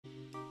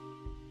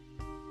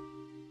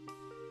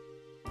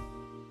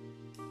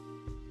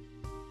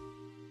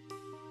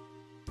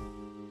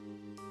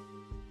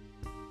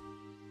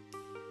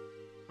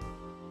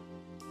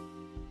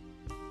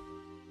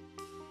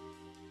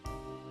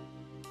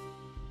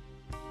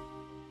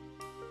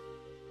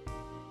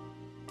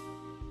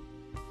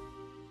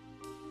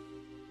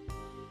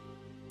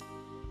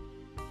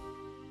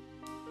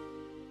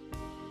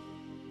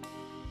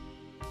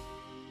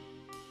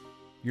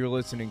You're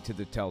listening to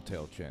the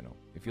Telltale channel.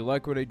 If you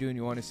like what I do and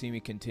you want to see me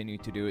continue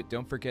to do it,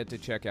 don't forget to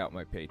check out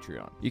my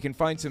Patreon. You can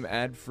find some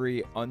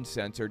ad-free,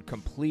 uncensored,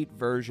 complete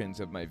versions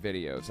of my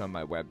videos on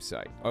my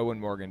website,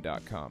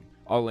 owenmorgan.com.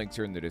 All links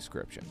are in the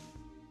description.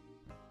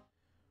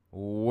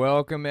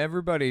 Welcome,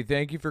 everybody.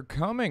 Thank you for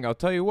coming. I'll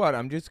tell you what,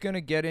 I'm just going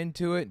to get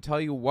into it and tell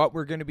you what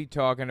we're going to be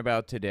talking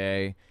about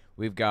today.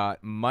 We've got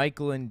Mike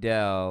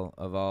Lindell,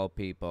 of all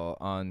people,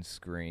 on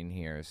screen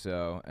here.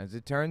 So, as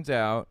it turns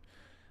out,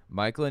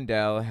 Mike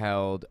Lindell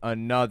held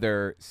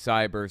another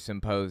cyber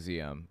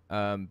symposium.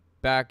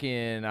 Back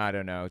in,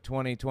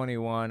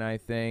 2021, I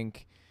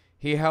think.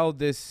 He held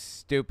this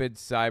stupid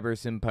cyber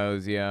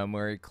symposium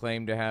where he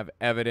claimed to have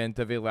evidence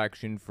of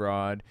election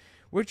fraud.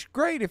 Which,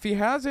 great, if he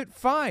has it,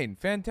 fine,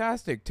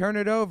 fantastic, turn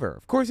it over.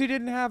 Of course, he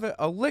didn't have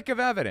a lick of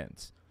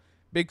evidence.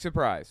 Big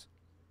surprise.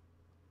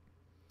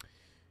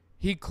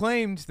 He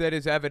claimed that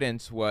his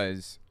evidence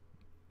was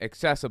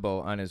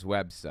accessible on his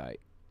website,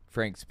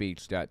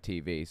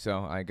 frankspeech.tv. So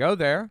I go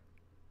there,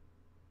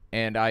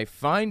 and I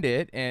find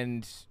it,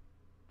 and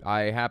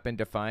I happen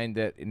to find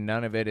that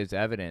none of it is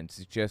evidence.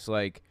 It's just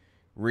like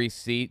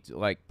receipts,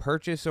 like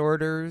purchase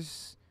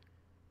orders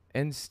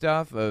and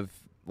stuff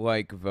of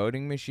like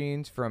voting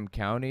machines from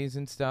counties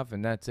and stuff,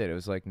 and that's it. It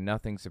was like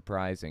nothing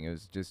surprising. It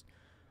was just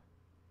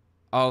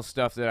all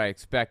stuff that I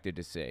expected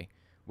to see.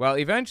 Well,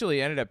 eventually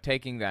he ended up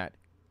taking that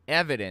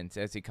evidence,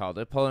 as he called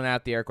it, pulling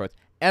out the air quotes,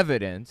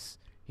 evidence.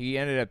 He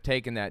ended up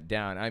taking that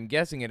down. I'm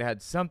guessing it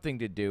had something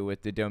to do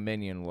with the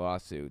Dominion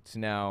lawsuits.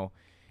 Now,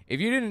 if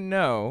you didn't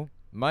know,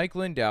 Mike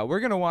Lindell, we're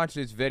going to watch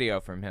this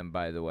video from him,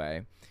 by the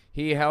way.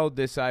 He held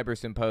this cyber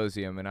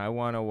symposium, and I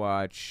want to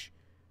watch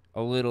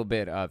a little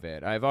bit of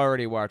it. I've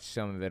already watched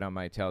some of it on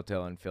my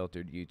Telltale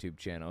Unfiltered YouTube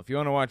channel. If you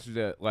want to watch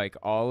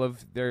all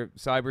of their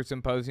cyber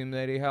symposium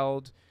that he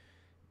held,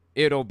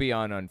 it'll be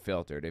on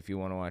Unfiltered if you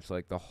want to watch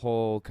like the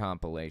whole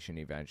compilation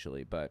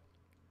eventually, but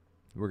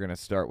we're going to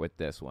start with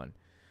this one.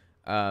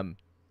 So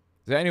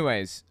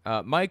anyways,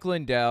 Mike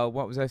Lindell,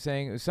 what was I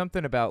saying? It was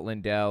something about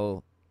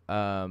Lindell.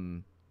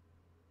 Well,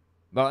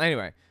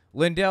 anyway,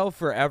 Lindell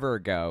forever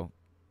ago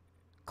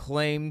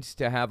claimed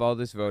to have all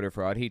this voter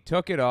fraud. He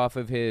took it off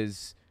of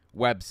his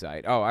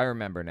website. Oh, I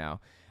remember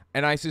now.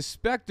 And I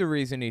suspect the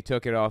reason he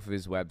took it off of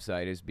his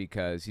website is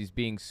because he's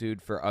being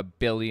sued for $1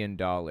 billion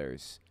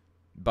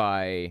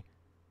by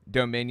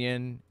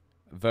Dominion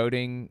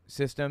voting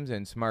systems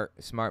and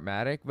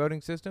Smartmatic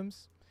voting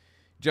systems.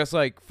 Just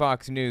like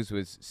Fox News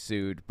was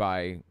sued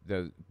by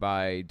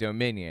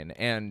Dominion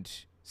and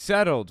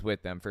settled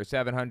with them for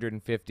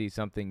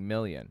 $750-something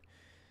million.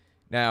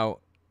 Now,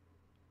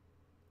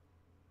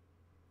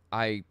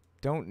 I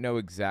don't know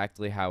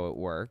exactly how it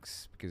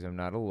works because I'm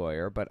not a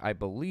lawyer, but I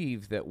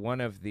believe that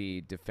one of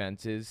the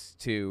defenses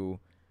to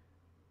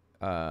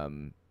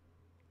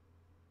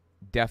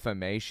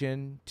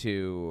defamation,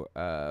 to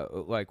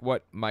like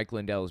what Mike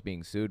Lindell is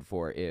being sued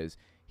for, is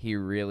he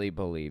really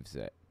believes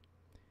it.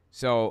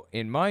 So,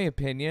 in my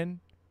opinion,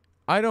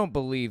 I don't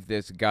believe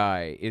this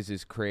guy is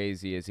as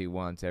crazy as he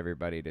wants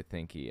everybody to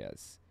think he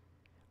is.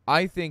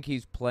 I think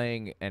he's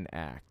playing an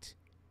act.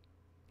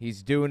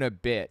 He's doing a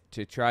bit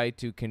to try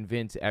to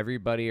convince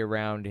everybody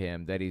around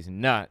him that he's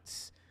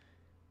nuts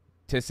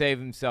to save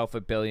himself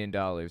 $1 billion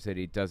that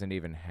he doesn't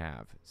even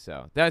have.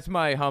 So, that's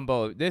my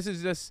humble... This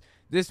is just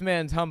this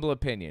man's humble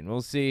opinion.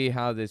 We'll see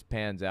how this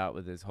pans out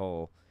with this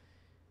whole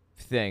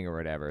thing or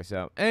whatever.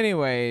 So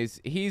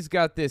anyways, he's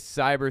got this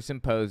cyber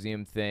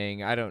symposium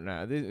thing. I don't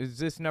know. Is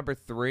this number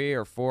 3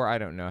 or 4? I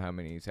don't know how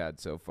many he's had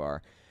so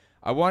far.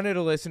 I wanted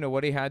to listen to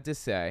what he had to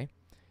say.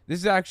 This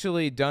is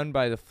actually done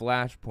by the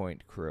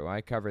Flashpoint crew.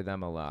 I cover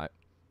them a lot.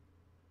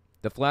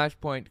 The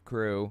Flashpoint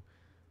crew,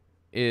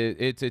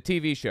 it's a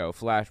TV show,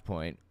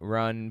 Flashpoint,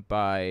 run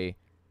by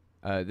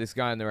this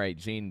guy on the right,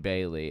 Gene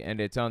Bailey,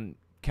 and it's on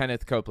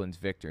Kenneth Copeland's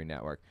Victory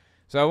Network.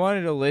 So I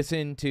wanted to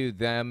listen to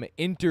them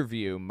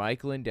interview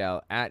Mike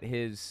Lindell at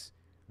his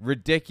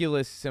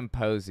ridiculous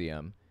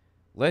symposium.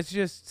 Let's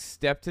just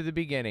step to the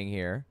beginning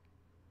here.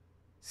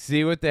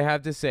 See what they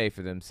have to say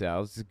for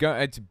themselves.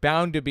 It's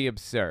bound to be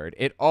absurd.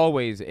 It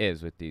always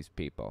is with these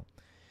people.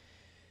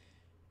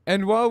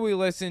 And while we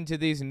listen to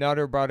these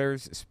nutter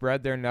butters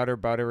spread their nutter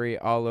buttery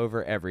all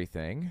over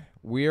everything,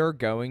 we are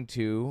going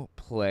to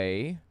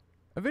play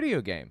a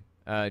video game.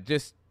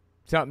 Just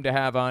something to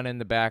have on in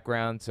the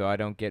background so I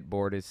don't get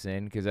bored as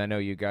sin, because I know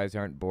you guys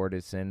aren't bored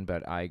as sin,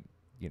 but I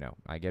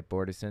get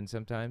bored as sin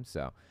sometimes.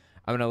 So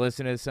I'm going to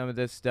listen to some of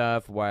this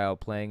stuff while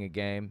playing a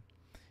game.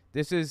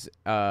 This is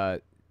a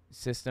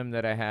system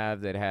that I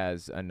have that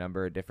has a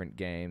number of different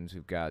games.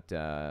 We've got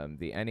the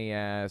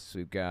NES,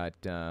 we've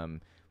got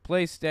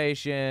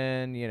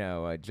PlayStation,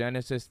 a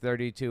Genesis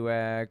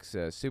 32X,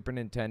 a Super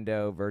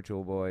Nintendo,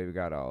 Virtual Boy. We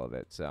got all of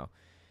it. So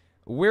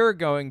we're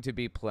going to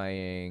be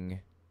playing...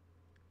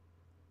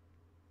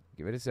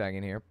 Give it a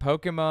second here.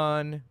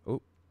 Pokemon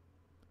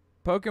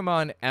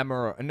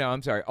Emerald. No,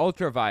 I'm sorry.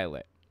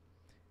 Ultraviolet.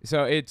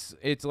 So it's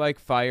like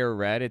Fire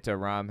Red. It's a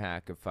ROM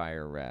hack of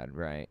Fire Red,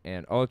 right?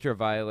 And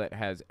Ultraviolet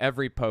has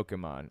every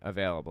Pokemon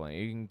available.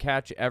 You can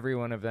catch every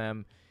one of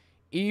them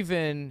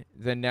even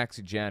the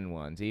next gen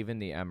ones, even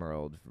the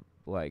Emerald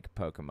like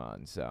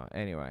Pokemon. So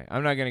anyway,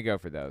 I'm not gonna go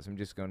for those. I'm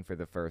just going for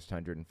the first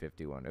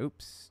 151.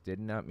 Oops, did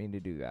not mean to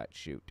do that.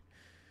 Shoot.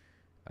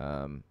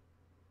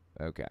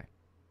 Okay.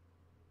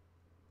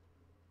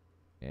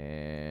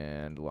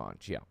 And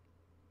launch. Yeah,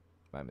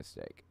 my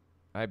mistake.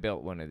 I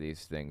built one of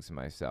these things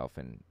myself,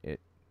 and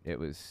it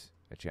was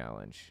a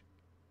challenge.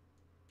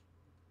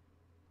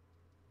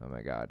 Oh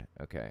my god.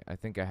 Okay, I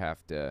think I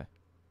have to.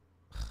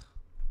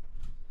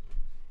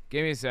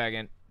 Give me a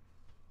second.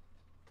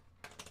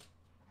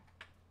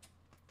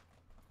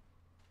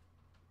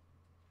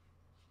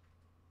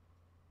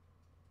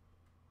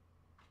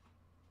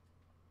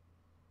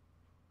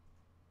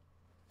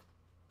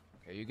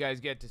 Okay, you guys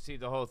get to see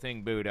the whole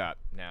thing boot up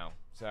now.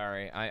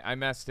 Sorry, I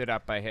messed it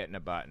up by hitting a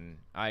button.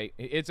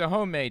 It's a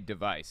homemade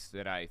device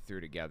that I threw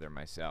together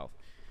myself.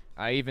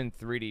 I even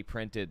 3D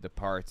printed the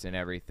parts and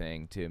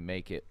everything to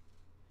make it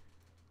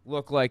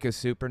look like a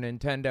Super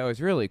Nintendo.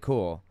 It's really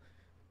cool.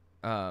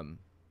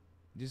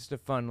 Just a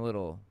fun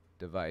little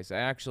device. I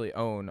actually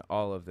own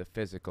all of the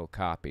physical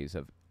copies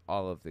of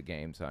all of the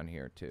games on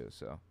here too.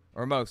 So,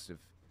 or most of,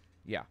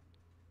 yeah,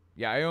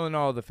 I own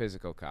all the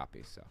physical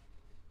copies. So,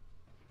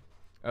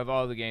 of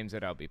all the games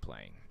that I'll be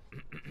playing.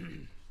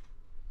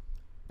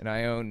 And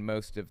I own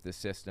most of the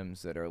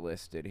systems that are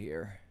listed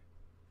here.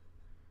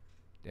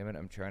 Damn it,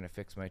 I'm trying to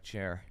fix my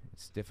chair.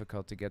 It's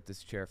difficult to get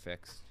this chair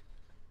fixed.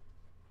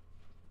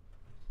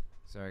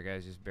 Sorry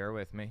guys, just bear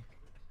with me.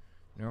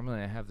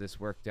 Normally I have this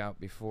worked out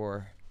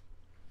before.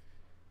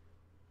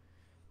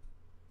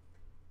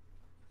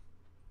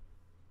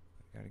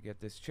 Gotta get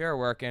this chair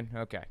working.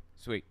 Okay,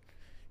 sweet.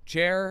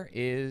 Chair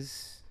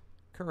is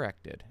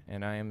corrected,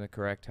 and I am the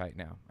correct height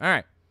now. All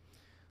right,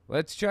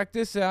 let's check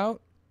this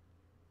out.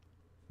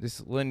 This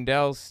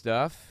Lindell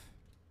stuff.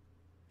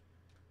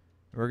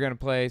 We're going to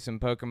play some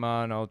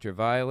Pokemon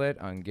Ultraviolet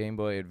on Game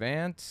Boy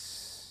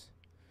Advance.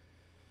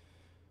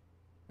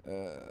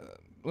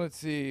 Let's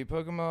see.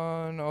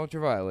 Pokemon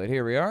Ultraviolet.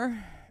 Here we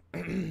are.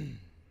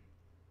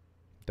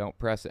 Don't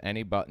press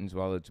any buttons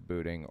while it's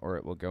booting, or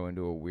it will go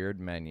into a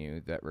weird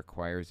menu that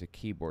requires a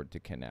keyboard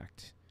to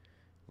connect.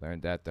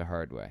 Learned that the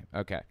hard way.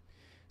 Okay.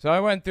 So I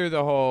went through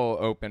the whole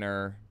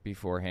opener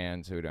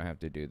beforehand, so we don't have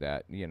to do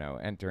that. You know,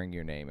 entering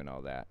your name and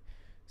all that.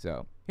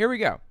 So, here we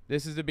go.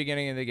 This is the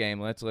beginning of the game.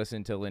 Let's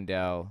listen to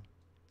Lindell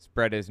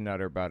spread his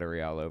nutter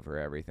buttery all over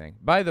everything.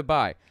 By the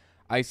by,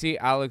 I see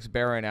Alex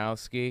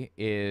Baranowski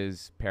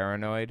is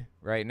paranoid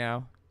right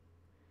now.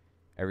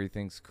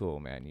 Everything's cool,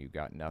 man. You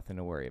got nothing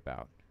to worry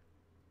about.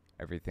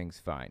 Everything's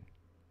fine.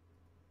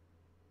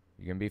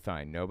 You're going to be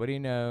fine. Nobody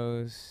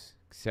knows,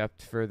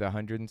 except for the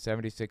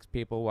 176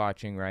 people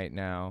watching right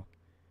now.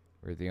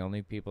 We're the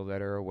only people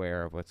that are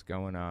aware of what's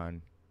going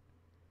on.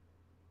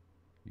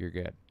 You're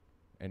good.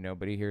 And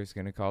nobody here is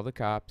going to call the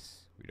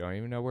cops. We don't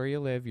even know where you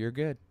live. You're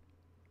good.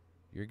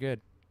 You're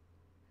good.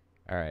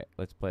 All right,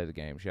 let's play the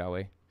game, shall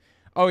we?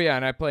 Oh, yeah,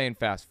 and I play in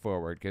fast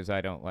forward because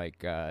I don't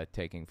like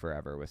taking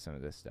forever with some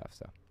of this stuff.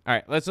 So, all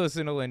right, let's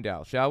listen to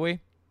Lindell, shall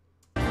we?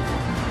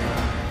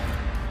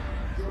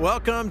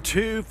 Welcome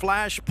to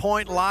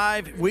Flashpoint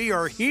Live. We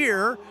are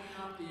here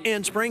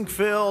in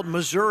Springfield,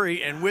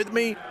 Missouri, and with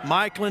me,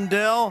 Mike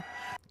Lindell.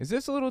 Is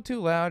this a little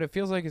too loud? It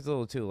feels like it's a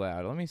little too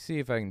loud. Let me see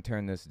if I can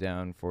turn this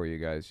down for you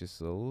guys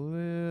just a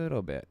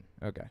little bit.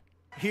 Okay.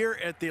 Here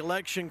at the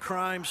Election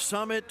Crimes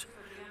Summit,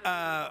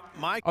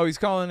 Mike. Oh, he's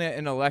calling it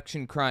an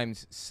Election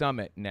Crimes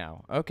Summit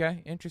now.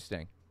 Okay,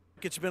 interesting.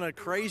 It's been a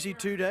crazy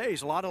 2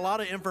 days. A lot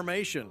of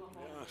information.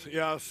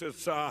 Yes,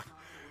 it's.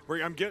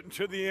 I'm getting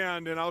to the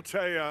end, and I'll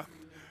tell you,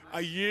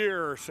 a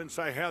year since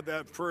I had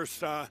that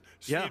first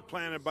seed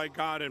planted by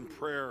God in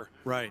prayer.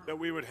 Right. That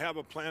we would have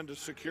a plan to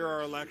secure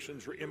our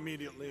elections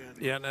immediately.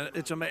 Yeah, and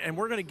it's amazing. And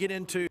we're going to get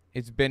into.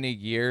 It's been a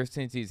year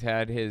since he's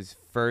had his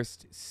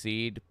first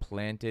seed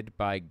planted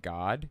by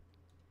God.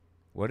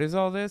 What is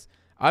all this?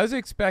 I was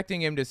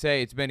expecting him to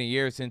say it's been a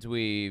year since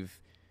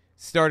we've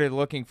started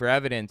looking for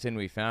evidence and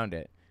we found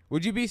it.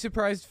 Would you be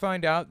surprised to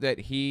find out that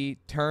he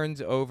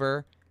turns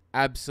over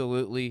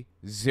absolutely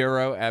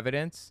zero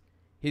evidence?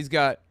 He's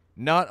got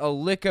not a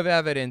lick of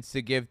evidence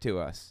to give to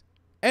us.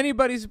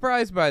 Anybody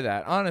surprised by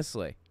that,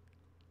 honestly?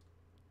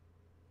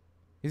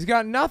 He's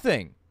got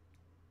nothing.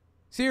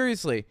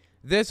 Seriously,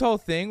 this whole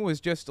thing was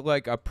just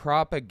like a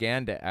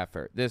propaganda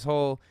effort. This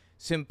whole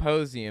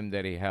symposium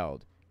that he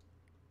held.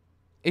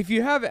 If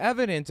you have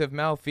evidence of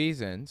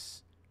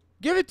malfeasance,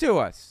 give it to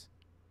us.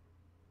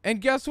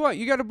 And guess what?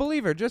 You got a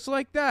believer just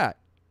like that.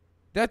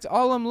 That's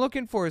all I'm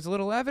looking for is a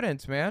little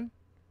evidence, man.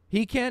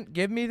 He can't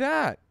give me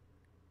that.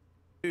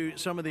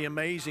 Some of the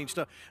amazing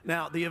stuff.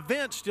 Now, the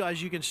event, still,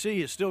 as you can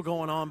see, is still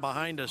going on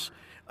behind us.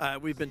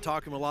 We've been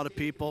talking with a lot of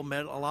people,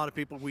 met a lot of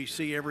people we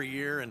see every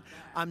year, and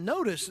I've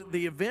noticed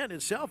the event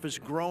itself is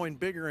growing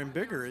bigger and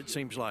bigger, it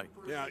seems like.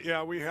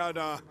 Yeah, we had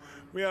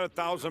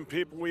 1,000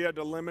 people. We had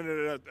to limit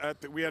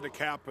it we had to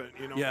cap it,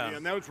 you know. Yeah.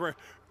 And that was where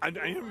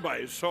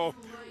anybody. So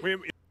we.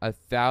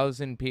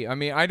 1,000 people. I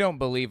mean, I don't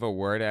believe a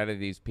word out of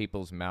these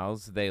people's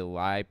mouths. They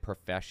lie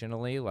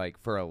professionally, like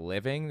for a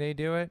living they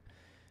do it.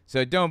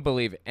 So don't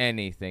believe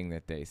anything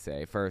that they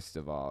say, first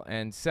of all.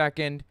 And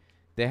second,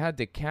 they had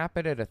to cap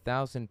it at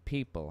 1,000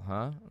 people,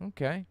 huh?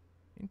 Okay.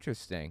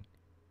 Interesting.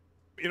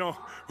 You know,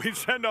 we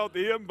send out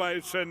the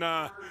invites, and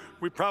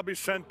we probably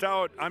sent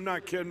out, I'm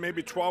not kidding,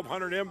 maybe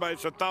 1,200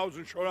 invites,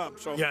 1,000 showed up.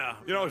 So, yeah,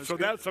 you know, so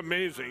that's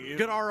amazing.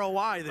 Good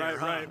ROI there, right,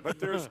 huh? Right,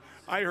 but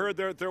I heard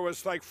there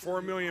was like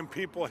 4 million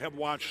people have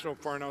watched so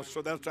far now,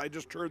 so I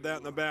just heard that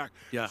in the back.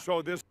 Yeah.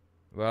 So this.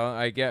 Well,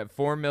 I get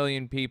 4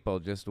 million people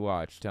just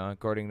watched, huh?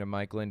 According to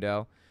Mike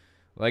Lindell.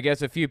 Well, I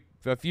guess a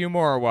few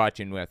more are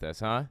watching with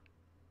us, huh?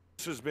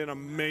 This has been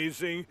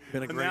amazing,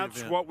 Been a and great that's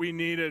event. what we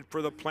needed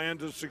for the plan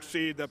to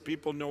succeed, that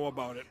people know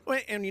about it.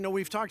 Well, and, you know,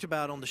 we've talked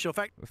about on the show. In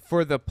fact,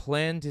 For the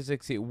plan to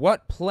succeed.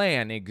 What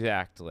plan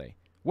exactly?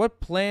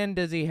 What plan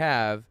does he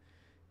have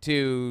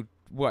to,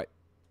 what,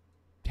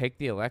 take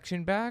the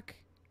election back?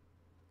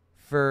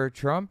 For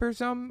Trump or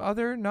some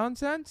other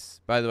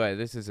nonsense? By the way,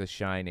 this is a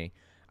shiny.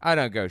 I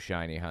don't go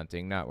shiny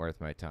hunting. Not worth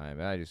my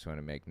time. I just want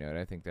to make note.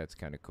 I think that's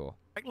kind of cool.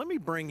 let me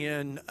bring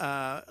in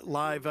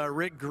live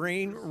Rick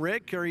Green.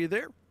 Rick, are you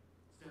there?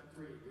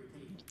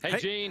 Hey,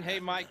 Gene.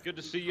 Hey, Mike. Good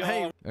to see you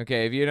Hey. all.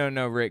 Okay, if you don't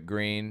know Rick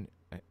Green,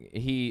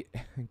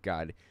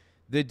 God,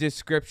 the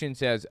description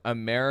says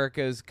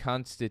America's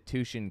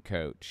Constitution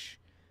coach.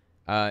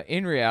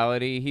 In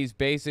reality, he's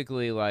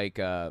basically like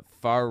a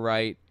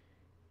far-right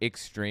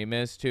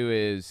extremist who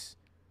is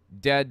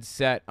dead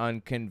set on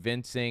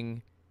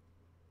convincing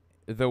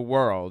the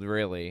world,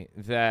 really,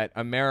 that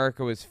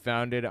America was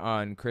founded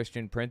on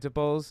Christian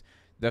principles.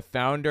 The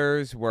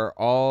founders were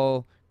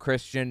all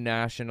Christian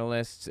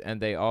nationalists, and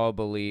they all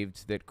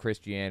believed that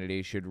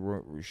Christianity should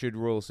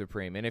rule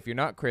supreme. And if you're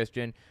not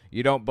Christian,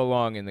 you don't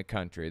belong in the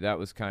country. That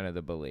was kind of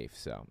the belief.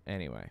 So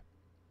anyway,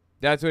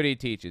 that's what he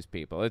teaches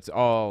people. It's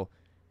all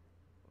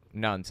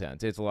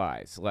nonsense. It's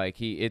lies.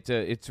 Like it's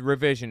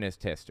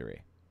revisionist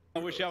history. I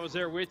wish I was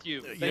there with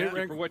you. Yeah, Thank you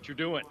Rick. for what you're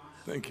doing.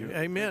 Thank you.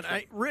 Amen.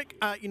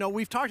 Rick, you know,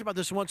 we've talked about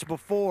this once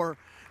before,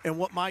 and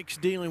what Mike's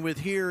dealing with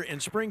here in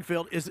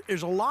Springfield is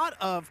there's a lot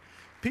of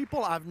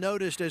people I've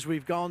noticed as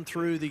we've gone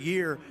through the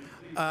year.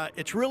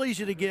 It's real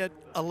easy to get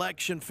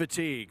election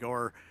fatigue,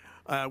 or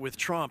with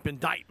Trump,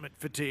 indictment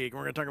fatigue.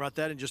 We're going to talk about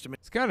that in just a minute.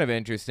 It's kind of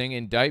interesting,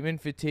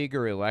 indictment fatigue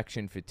or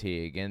election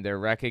fatigue, and they're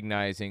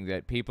recognizing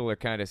that people are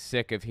kind of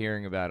sick of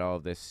hearing about all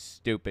this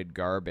stupid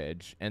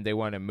garbage, and they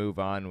want to move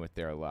on with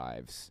their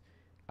lives.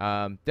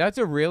 That's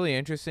a really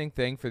interesting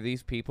thing for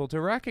these people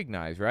to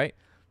recognize, right?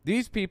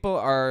 These people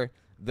are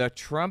the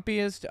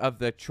Trumpiest of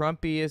the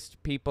Trumpiest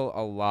people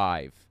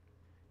alive.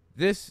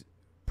 This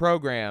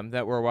program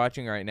that we're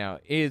watching right now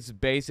is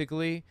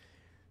basically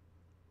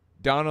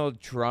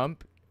Donald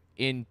Trump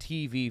in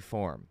TV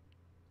form.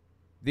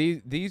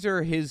 These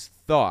are his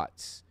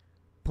thoughts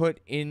put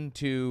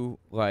into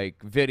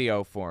like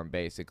video form,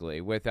 basically,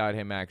 without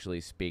him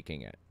actually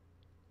speaking it.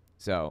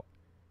 So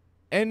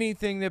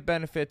anything that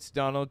benefits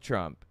Donald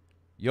Trump,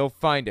 you'll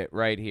find it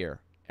right here.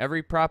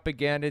 Every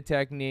propaganda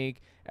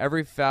technique,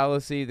 every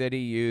fallacy that he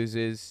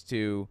uses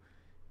to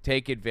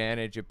take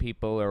advantage of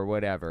people or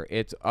whatever,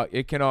 it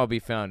can all be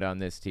found on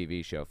this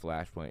TV show,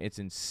 Flashpoint. It's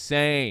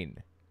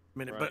insane.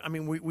 Minute, but I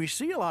mean, we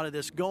see a lot of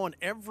this going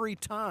every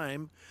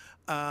time.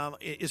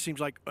 It seems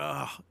like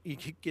you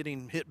keep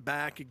getting hit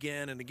back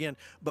again and again.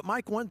 But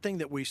Mike, one thing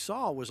that we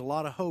saw was a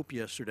lot of hope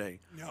yesterday.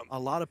 Yep. A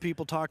lot of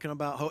people talking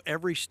about hope.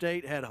 Every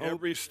state had hope.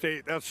 Every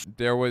state.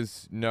 There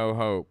was no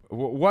hope.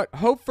 What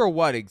hope for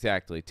what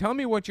exactly? Tell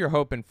me what you're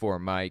hoping for,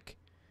 Mike.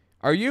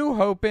 Are you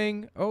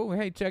hoping? Oh,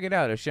 hey, check it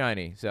out, a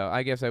shiny. So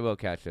I guess I will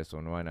catch this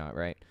one. Why not,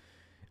 right?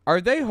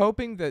 Are they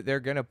hoping that they're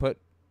gonna put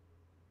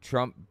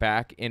Trump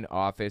back in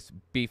office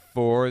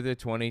before the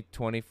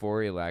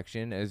 2024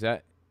 election? Is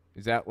that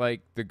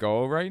like the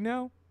goal right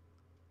now?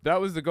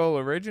 That was the goal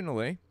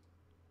originally.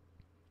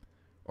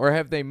 Or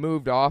have they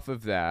moved off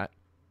of that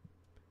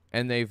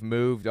and they've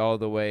moved all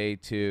the way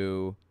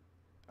to,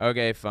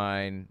 okay,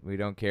 fine, we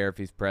don't care if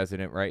he's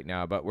president right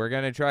now, but we're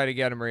going to try to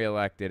get him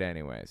reelected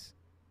anyways.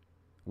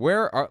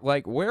 Where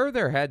are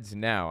their heads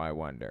now, I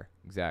wonder,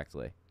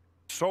 exactly.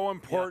 So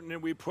important,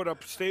 and we put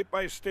up state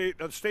by state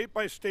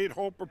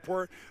hope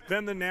report,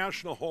 then the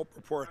national hope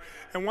report.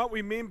 And what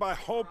we mean by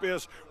hope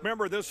is,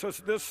 remember, this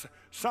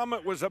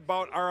summit was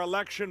about our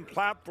election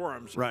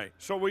platforms. Right.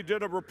 So we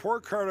did a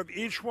report card of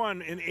each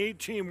one in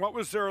 18. What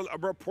was their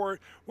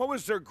report? What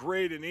was their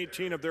grade in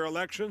 18 of their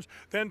elections?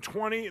 Then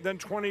 20, then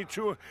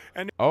 22,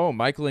 and Oh,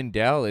 Mike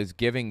Lindell is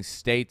giving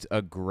states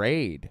a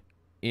grade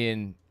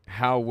in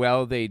how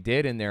well they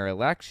did in their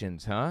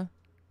elections, huh?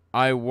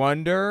 I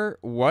wonder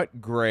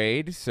what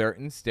grade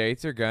certain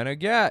states are going to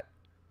get.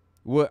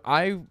 You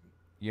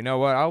know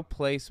what? I'll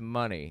place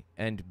money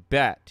and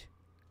bet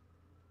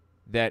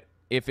that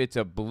if it's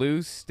a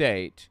blue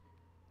state,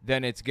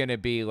 then it's going to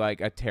be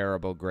like a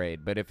terrible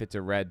grade. But if it's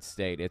a red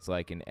state, it's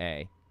like an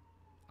A.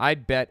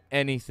 I'd bet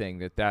anything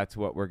that that's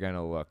what we're going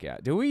to look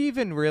at. Do we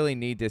even really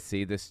need to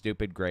see the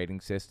stupid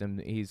grading system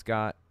that he's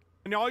got?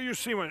 And all you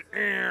see went,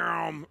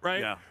 right?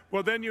 Yeah.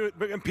 Well, then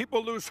and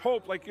people lose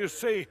hope, like you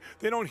say.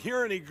 They don't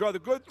hear any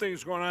good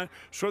things going on.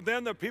 So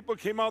then the people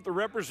came out, the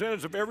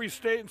representatives of every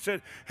state, and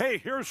said, hey,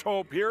 here's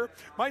hope here.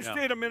 My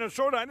state of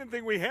Minnesota, I didn't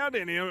think we had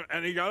any.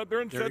 And he got up there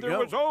and said there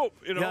was hope.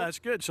 You know? Yeah, that's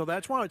good. So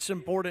that's why it's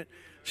important.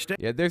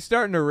 Yeah, they're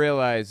starting to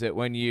realize that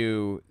when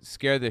you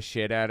scare the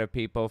shit out of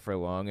people for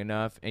long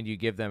enough and you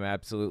give them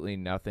absolutely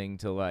nothing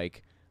to,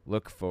 like,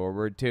 look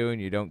forward to,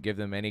 and you don't give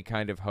them any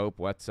kind of hope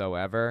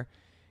whatsoever,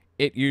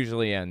 it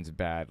usually ends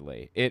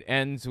badly. It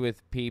ends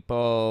with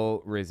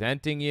people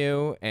resenting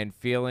you and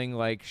feeling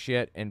like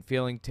shit and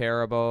feeling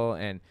terrible,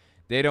 and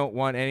they don't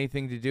want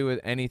anything to do with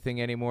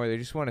anything anymore. They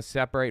just want to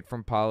separate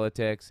from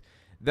politics.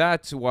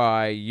 That's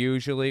why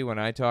usually when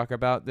I talk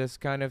about this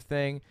kind of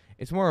thing,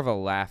 it's more of a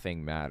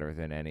laughing matter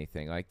than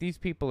anything. Like, these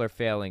people are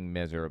failing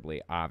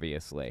miserably,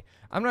 obviously.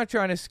 I'm not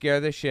trying to scare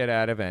the shit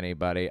out of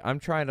anybody. I'm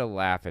trying to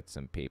laugh at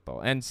some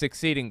people, and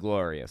succeeding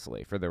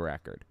gloriously, for the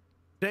record.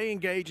 Stay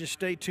engaged and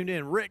stay tuned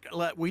in. Rick,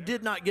 we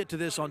did not get to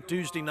this on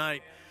Tuesday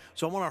night,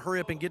 so I want to hurry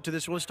up and get to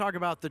this. Let's talk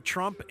about the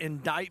Trump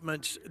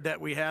indictments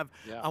that we have.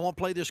 Yeah. I want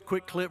to play this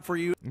quick clip for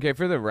you. Okay,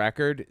 for the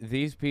record,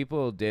 these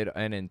people did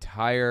an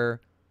entire,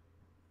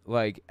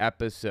 like,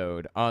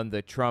 episode on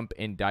the Trump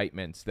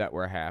indictments that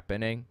were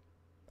happening.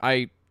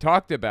 I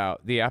talked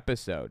about the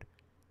episode.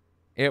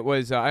 It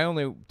was, I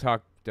only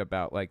talked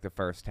about, like, the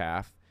first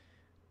half,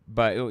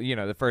 but, you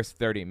know, the first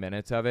 30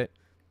 minutes of it.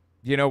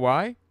 You know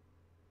why?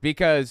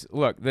 Because,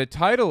 look, the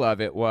title of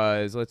it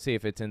was, let's see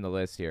if it's in the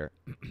list here.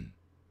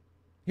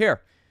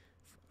 Here,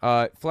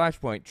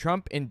 Flashpoint,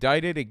 Trump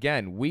indicted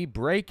again. We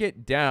break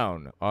it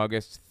down,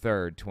 August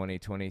 3rd,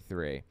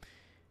 2023.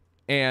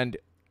 And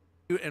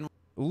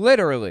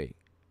literally,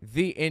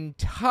 the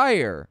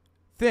entire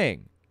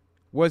thing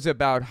was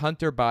about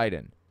Hunter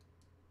Biden.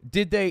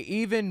 Did they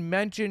even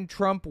mention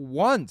Trump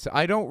once?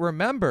 I don't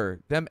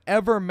remember them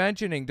ever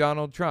mentioning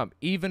Donald Trump,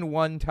 even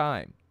one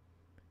time.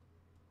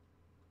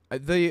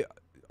 The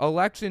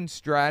election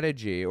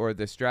strategy, or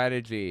the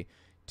strategy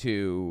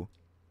to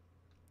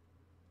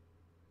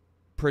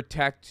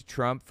protect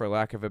Trump, for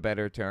lack of a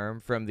better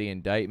term, from the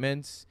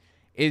indictments,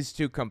 is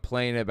to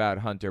complain about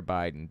Hunter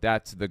Biden.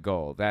 That's the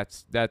goal.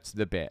 That's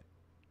the bit.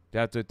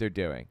 That's what they're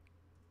doing.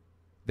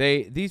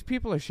 These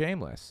people are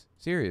shameless.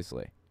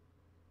 Seriously.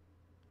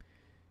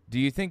 Do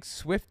you think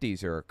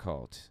Swifties are a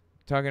cult?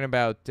 Talking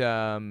about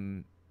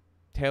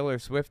Taylor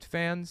Swift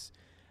fans?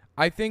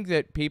 I think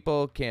that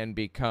people can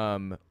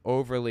become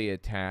overly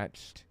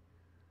attached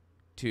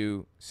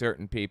to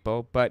certain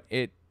people, but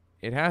it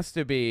has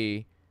to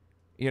be,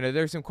 you know,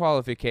 there's some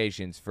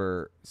qualifications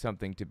for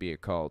something to be a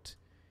cult.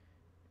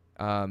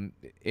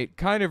 It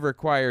kind of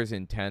requires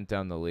intent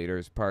on the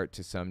leader's part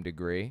to some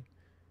degree,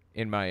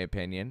 in my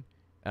opinion.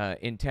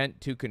 Intent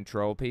to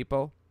control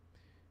people.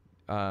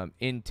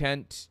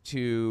 Intent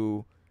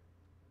to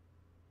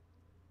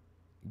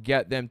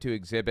get them to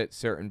exhibit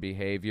certain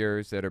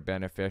behaviors that are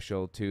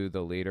beneficial to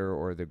the leader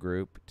or the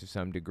group to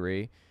some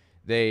degree.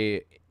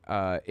 They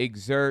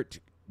exert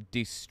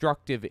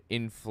destructive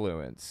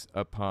influence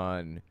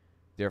upon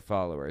their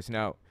followers.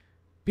 Now,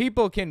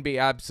 people can be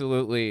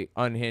absolutely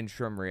unhinged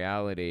from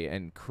reality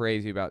and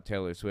crazy about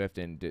Taylor Swift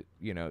and,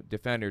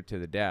 defend her to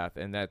the death,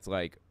 and that's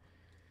like,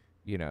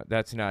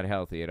 that's not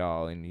healthy at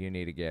all, and you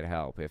need to get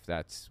help if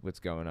that's what's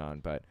going on.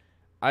 But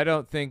I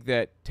don't think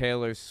that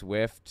Taylor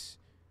Swift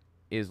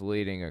is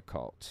leading a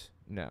cult.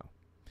 No.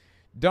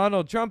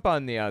 Donald Trump,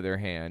 on the other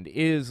hand,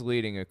 is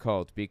leading a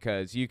cult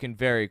because you can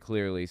very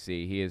clearly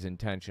see he is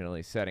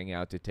intentionally setting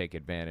out to take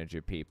advantage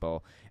of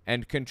people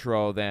and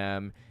control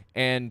them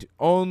and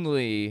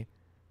only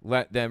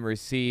let them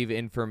receive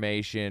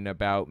information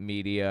about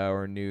media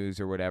or news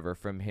or whatever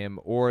from him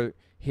or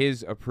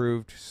his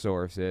approved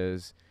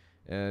sources,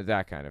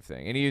 that kind of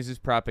thing. And he uses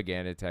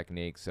propaganda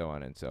techniques, so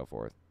on and so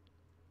forth.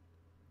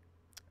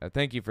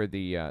 Thank you for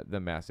the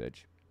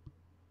message.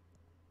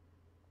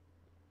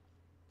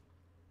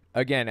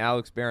 Again,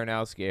 Alex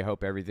Baranowski, I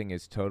hope everything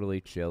is totally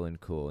chill and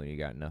cool and you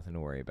got nothing to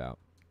worry about.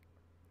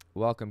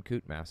 Welcome,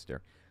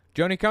 Cootmaster.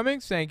 Joni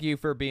Cummings, thank you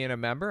for being a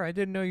member. I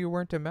didn't know you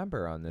weren't a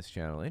member on this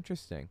channel.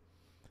 Interesting.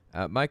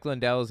 Mike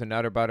Lindell is a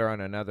nutter butter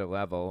on another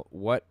level.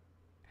 What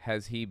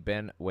has he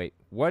been? Wait,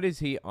 what is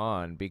he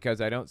on? Because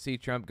I don't see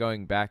Trump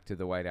going back to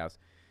the White House.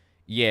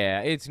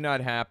 Yeah, it's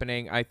not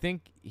happening. I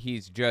think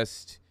he's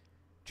just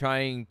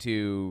trying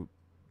to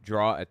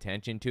draw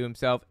attention to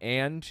himself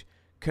and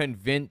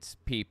convince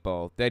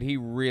people that he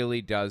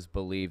really does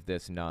believe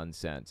this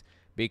nonsense.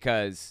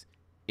 Because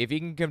if he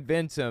can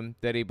convince them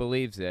that he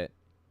believes it,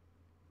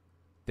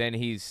 then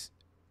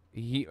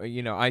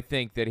I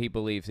think that he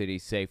believes that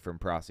he's safe from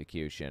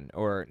prosecution,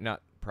 or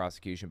not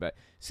prosecution, but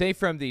safe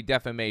from the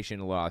defamation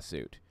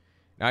lawsuit.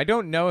 Now, I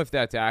don't know if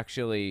that's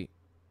actually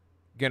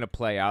going to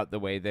play out the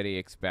way that he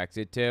expects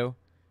it to.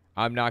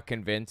 I'm not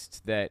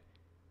convinced that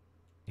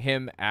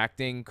him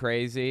acting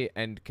crazy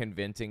and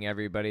convincing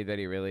everybody that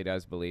he really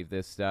does believe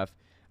this stuff,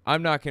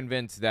 I'm not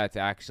convinced that's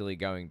actually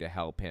going to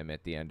help him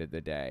at the end of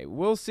the day.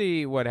 We'll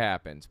see what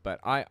happens, but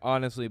I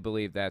honestly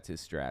believe that's his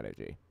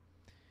strategy.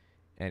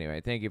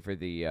 anyway, thank you for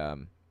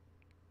the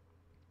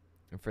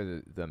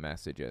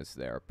messages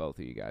there, both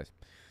of you guys.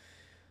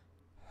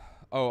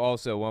 Oh,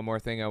 also, one more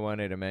thing I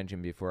wanted to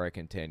mention before I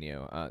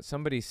continue.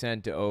 Somebody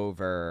sent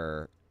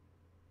over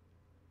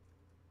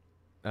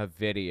a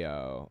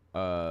video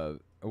of,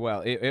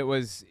 well, it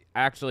was,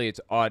 actually, it's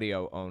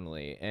audio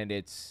only, and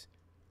it's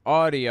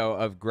audio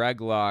of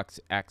Greg Locke's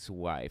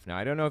ex-wife. Now,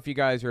 I don't know if you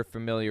guys are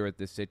familiar with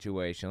this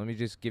situation. Let me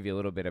just give you a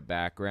little bit of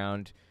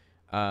background.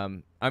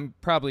 I'm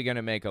probably going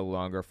to make a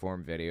longer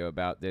form video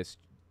about this.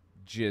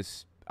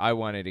 Just, I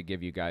wanted to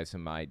give you guys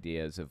some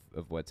ideas of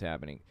what's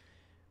happening.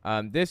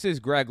 This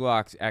is Greg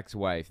Locke's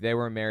ex-wife. They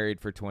were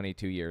married for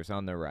 22 years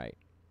on the right.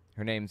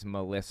 Her name's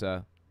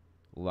Melissa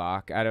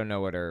Locke. I don't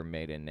know what her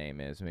maiden name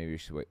is. Maybe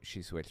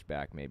she switched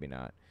back, maybe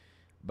not.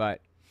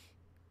 But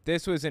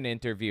this was an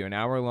interview, an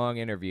hour-long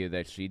interview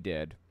that she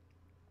did.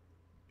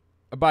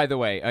 By the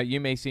way, you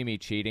may see me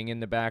cheating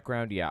in the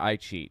background. Yeah, I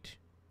cheat.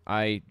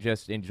 I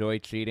just enjoy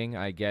cheating.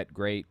 I get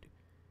great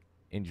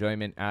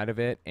enjoyment out of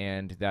it,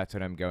 and that's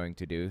what I'm going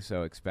to do,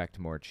 so expect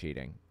more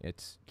cheating.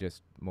 It's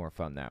just more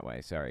fun that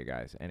way. Sorry,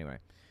 guys. Anyway.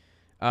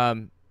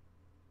 So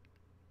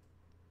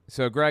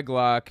Greg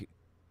Locke,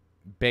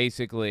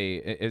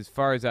 basically, as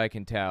far as I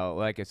can tell,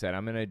 like I said,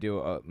 I'm going to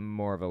do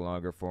more of a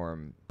longer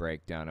form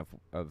breakdown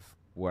of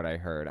what I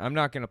heard. I'm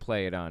not going to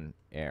play it on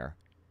air,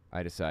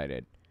 I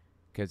decided,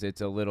 because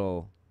it's a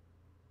little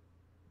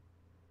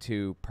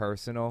too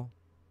personal.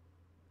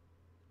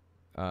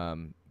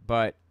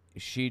 But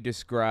she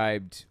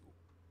described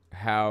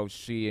how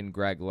she and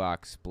Greg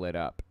Locke split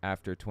up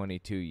after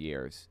 22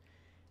 years.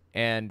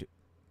 And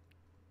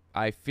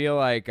I feel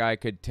like I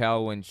could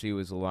tell when she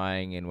was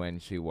lying and when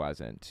she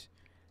wasn't.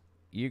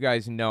 You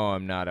guys know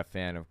I'm not a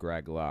fan of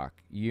Greg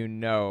Locke. You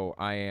know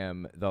I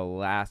am the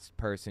last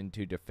person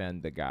to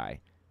defend the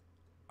guy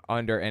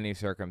under any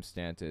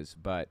circumstances.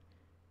 But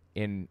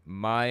in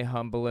my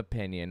humble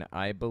opinion,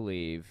 I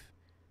believe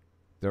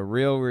the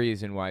real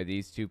reason why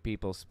these two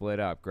people split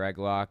up, Greg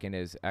Locke and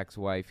his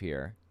ex-wife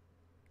here,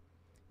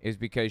 is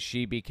because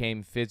she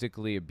became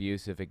physically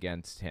abusive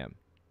against him.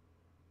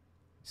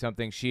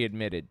 Something she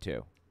admitted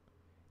to.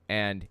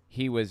 And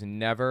he was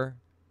never,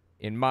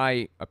 in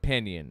my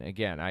opinion,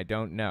 again, I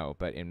don't know,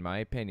 but in my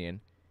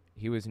opinion,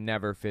 he was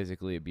never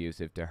physically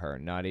abusive to her.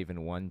 Not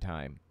even one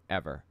time,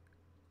 ever.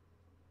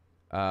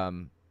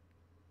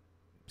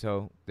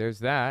 So there's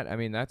that. I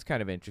mean, that's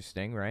kind of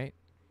interesting, right?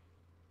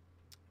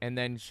 And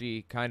then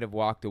she kind of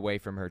walked away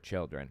from her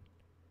children.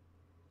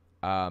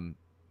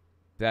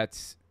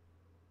 That's,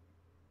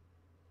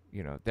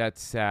 you know,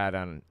 that's sad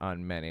on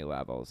many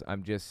levels.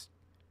 I'm just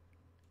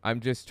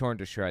torn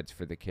to shreds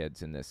for the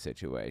kids in this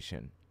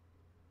situation.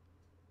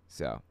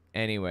 So,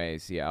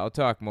 anyways, yeah, I'll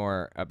talk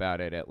more about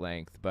it at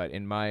length. But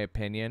in my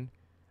opinion,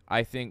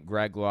 I think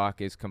Greg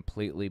Locke is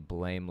completely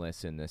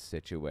blameless in this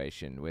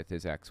situation with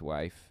his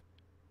ex-wife.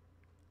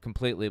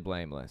 Completely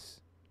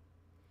blameless.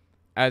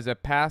 As a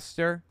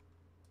pastor,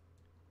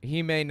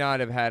 he may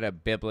not have had a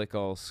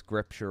biblical,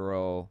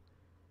 scriptural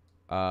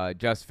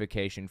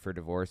justification for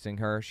divorcing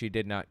her. She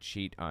did not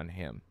cheat on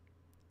him.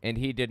 And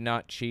he did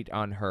not cheat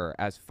on her,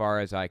 as far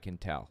as I can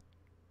tell.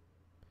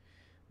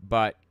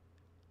 But,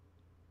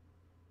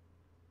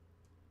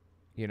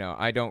 you know,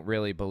 I don't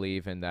really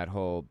believe in that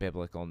whole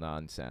biblical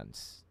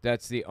nonsense.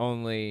 That's the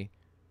only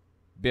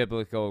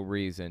biblical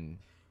reason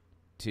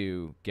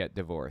to get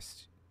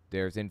divorced.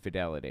 There's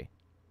infidelity.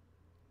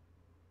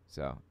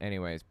 So,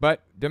 anyways,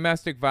 but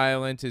domestic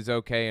violence is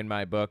okay in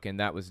my book, and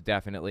that was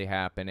definitely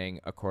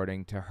happening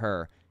according to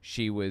her.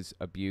 She was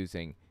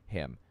abusing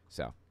him.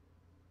 So,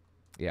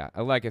 yeah,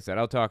 like I said,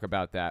 I'll talk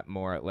about that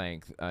more at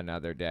length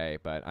another day,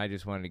 but I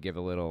just wanted to give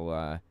a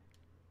little,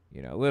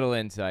 you know, little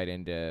insight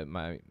into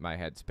my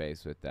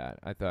headspace with that.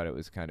 I thought it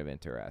was kind of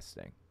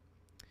interesting.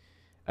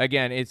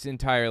 Again, it's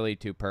entirely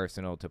too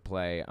personal to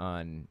play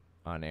on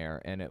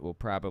air, and it will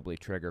probably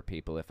trigger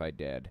people if I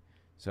did.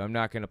 So I'm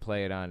not going to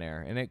play it on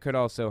air. And it could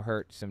also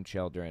hurt some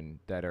children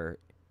that are,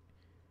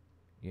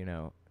 you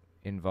know,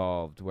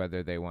 involved,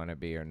 whether they want to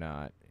be or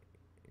not.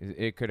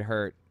 It could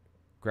hurt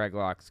Greg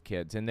Locke's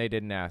kids, and they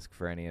didn't ask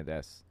for any of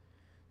this.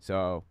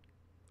 So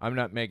I'm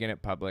not making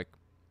it public.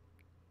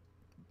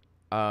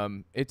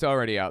 It's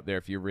already out there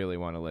if you really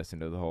want to listen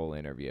to the whole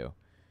interview.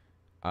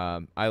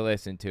 I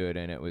listened to it,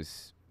 and it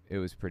was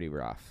pretty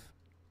rough.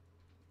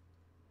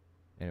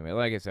 Anyway,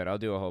 like I said, I'll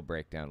do a whole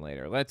breakdown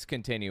later. Let's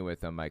continue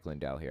with Mike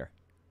Lindell here.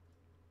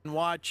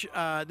 Watch,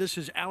 this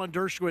is Alan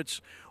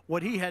Dershowitz,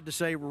 what he had to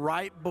say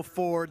right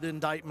before the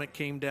indictment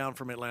came down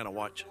from Atlanta.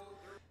 Watch.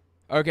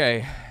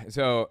 Okay,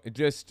 so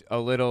just a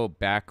little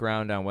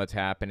background on what's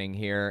happening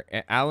here.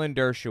 Alan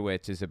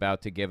Dershowitz is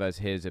about to give us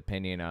his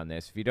opinion on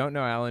this. If you don't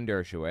know Alan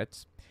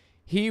Dershowitz,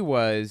 he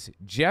was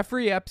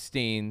Jeffrey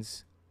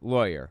Epstein's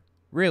lawyer.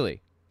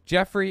 Really,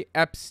 Jeffrey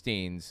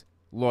Epstein's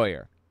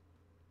lawyer.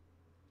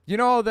 You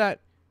know all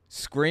that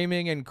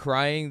screaming and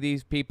crying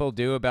these people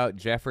do about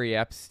Jeffrey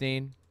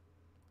Epstein?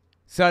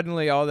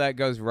 Suddenly, all that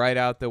goes right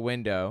out the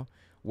window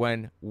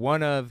when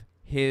one of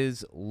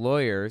his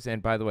lawyers,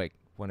 and by the way,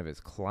 one of his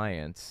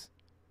clients,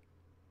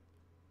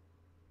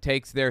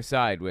 takes their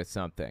side with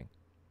something,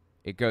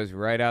 it goes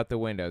right out the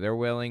window. They're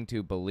willing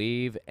to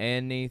believe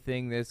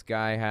anything this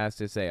guy has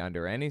to say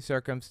under any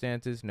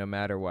circumstances, no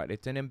matter what.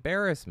 It's an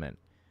embarrassment.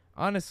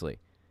 Honestly,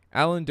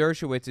 Alan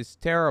Dershowitz is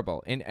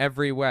terrible in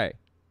every way.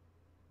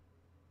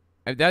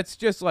 And that's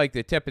just like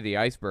the tip of the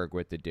iceberg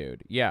with the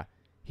dude. Yeah,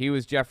 he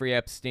was Jeffrey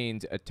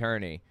Epstein's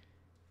attorney.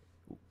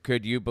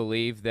 Could you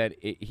believe that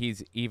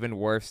he's even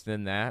worse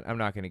than that? I'm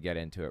not going to get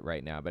into it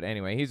right now. But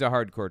anyway, he's a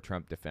hardcore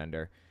Trump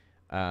defender,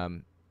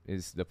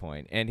 is the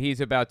point. And he's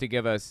about to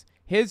give us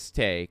his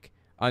take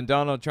on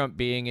Donald Trump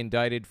being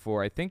indicted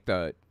for, I think,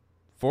 the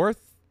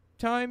 4th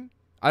time?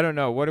 I don't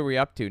know. What are we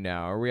up to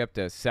now? Are we up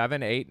to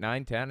 7, 8,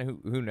 9, 10?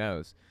 Who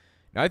knows?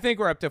 Now, I think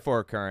we're up to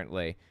 4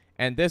 currently.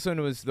 And this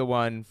one was the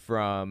one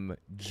from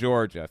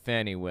Georgia,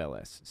 Fannie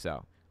Willis.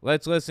 So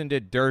let's listen to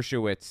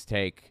Dershowitz's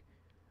take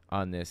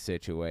on this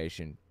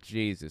situation.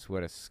 Jesus,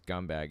 what a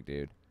scumbag,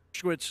 dude.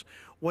 Dershowitz,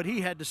 what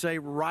he had to say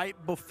right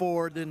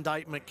before the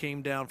indictment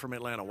came down from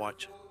Atlanta.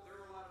 Watch.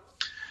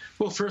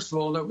 Well, first of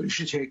all, nobody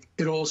should take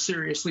it all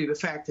seriously. The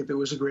fact that there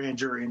was a grand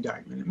jury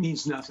indictment, it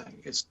means nothing.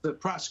 It's the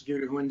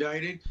prosecutor who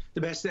indicted.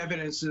 The best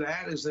evidence of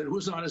that is that it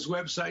was on his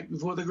website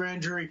before the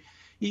grand jury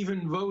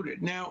even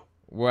voted. Now,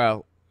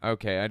 well,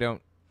 okay, I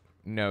don't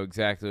know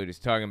exactly what he's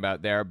talking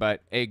about there,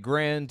 but a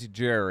grand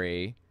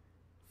jury,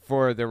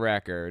 for the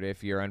record,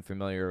 if you're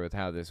unfamiliar with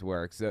how this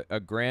works, a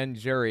grand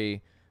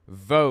jury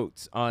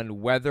votes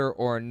on whether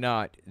or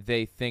not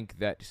they think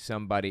that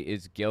somebody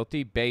is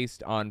guilty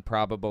based on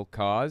probable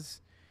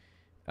cause.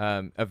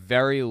 A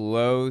very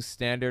low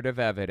standard of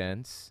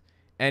evidence,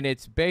 and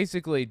it's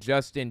basically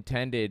just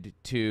intended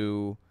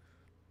to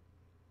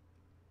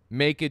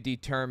make a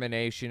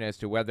determination as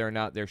to whether or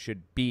not there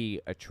should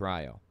be a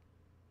trial.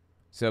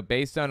 So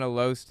based on a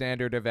low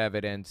standard of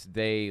evidence,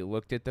 they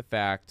looked at the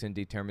facts and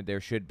determined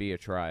there should be a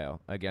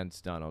trial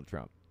against Donald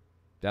Trump.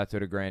 That's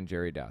what a grand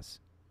jury does.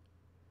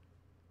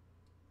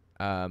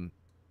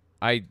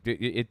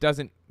 It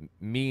doesn't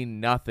mean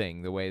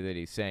nothing the way that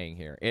he's saying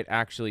here. It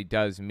actually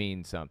does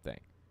mean something.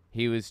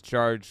 He was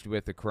charged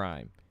with a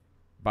crime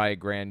by a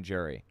grand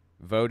jury,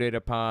 voted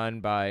upon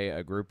by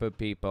a group of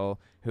people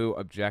who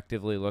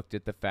objectively looked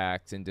at the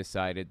facts and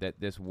decided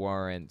that this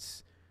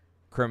warrants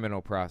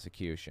criminal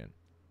prosecution.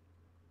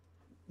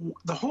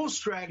 the whole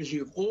strategy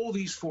of all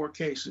these 4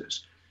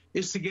 cases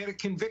is to get a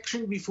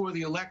conviction before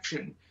the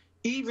election,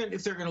 even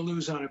if they're going to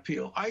lose on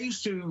appeal. I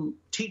used to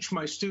teach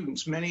my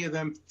students, many of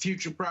them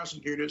future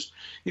prosecutors,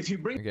 if you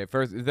bring... Okay,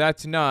 first,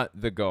 that's not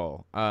the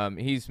goal.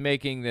 He's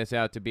making this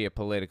out to be a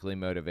politically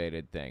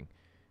motivated thing.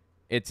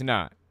 It's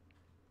not.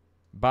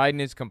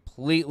 Biden is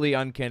completely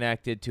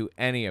unconnected to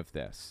any of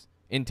this,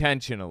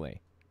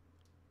 intentionally.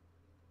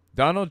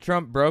 Donald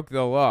Trump broke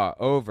the law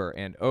over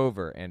and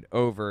over and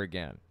over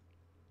again.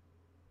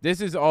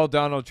 This is all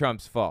Donald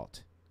Trump's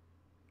fault.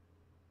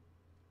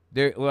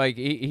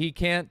 He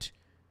can't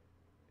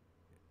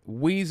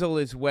weasel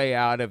his way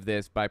out of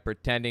this by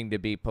pretending to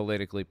be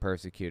politically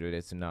persecuted.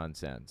 It's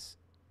nonsense.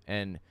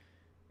 And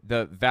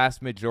the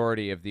vast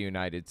majority of the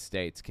United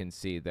States can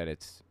see that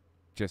it's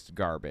just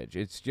garbage.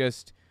 It's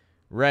just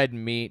red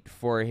meat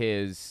for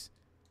his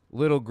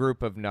little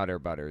group of nutter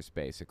butters,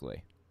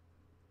 basically.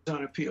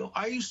 On appeal.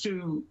 I used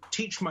to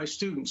teach my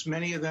students,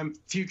 many of them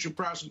future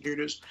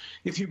prosecutors,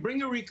 if you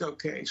bring a RICO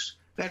case,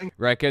 that...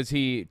 Right, because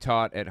he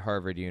taught at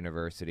Harvard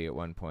University at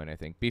one point, I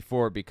think,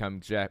 before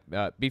becoming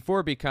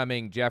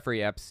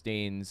Jeffrey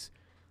Epstein's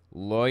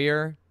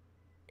lawyer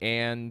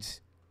and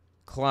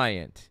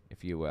client,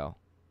 if you will.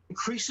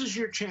 Increases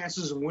your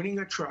chances of winning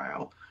a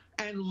trial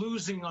and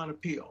losing on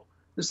appeal.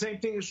 The same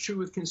thing is true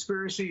with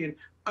conspiracy and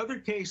other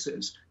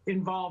cases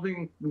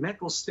involving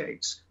mental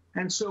states.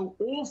 And so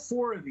all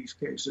 4 of these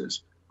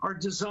cases are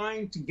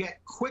designed to get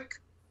quick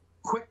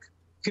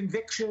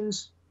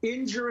convictions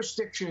in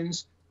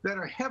jurisdictions that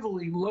are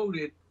heavily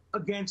loaded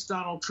against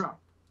Donald Trump.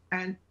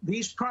 And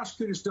these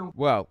prosecutors don't...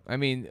 Well, I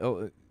mean,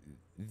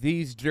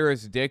 these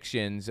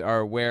jurisdictions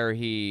are where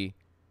he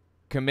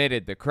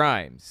committed the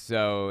crimes.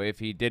 So if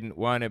he didn't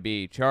want to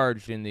be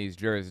charged in these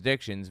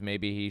jurisdictions,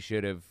 maybe he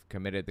should have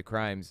committed the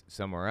crimes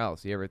somewhere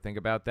else. You ever think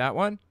about that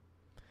one?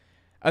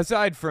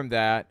 Aside from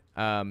that...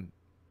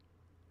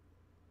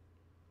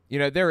 you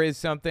know, there is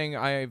something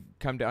I've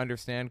come to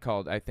understand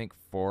called, I think,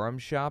 forum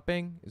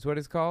shopping is what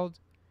it's called.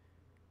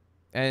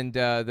 And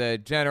the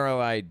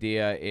general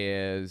idea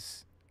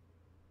is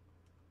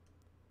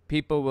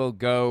people will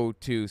go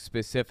to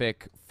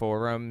specific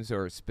forums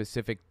or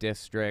specific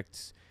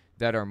districts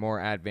that are more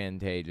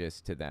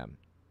advantageous to them.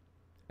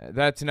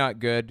 That's not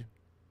good.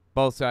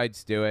 Both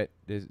sides do it.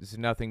 There's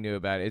nothing new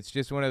about it. It's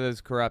just one of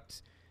those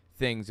corrupt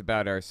things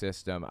about our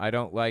system. I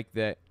don't like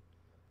that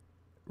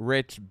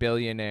rich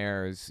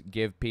billionaires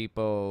give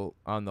people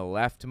on the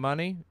left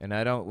money, and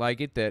I don't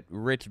like it that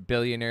rich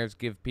billionaires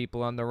give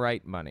people on the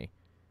right money.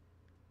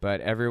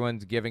 But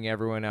everyone's giving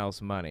everyone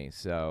else money,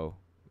 so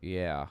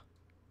yeah.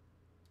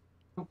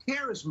 Don't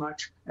care as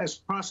much as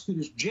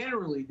prosecutors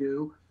generally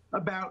do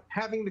about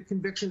having the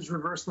convictions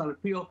reversed on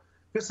appeal,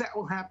 because that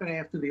will happen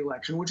after the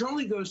election, which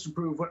only goes to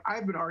prove what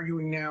I've been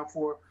arguing now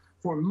for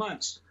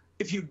months.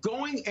 if you're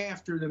going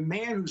after the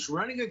man who's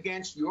running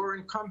against your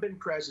incumbent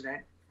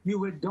president, you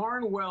would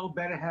darn well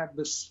better have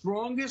the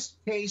strongest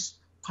case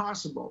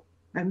possible.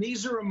 And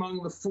these are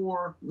among the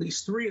four, at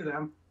least three of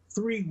them,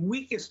 three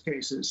weakest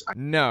cases.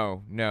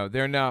 No,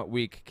 they're not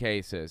weak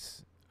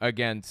cases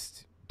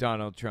against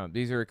Donald Trump.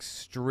 These are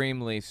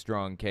extremely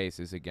strong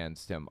cases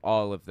against him.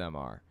 All of them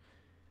are.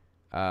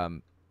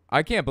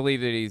 I can't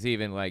believe that he's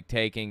even, like,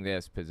 taking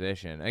this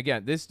position.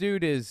 Again, this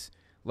dude is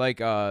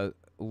like a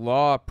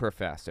law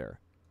professor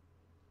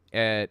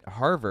at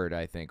Harvard,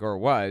 I think, or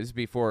was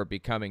before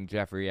becoming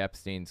Jeffrey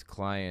Epstein's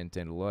client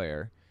and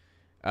lawyer.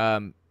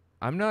 I'm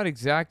not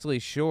exactly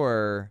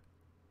sure.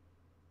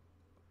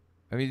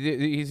 I mean,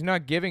 he's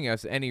not giving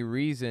us any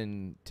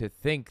reason to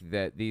think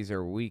that these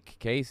are weak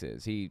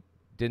cases. He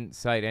didn't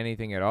cite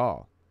anything at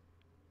all.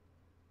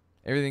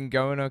 Everything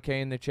going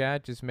okay in the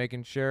chat? Just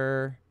making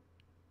sure.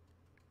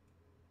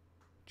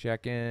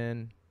 Check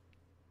in.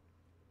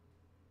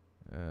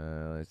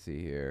 Let's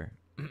see here.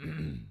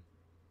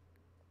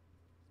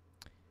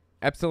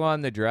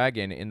 Epsilon the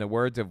Dragon, in the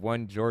words of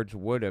one George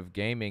Wood of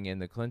gaming in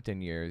the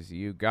Clinton years,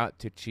 you got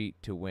to cheat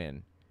to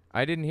win.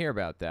 I didn't hear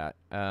about that.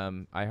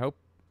 I hope,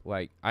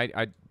 like,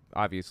 I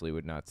obviously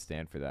would not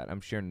stand for that.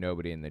 I'm sure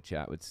nobody in the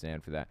chat would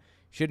stand for that.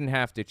 Shouldn't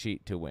have to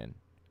cheat to win.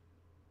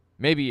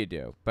 Maybe you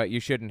do, but you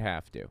shouldn't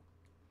have to.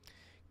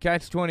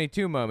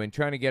 Catch-22 moment,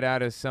 trying to get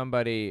out of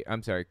somebody,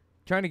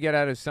 trying to get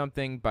out of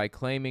something by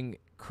claiming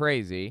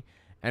crazy,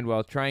 and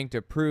while trying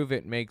to prove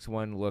it makes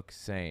one look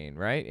sane,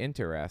 right?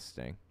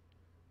 Interesting.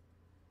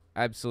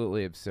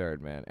 Absolutely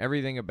absurd, man.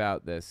 Everything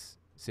about this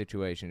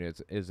situation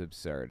is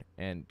absurd.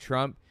 And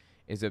Trump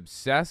is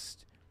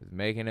obsessed with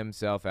making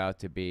himself out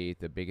to be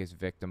the biggest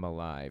victim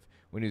alive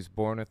when he was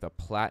born with a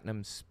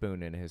platinum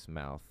spoon in his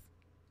mouth.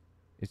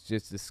 It's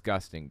just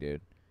disgusting,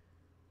 dude.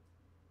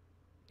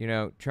 You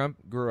know,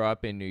 Trump grew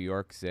up in New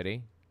York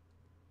City.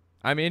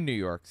 I'm in New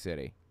York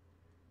City.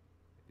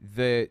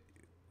 The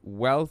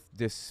wealth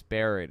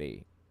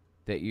disparity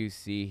that you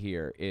see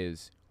here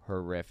is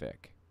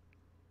horrific.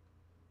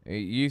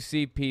 You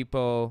see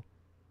people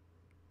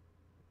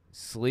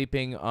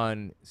sleeping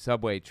on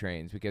subway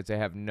trains because they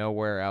have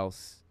nowhere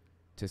else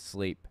to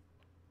sleep.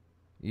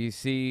 You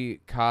see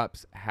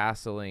cops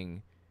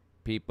hassling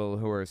people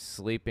who are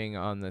sleeping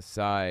on the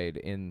side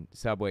in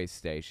subway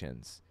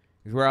stations.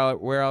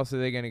 Where else are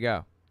they going to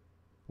go?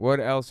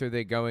 What else are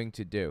they going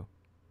to do?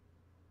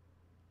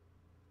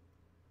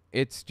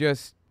 It's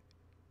just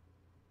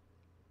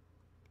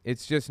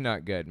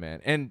not good, man.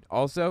 And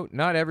also,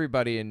 not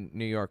everybody in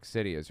New York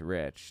City is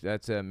rich.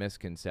 That's a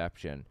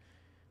misconception.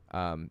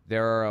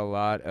 There are a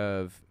lot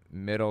of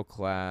middle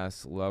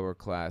class, lower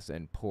class,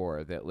 and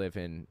poor that live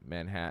in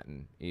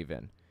Manhattan,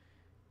 even.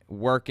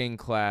 Working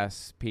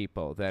class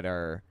people that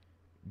are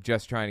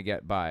just trying to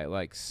get by,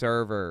 like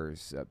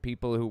servers,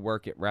 people who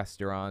work at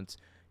restaurants,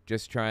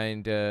 just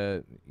trying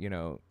to, you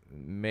know,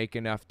 make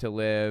enough to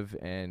live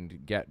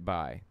and get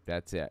by.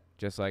 That's it,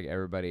 just like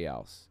everybody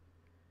else.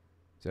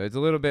 So it's a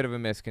little bit of a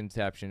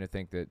misconception to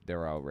think that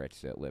they're all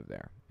rich that live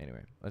there.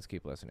 Anyway, let's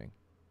keep listening.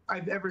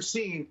 I've ever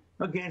seen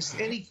against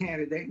any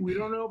candidate. We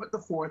don't know about the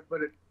fourth,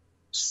 but it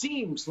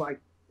seems like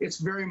it's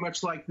very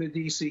much like the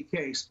D.C.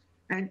 case.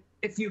 And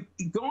if you're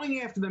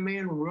going after the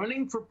man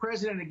running for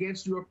president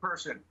against your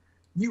person,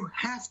 you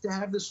have to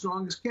have the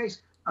strongest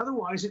case.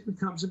 Otherwise, it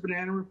becomes a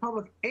banana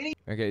republic.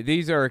 Okay,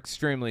 these are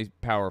extremely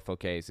powerful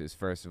cases,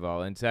 first of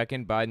all. And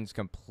second, Biden's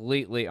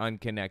completely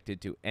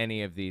unconnected to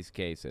any of these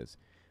cases.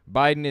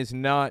 Biden is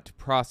not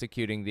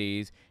prosecuting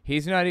these.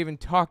 He's not even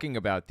talking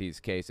about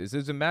these cases.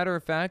 As a matter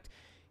of fact,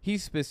 he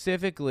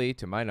specifically,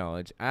 to my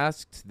knowledge,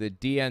 asked the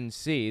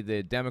DNC,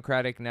 the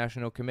Democratic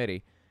National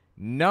Committee,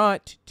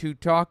 not to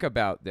talk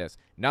about this,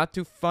 not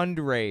to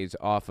fundraise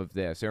off of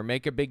this or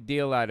make a big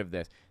deal out of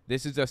this.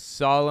 This is a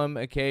solemn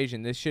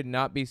occasion. This should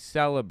not be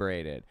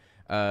celebrated.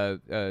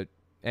 An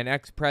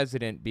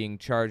ex-president being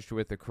charged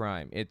with a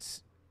crime.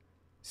 It's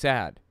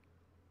sad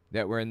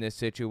that we're in this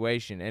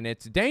situation, and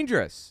it's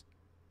dangerous,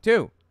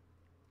 too.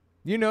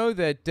 You know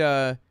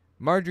that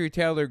Marjorie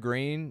Taylor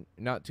Greene,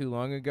 not too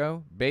long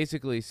ago,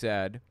 basically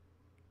said,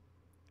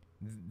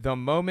 the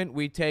moment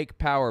we take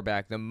power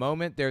back, the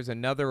moment there's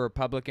another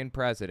Republican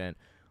president,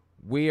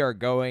 we are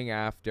going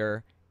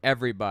after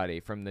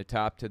everybody from the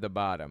top to the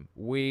bottom.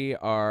 We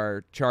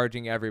are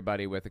charging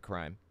everybody with a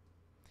crime.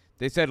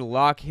 They said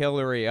lock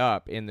Hillary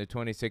up in the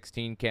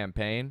 2016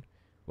 campaign.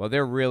 Well,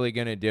 they're really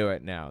going to do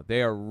it now.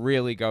 They are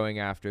really going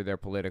after their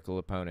political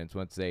opponents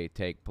once they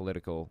take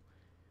political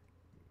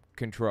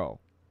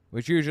control,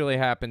 which usually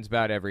happens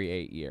about every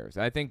 8 years.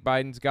 I think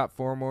Biden's got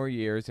 4 more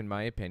years, in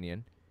my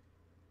opinion.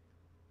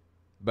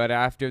 But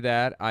after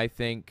that, I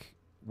think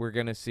we're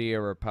going to see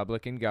a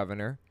Republican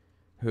governor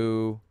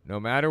who, no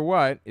matter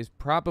what, is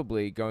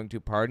probably going to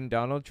pardon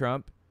Donald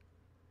Trump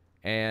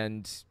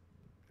and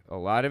a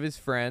lot of his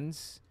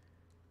friends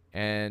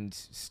and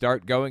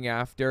start going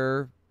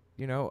after,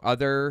 you know,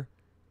 other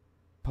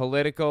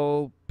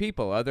political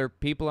people, other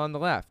people on the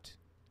left.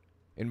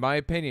 In my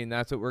opinion,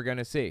 that's what we're going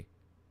to see.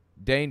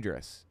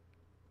 Dangerous.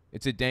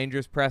 It's a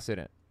dangerous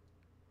precedent.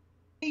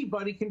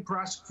 Anybody can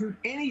prosecute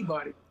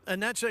anybody.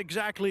 And that's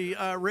exactly,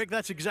 Rick,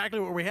 that's exactly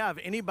what we have.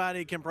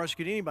 Anybody can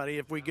prosecute anybody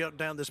if we go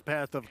down this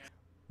path of.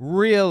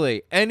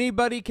 Really?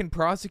 Anybody can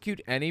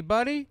prosecute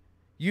anybody?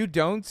 You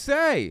don't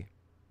say.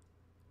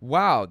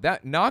 Wow,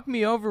 that knocked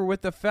me over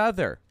with a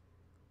feather.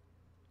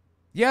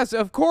 Yes,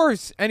 of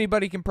course,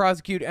 anybody can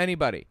prosecute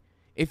anybody.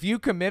 If you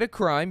commit a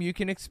crime, you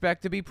can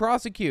expect to be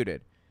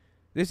prosecuted.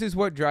 This is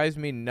what drives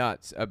me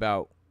nuts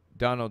about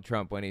Donald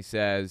Trump when he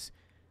says,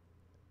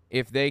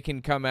 if they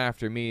can come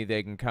after me,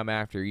 they can come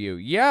after you.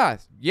 Yeah.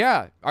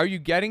 Are you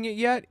getting it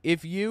yet?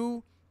 If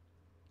you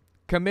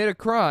commit a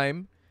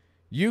crime,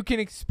 you can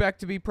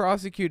expect to be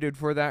prosecuted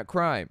for that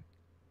crime,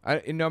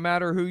 no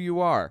matter who you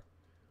are.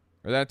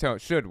 Or that's how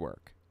it should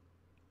work.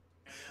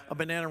 A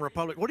banana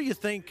republic. What do you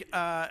think,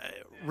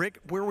 Rick,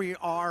 where we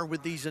are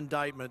with these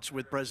indictments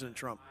with President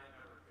Trump?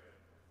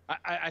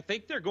 I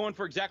think they're going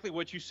for exactly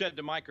what you said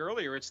to Mike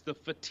earlier. It's the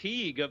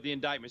fatigue of the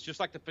indictments, just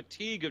like the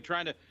fatigue of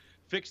trying to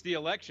fix the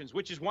elections,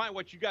 which is why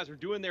what you guys are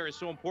doing there is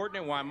so important,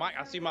 and why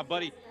I see my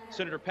buddy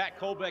Senator Pat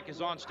Colbeck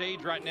is on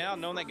stage right now,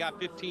 known that guy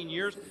 15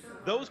 years.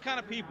 Those kind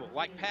of people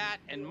like Pat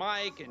and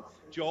Mike and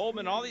Joe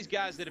Oldman, all these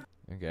guys that have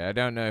Okay, I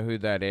don't know who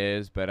that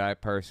is, but I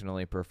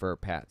personally prefer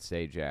Pat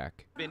Sajak.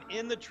 been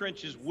in the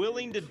trenches,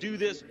 willing to do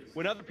this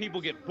when other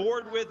people get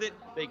bored with it,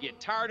 they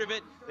get tired of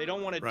it, they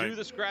don't want to do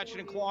the scratching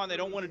and clawing, they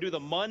don't want to do the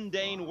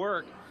mundane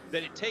work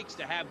that it takes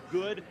to have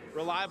good,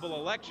 reliable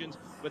elections,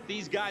 but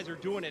these guys are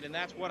doing it, and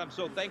that's what I'm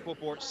so thankful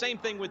for. Same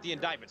thing with the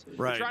indictments.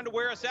 They're trying to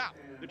wear us out.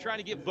 They're trying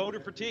to get voter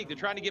fatigue. They're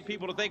trying to get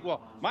people to think,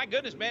 well, my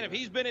goodness, man, if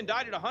he's been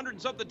indicted 100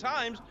 and something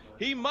times,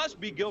 he must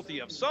be guilty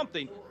of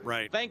something.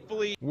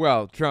 Thankfully.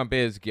 Well, Trump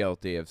is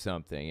guilty of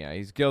something. Yeah,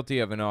 he's guilty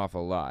of an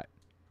awful lot.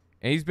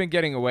 And he's been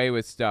getting away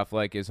with stuff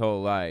like his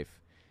whole life.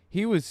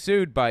 He was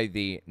sued by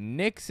the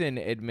Nixon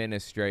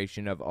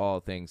administration, of all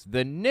things.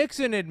 The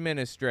Nixon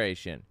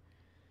administration,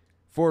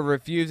 for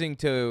refusing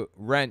to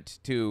rent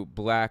to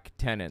black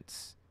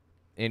tenants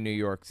in New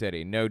York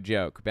City. No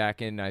joke.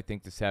 Back in, I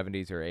think, the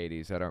 70s or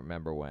 80s. I don't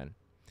remember when.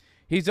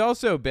 He's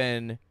also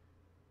been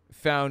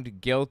found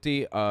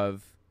guilty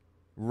of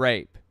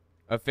rape,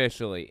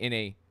 officially, in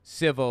a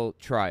civil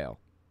trial.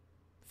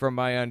 From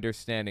my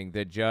understanding,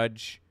 the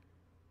judge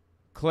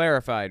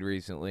clarified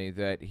recently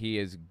that he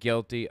is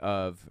guilty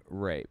of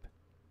rape.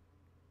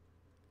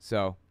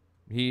 So,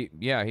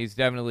 he's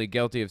definitely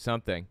guilty of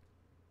something.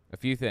 A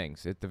few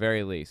things, at the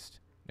very least.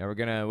 Now, we're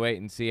going to wait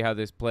and see how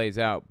this plays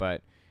out,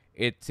 but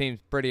it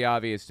seems pretty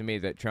obvious to me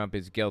that Trump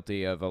is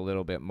guilty of a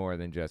little bit more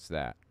than just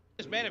that.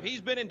 Man, if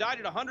he's been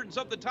indicted 100 and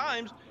something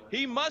times,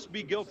 he must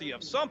be guilty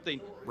of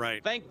something.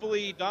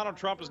 Thankfully, Donald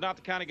Trump is not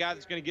the kind of guy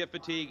that's going to get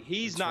fatigued.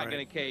 He's not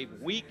going to cave.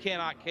 We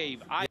cannot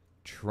cave.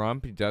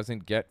 Trump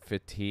doesn't get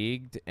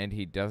fatigued and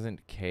he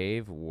doesn't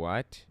cave?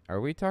 What?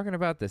 Are we talking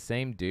about the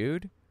same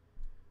dude?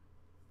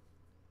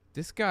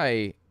 This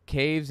guy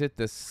caves at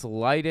the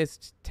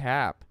slightest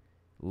tap,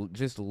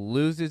 just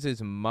loses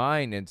his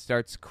mind and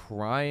starts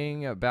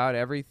crying about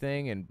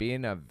everything and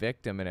being a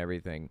victim and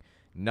everything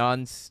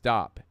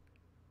nonstop.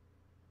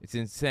 It's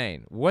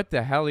insane. What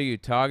the hell are you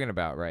talking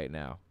about right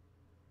now?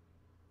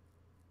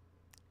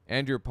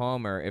 Andrew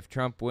Palmer, if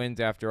Trump wins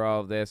after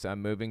all of this,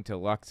 I'm moving to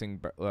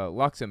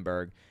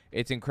Luxembourg.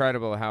 It's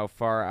incredible how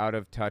far out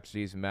of touch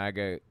these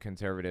MAGA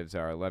conservatives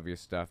are. I love your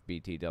stuff,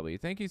 BTW.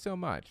 Thank you so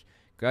much.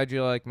 Glad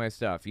you like my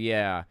stuff.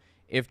 Yeah.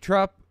 If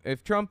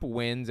Trump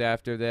wins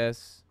after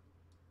this,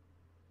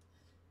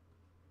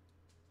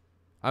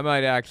 I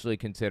might actually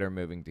consider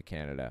moving to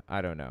Canada.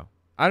 I don't know.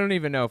 I don't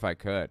even know if I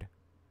could,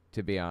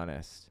 to be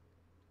honest.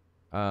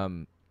 I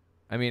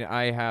mean,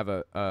 I have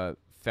a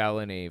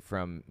felony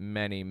from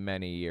many,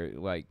 many years,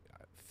 like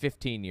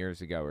 15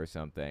 years ago or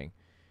something.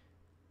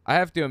 I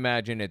have to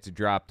imagine it's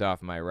dropped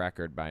off my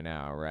record by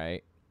now,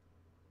 right?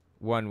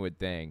 One would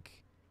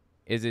think.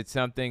 Is it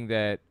something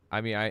that,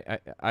 I mean,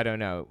 I don't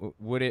know.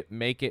 Would it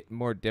make it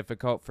more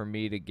difficult for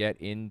me to get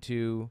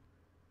into,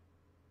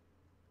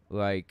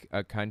 like,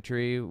 a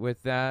country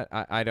with that?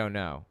 I don't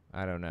know.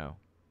 I don't know.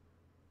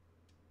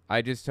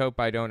 I just hope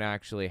I don't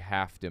actually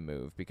have to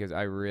move because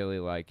I really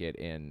like it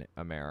in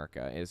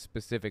America,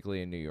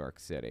 specifically in New York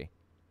City.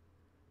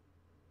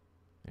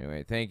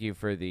 Anyway, thank you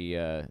for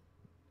the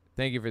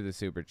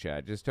super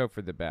chat. Just hope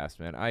for the best,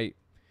 man.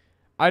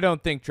 I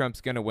don't think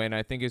Trump's going to win.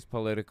 I think his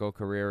political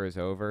career is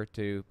over,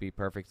 to be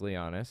perfectly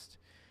honest.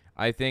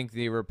 I think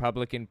the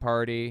Republican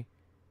Party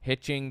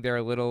hitching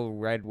their little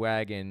red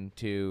wagon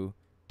to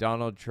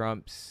Donald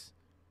Trump's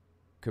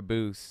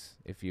caboose,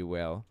 if you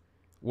will,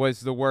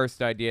 was the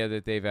worst idea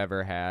that they've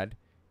ever had,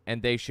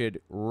 and they should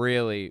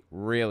really,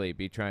 really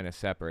be trying to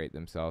separate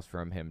themselves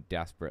from him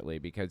desperately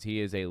because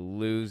he is a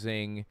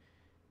losing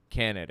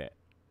candidate.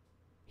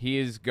 He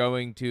is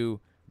going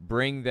to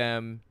bring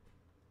them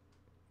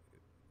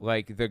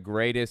like the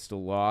greatest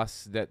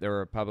loss that the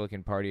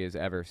Republican Party has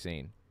ever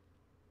seen.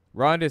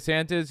 Ron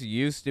DeSantis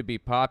used to be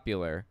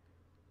popular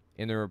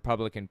in the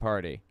Republican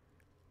Party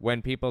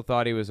when people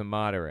thought he was a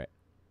moderate.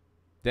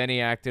 Then he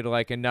acted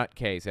like a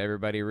nutcase.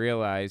 Everybody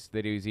realized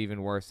that he was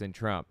even worse than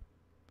Trump.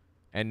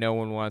 And no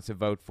one wants to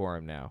vote for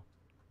him now.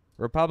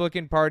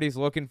 Republican Party's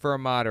looking for a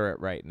moderate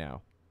right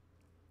now.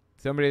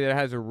 Somebody that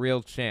has a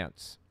real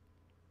chance.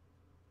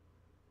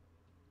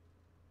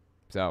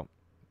 So,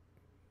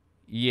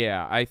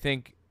 yeah, I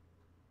think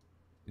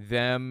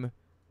them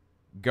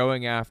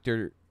going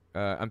after,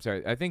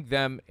 I think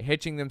them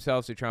hitching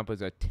themselves to Trump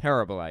was a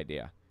terrible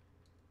idea.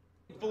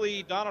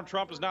 Thankfully, Donald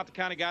Trump is not the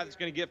kind of guy that's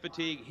going to get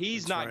fatigued.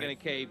 He's not going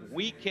to cave.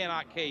 We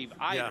cannot cave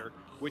either,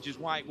 which is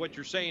why what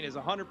you're saying is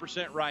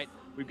 100% right.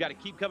 We've got to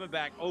keep coming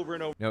back over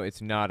and over. No,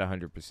 it's not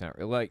 100%.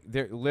 Like,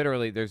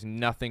 there's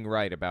nothing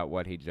right about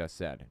what he just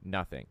said.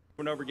 Nothing.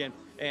 And over again.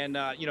 And,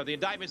 you know, the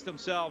indictments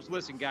themselves,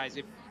 listen, guys,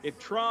 if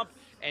Trump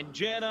and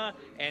Jenna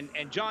and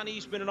John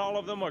Eastman and all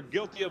of them are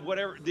guilty of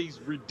whatever these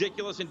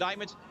ridiculous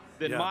indictments,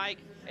 then Mike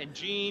and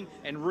Gene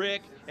and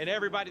Rick and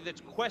everybody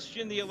that's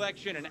questioned the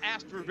election and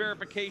asked for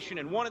verification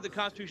and wanted the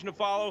Constitution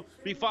to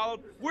be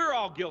followed, we're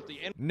all guilty.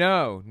 And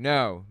No,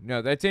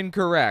 that's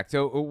incorrect.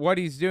 So what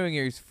he's doing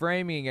here is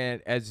framing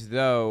it as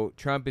though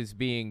Trump is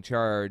being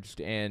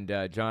charged and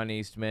John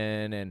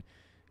Eastman and,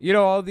 you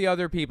know, all the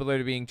other people that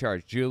are being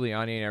charged,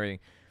 Giuliani and everything.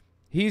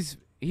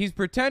 He's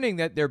pretending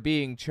that they're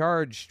being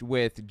charged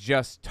with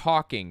just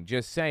talking,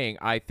 just saying,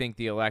 I think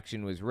the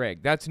election was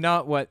rigged. That's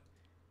not what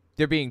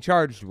they're being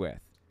charged with.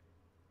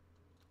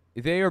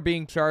 They are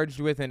being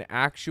charged with an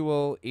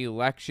actual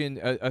election,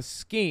 a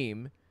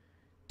scheme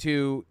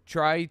to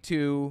try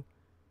to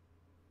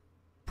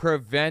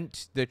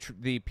prevent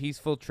the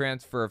peaceful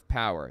transfer of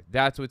power.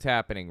 That's what's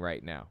happening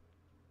right now.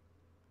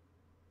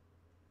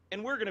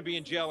 And we're going to be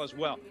in jail as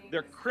well.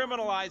 They're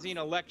criminalizing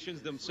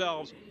elections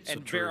themselves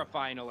and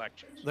verifying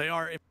elections. They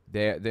are.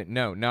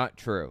 No, not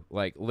true.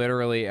 Like,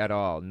 literally at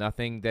all.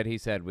 Nothing that he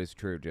said was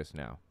true just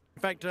now.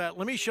 In fact,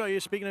 let me show you,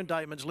 speaking of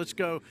indictments, let's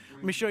go.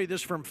 Let me show you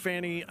this from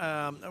Fannie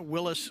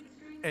Willis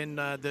and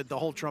the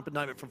whole Trump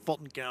indictment from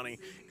Fulton County.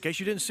 In case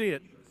you didn't see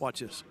it,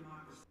 watch this.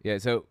 Yeah,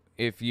 so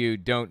if you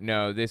don't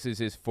know, this is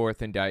his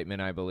fourth indictment,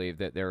 I believe,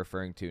 that they're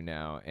referring to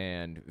now.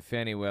 And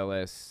Fannie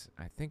Willis,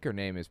 I think her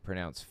name is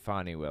pronounced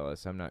Fannie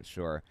Willis, I'm not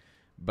sure.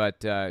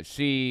 But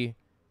she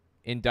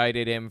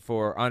indicted him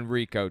on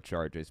RICO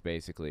charges,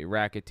 basically,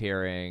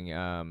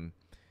 racketeering.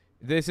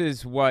 This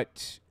is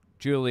what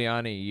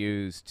Giuliani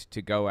used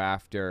to go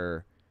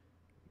after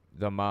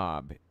the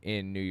mob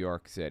in New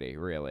York City,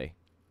 really.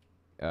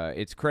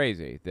 It's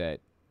crazy that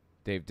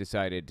they've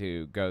decided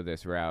to go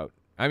this route.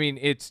 I mean,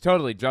 it's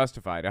totally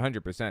justified,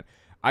 100%.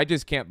 I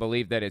just can't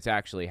believe that it's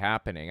actually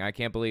happening. I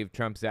can't believe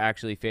Trump's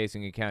actually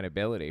facing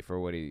accountability for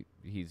what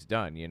he's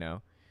done, you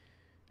know?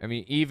 I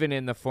mean, even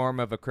in the form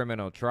of a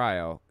criminal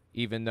trial,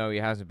 even though he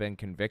hasn't been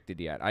convicted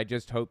yet, I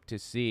just hope to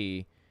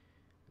see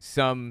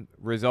some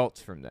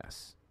results from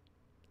this.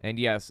 And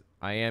yes,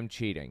 I am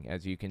cheating.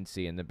 As you can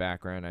see in the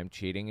background, I'm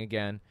cheating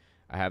again.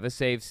 I have a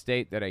save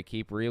state that I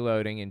keep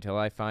reloading until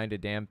I find a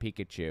damn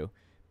Pikachu.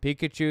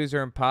 Pikachus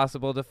are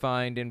impossible to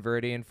find in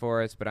Viridian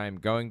Forest, but I'm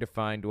going to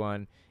find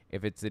one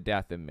if it's the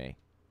death of me.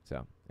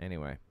 So,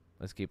 anyway,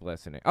 let's keep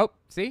listening. Oh,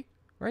 see?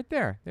 Right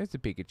there. There's the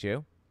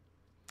Pikachu.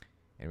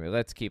 Anyway,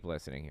 let's keep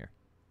listening here.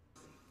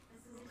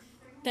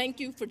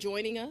 Thank you for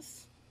joining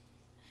us.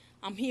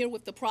 I'm here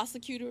with the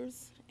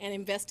prosecutors and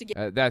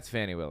investigators. That's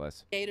Fannie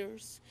Willis.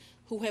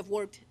 Who have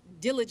worked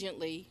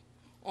diligently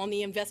on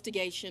the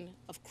investigation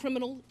of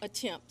criminal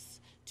attempts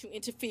to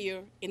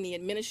interfere in the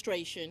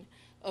administration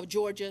of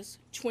Georgia's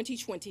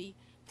 2020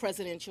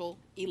 presidential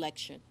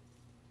election.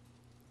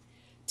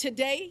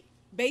 Today,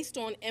 based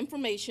on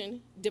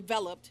information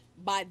developed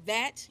by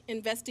that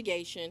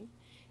investigation,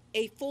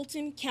 a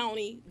Fulton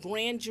County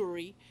grand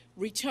jury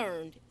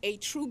returned a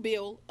true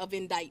bill of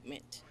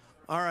indictment.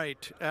 All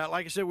right.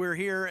 Like I said, we're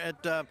here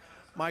at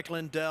Mike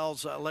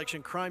Lindell's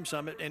Election Crime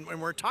Summit, and when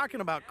we're talking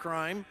about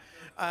crime,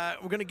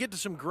 we're going to get to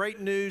some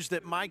great news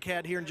that Mike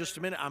had here in just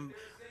a minute.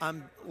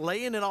 I'm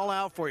laying it all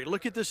out for you.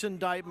 Look at this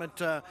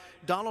indictment.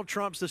 Donald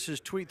Trump's, this is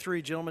tweet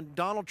 3, gentlemen.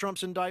 Donald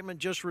Trump's indictment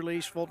just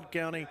released, Fulton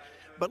County.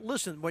 But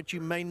listen, what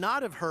you may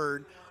not have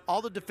heard,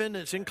 all the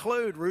defendants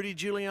include Rudy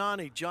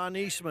Giuliani, John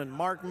Eastman,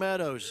 Mark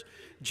Meadows,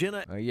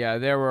 Jenna. Yeah,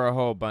 there were a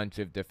whole bunch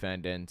of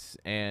defendants.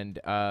 And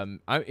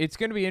it's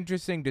going to be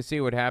interesting to see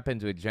what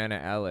happens with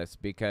Jenna Ellis,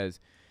 because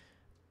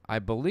I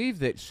believe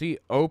that she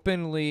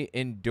openly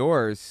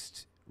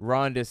endorsed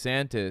Ron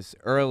DeSantis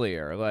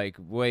earlier, like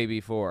way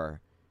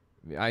before.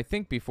 I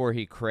think before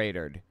he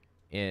cratered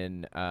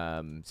in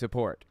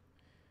support.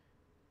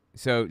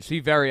 So she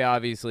very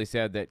obviously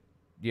said that,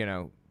 you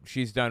know,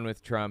 she's done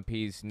with Trump.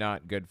 He's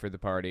not good for the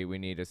party. We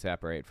need to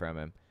separate from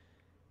him.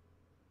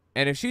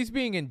 And if she's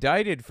being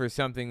indicted for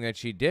something that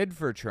she did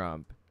for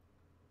Trump,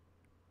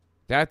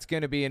 that's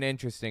going to be an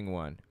interesting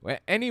one.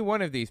 Any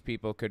one of these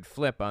people could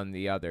flip on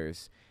the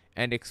others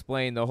and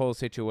explain the whole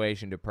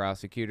situation to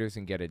prosecutors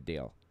and get a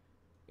deal.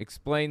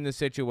 Explain the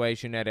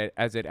situation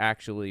as it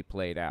actually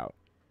played out.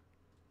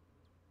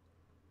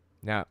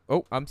 Now,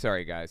 oh, I'm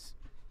sorry, guys.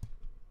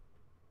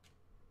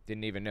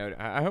 Didn't even know.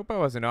 I hope I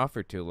wasn't off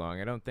for too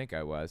long. I don't think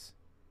I was.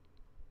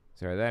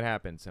 Sorry, that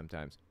happens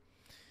sometimes.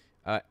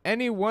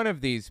 Any one of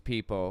these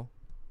people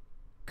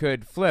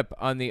could flip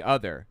on the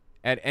other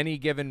at any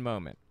given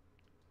moment.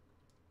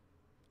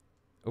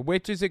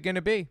 Which is it going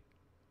to be?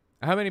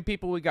 How many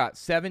people we got?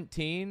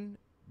 17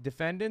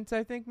 defendants,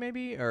 I think,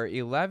 maybe? Or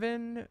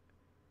 11?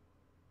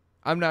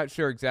 I'm not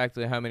sure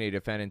exactly how many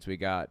defendants we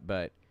got,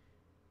 but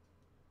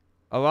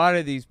a lot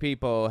of these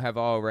people have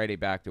already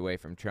backed away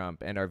from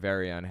Trump and are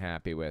very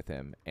unhappy with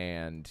him.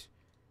 And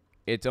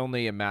it's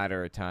only a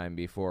matter of time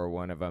before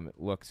one of them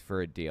looks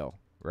for a deal,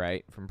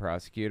 right, from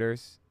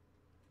prosecutors.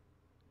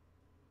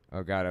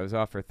 Oh, God, I was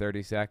off for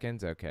 30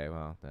 seconds? Okay,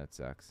 well, that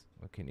sucks.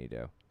 What can you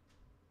do?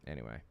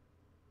 Anyway.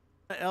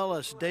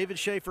 Ellis, David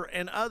Schaefer,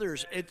 and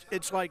others.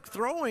 It's like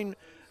throwing,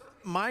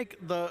 Mike,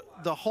 the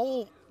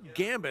whole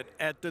gambit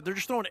at they're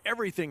just throwing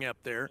everything up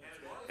there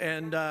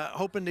and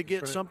hoping to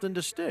get something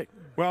to stick.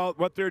 Well,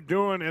 what they're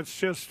doing, it's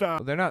just...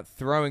 Well, they're not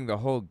throwing the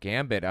whole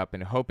gambit up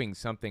and hoping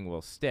something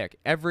will stick.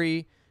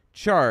 Every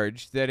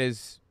charge that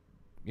has,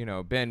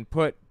 been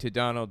put to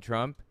Donald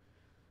Trump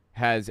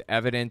has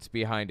evidence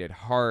behind it,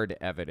 hard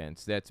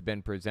evidence that's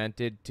been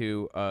presented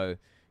to a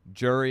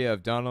jury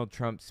of Donald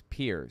Trump's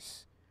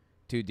peers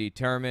to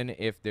determine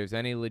if there's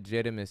any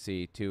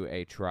legitimacy to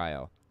a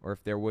trial or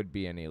if there would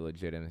be any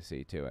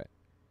legitimacy to it.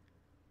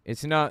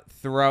 It's not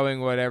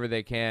throwing whatever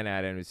they can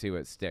at him to see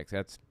what sticks.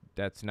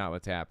 That's not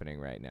what's happening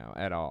right now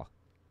at all.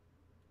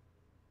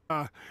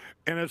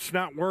 And it's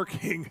not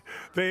working.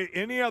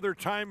 Any other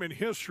time in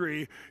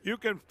history, you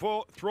can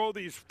throw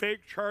these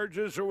fake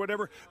charges or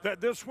whatever.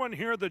 That this one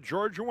here, the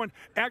Georgia one,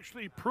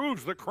 actually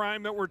proves the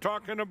crime that we're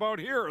talking about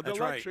here, the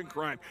election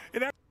crime.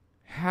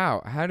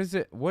 How? How does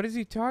it? What is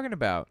he talking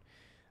about?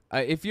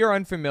 If you're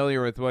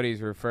unfamiliar with what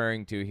he's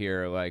referring to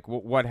here, like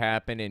what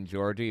happened in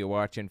Georgia, you're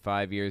watching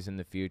 5 years in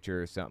the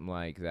future or something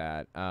like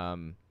that.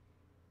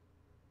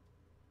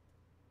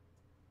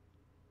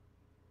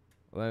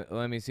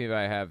 Let me see if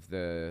I have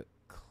the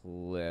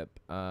clip.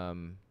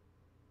 Hang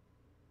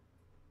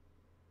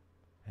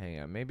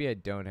on. Maybe I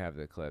don't have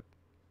the clip.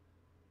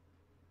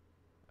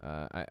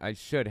 I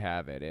should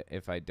have it.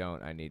 If I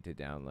don't, I need to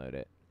download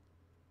it.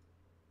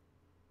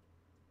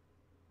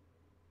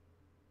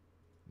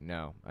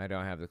 No, I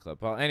don't have the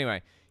clip. Well,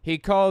 anyway, he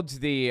called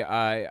the,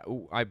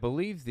 I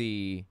believe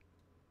the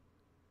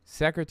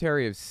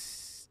Secretary of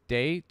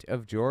State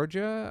of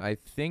Georgia. I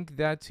think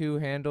that's who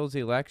handles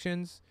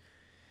elections.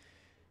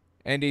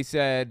 And he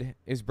said,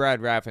 is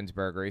Brad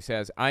Raffensburger. He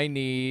says, I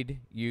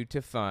need you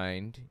to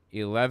find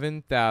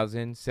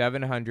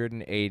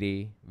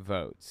 11,780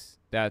 votes.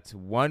 That's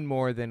one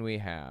more than we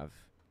have.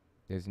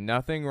 There's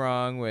nothing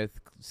wrong with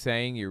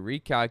saying you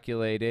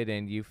recalculated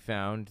and you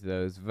found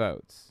those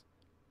votes.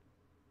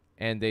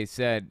 And they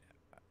said,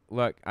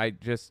 look,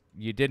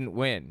 you didn't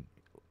win.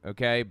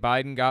 Okay?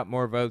 Biden got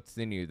more votes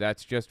than you.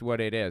 That's just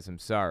what it is. I'm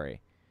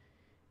sorry.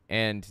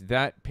 And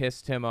that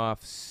pissed him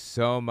off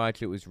so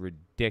much it was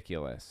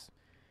ridiculous.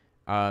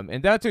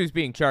 And that's what he's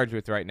being charged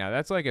with right now.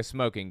 That's like a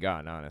smoking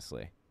gun,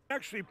 honestly.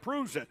 Actually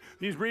proves it.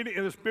 He's reading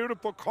in this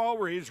beautiful call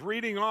where he's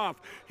reading off.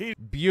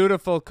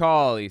 Beautiful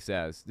call, he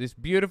says. This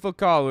beautiful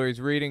call where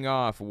he's reading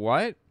off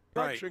what?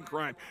 Election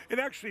crime. It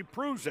actually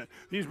proves it.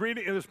 He's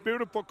reading in this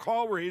beautiful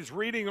call where he's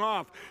reading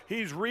off.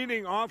 He's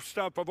reading off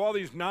stuff of all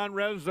these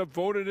non-residents that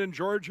voted in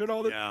Georgia and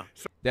all that. Yeah.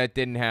 That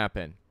didn't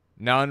happen.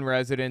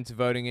 Non-residents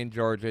voting in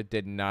Georgia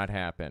did not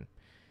happen.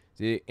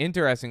 See,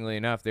 interestingly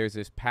enough, there's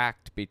this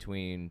pact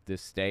between the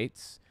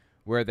states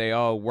where they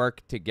all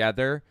work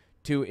together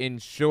to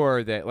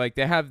ensure that, like,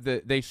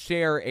 they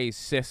share a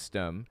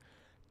system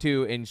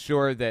to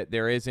ensure that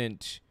there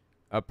isn't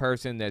a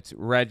person that's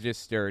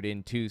registered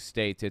in two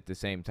states at the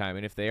same time.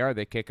 And if they are,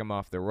 they kick them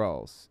off the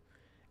rolls.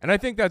 And I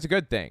think that's a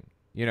good thing.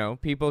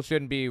 People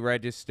shouldn't be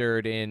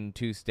registered in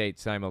two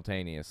states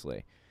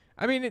simultaneously.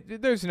 I mean,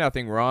 there's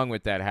nothing wrong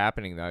with that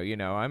happening, though.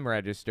 I'm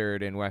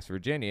registered in West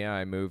Virginia.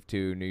 I moved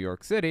to New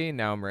York City. And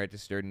now I'm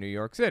registered in New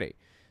York City.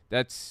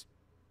 That's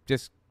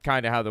just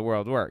kind of how the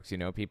world works.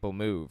 People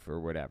move or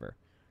whatever.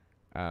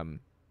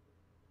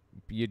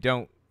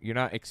 You're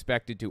not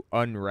expected to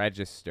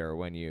unregister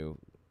when you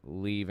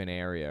leave an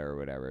area or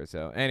whatever.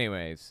 So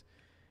anyways,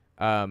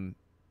 dead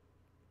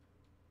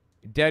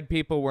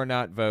people were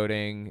not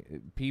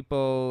voting.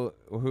 People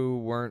who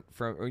weren't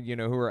from,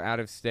 who were out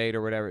of state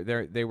or whatever,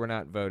 they were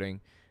not voting.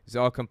 It's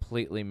all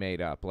completely made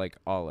up, like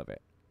all of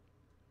it.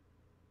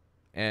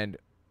 And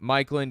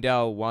Mike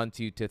Lindell wants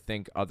you to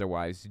think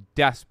otherwise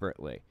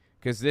desperately,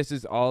 because this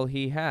is all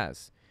he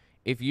has.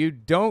 If you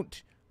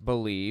don't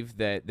believe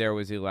that there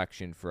was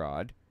election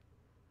fraud,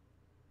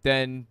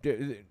 then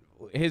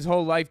his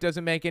whole life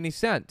doesn't make any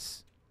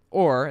sense.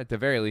 Or, at the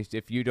very least,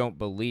 if you don't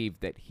believe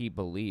that he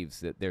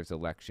believes that there's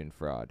election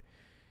fraud,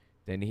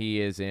 then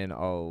he is in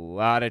a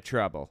lot of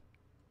trouble.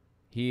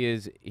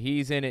 He's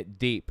in it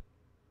deep,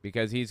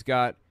 because he's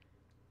got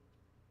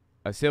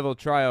a civil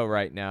trial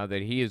right now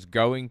that he is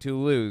going to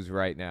lose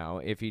right now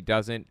if he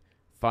doesn't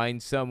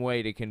find some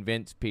way to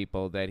convince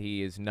people that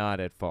he is not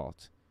at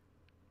fault.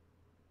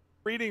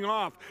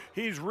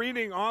 He's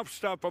reading off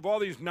stuff of all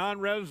these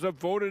non-residents that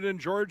voted in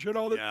Georgia and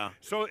all that. Yeah.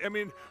 So, I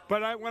mean,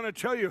 but I want to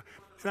tell you,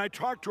 and I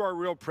talked to our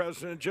real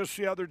president just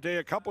the other day,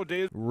 a couple of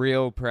days.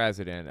 Real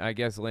president. I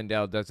guess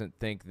Lindell doesn't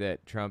think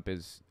that Trump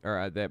is,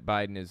 or that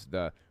Biden is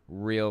the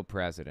real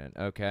president.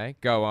 Okay,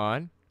 go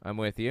on. I'm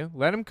with you.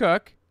 Let him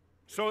cook.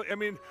 So, I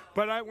mean,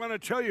 but I want to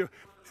tell you,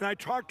 and I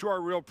talked to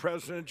our real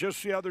president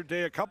just the other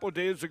day, a couple of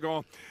days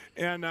ago,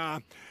 and I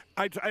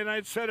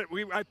said it.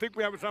 I think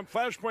we was on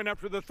Flashpoint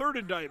after the third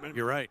indictment.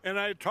 You're right. And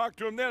I talked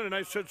to him then, and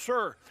I said,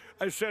 "Sir,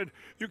 I said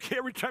you can't.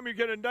 Every time you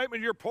get an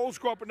indictment, your polls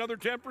go up another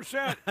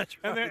 10%." That's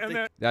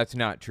right. That's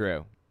not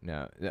true.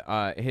 No,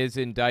 his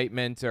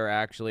indictments are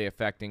actually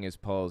affecting his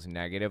polls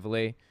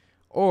negatively,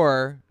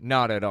 or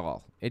not at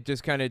all. It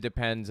just kind of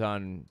depends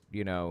on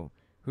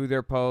who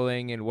they're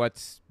polling and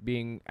what's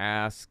being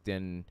asked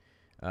and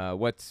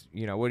what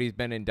he's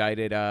been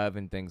indicted of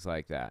and things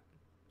like that.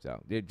 So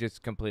it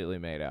just completely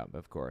made up,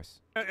 of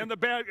course. And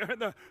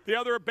the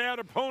other bad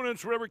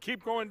opponents, whatever,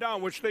 keep going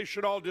down, which they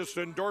should all just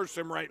endorse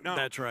him right now.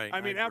 That's right. I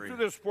mean, after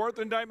this fourth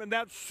indictment,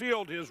 that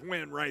sealed his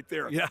win right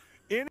there. Yeah.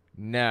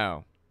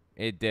 No,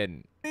 it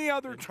didn't. Any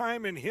other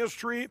time in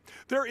history,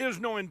 there is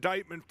no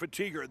indictment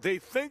fatigue. They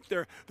think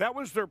that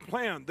was their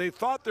plan. They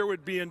thought there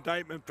would be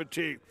indictment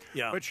fatigue.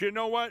 Yeah. But you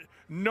know what?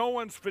 No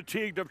one's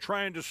fatigued of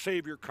trying to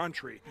save your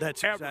country.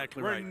 That's ever.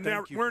 exactly We're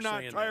right. We're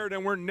not tired,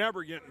 and we're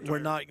never getting tired. We're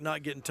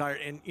not getting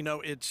tired. And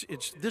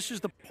this is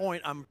the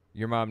point I'm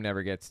Your mom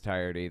never gets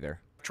tired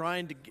either.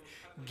 trying to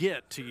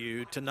get to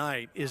you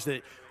tonight is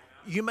that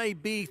you may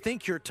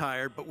think you're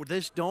tired, but with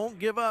this, don't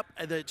give up.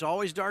 It's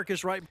always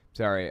darkest right.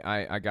 Sorry,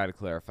 I got to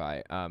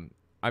clarify.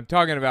 I'm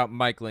talking about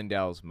Mike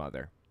Lindell's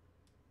mother.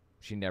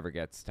 She never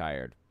gets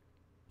tired.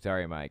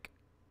 Sorry, Mike.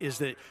 Is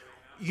that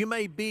you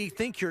may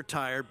think you're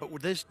tired, but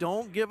with this,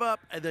 don't give up.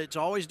 It's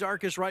always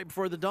darkest right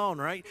before the dawn,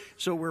 right?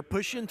 So we're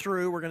pushing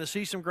through. We're going to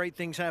see some great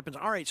things happen.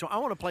 All right, so I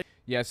want to play.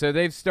 Yeah, so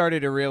they've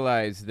started to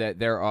realize that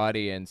their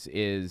audience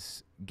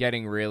is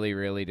getting really,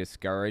 really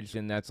discouraged,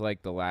 and that's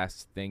like the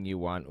last thing you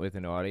want with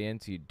an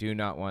audience. You do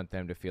not want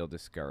them to feel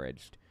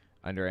discouraged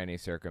under any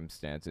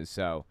circumstances.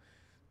 So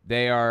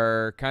they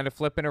are kind of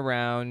flipping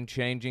around,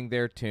 changing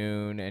their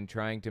tune, and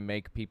trying to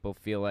make people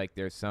feel like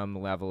there's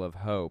some level of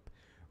hope,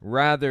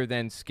 rather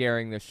than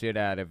scaring the shit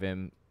out of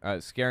him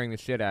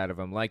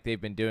like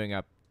they've been doing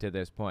up to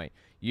this point,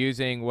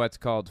 using what's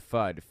called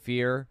FUD,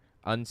 fear,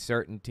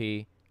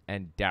 uncertainty,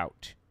 and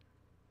doubt.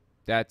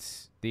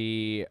 That's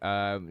the,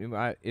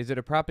 is it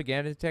a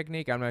propaganda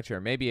technique? I'm not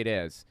sure. Maybe it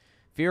is.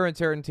 Fear,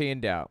 uncertainty,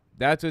 and doubt.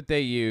 That's what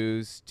they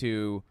use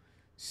to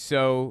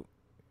sow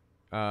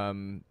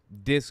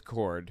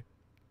discord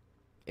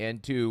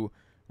and to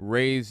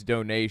raise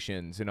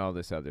donations and all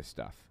this other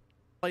stuff.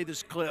 Play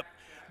this clip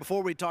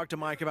before we talk to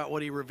Mike about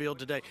what he revealed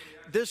today.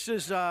 This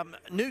is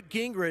Newt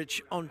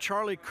Gingrich on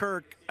Charlie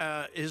Kirk,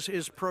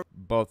 his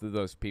Both of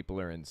those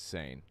people are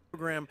insane.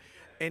 program,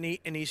 and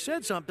he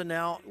said something.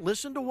 Now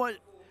listen to what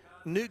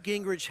Newt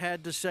Gingrich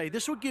had to say.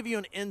 This will give you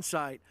an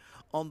insight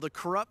on the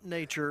corrupt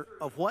nature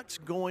of what's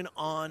going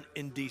on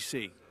in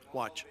D.C.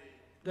 Watch.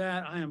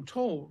 That I am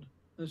told,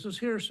 this is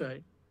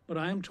hearsay, but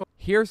I am told.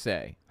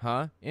 Hearsay,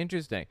 huh?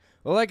 Interesting.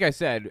 Well, like I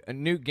said,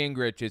 Newt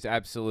Gingrich is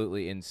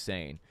absolutely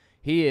insane.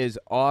 He is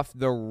off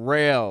the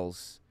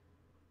rails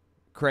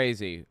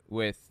crazy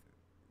with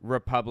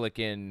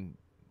republicanism.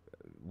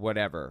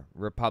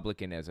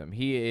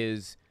 He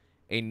is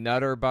a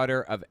nutter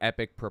butter of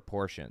epic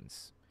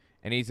proportions.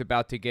 And he's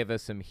about to give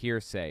us some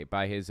hearsay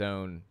by his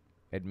own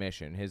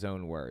admission, his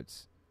own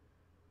words.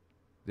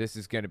 This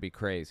is going to be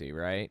crazy,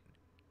 right?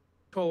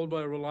 Told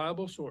by a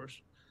reliable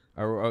source.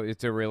 Oh,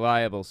 it's a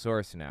reliable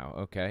source now.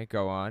 Okay,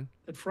 go on.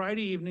 That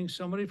Friday evening,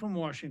 somebody from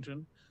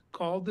Washington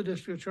called the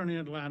district attorney in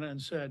Atlanta and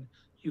said,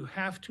 you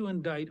have to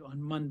indict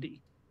on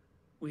Monday.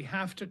 We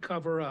have to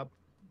cover up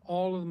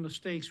all of the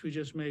mistakes we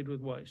just made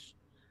with Weiss.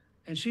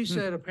 And she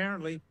said,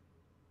 apparently...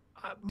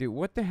 Dude,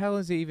 what the hell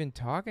is he even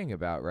talking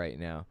about right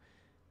now?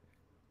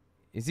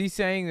 Is he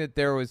saying that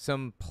there was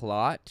some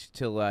plot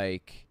to,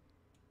 like,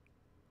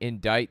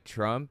 indict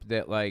Trump,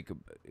 that, like,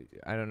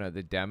 I don't know,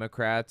 the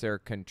Democrats are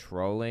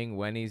controlling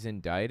when he's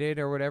indicted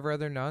or whatever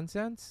other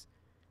nonsense?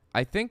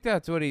 I think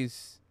that's what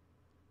he's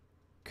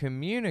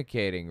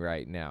communicating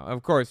right now.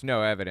 Of course,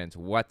 no evidence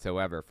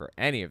whatsoever for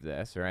any of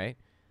this, right?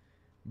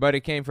 But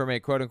it came from a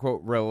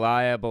quote-unquote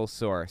reliable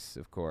source,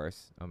 of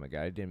course. Oh, my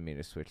God, I didn't mean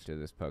to switch to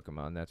this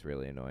Pokemon. That's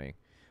really annoying.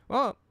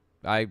 Well,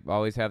 I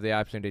always have the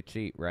option to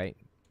cheat, right?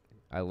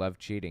 I love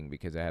cheating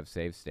because I have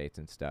save states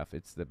and stuff.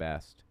 It's the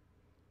best.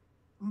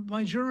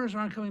 My jurors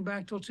aren't coming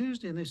back till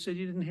Tuesday, and they said,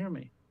 you didn't hear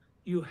me.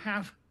 You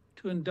have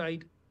to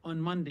indict on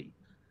Monday.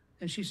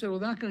 And she said, well,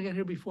 they're not going to get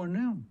here before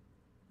noon.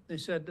 They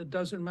said, it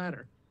doesn't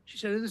matter. She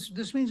said,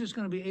 this means it's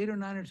going to be 8 or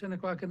 9 or 10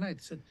 o'clock at night.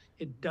 They said,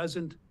 it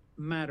doesn't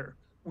matter.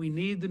 We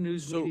need the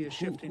news media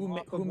shifting.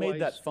 Who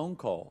made that phone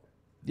call?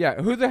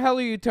 Yeah, who the hell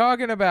are you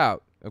talking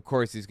about? Of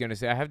course he's going to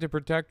say, I have to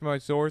protect my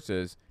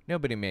sources.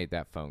 Nobody made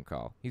that phone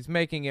call. He's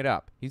making it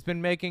up. He's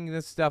been making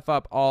this stuff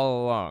up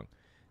all along.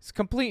 It's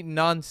complete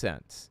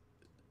nonsense.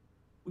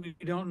 We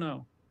don't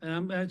know.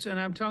 And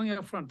I'm telling you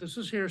up front, this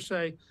is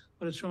hearsay,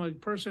 but it's from a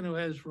person who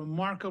has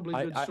remarkably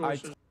good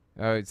sources.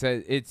 It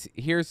says it's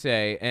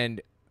hearsay,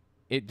 and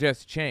it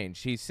just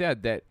changed. He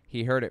said that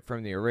he heard it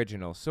from the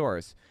original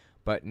source,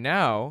 but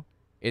now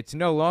it's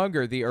no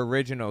longer the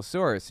original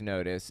source.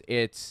 Notice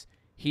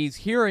he's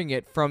hearing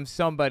it from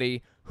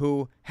somebody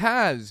who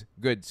has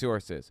good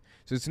sources.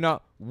 So it's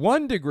not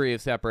 1 degree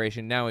of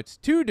separation. Now it's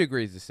 2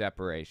 degrees of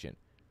separation.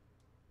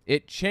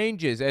 It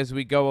changes as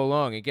we go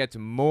along. It gets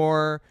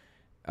more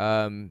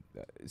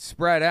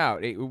spread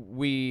out.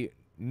 We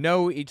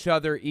know each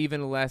other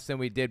even less than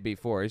we did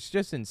before. It's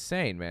just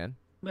insane, man.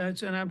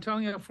 And I'm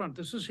telling you up front,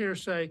 this is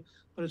hearsay,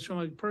 but it's from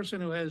a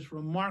person who has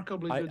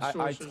remarkably good I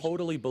sources.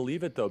 totally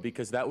believe it, though,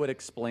 because that would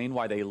explain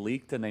why they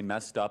leaked and they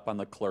messed up on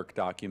the clerk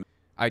document.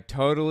 I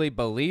totally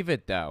believe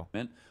it, though.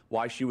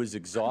 Why she was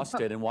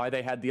exhausted and why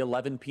they had the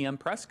 11 p.m.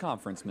 press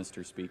conference,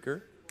 Mr.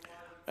 Speaker.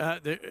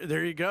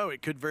 There you go.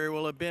 It could very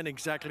well have been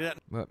exactly that.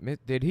 Well,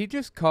 did he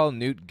just call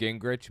Newt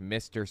Gingrich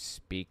Mr.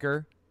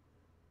 Speaker?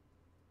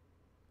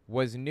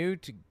 Was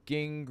Newt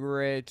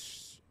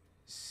Gingrich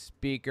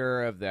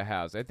Speaker of the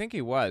House? I think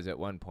he was at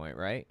one point,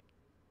 right?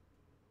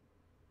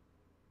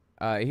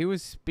 He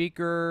was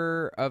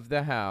Speaker of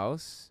the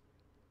House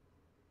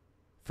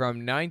from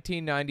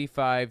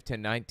 1995 to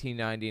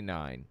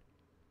 1999.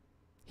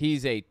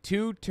 He's a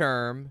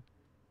 2-term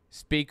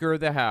Speaker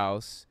of the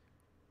House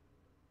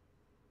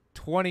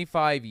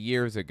 25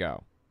 years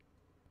ago.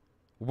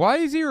 Why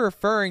is he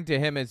referring to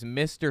him as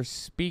Mr.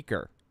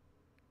 Speaker?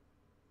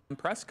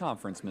 Press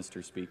conference,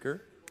 Mr.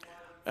 Speaker.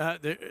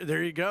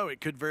 There you go. It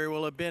could very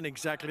well have been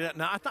exactly that.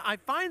 Now, I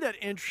find that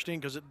interesting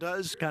because it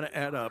does kind of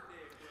add up.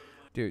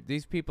 Dude,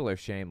 these people are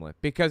shameless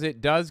because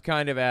it does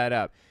kind of add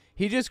up.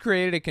 He just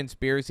created a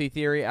conspiracy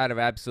theory out of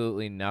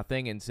absolutely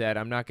nothing and said,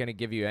 I'm not going to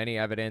give you any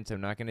evidence.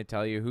 I'm not going to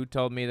tell you who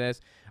told me this.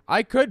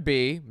 I could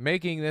be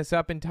making this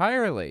up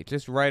entirely,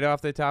 just right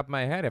off the top of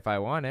my head if I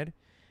wanted.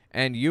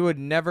 And you would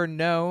never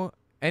know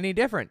any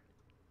different.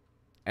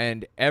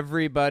 And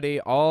everybody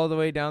all the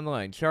way down the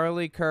line,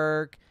 Charlie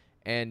Kirk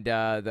and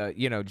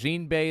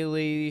Gene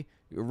Bailey,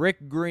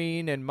 Rick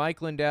Green and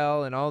Mike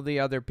Lindell and all the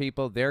other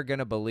people, they're going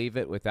to believe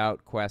it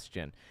without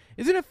question.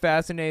 Isn't it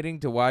fascinating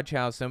to watch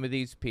how some of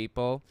these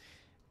people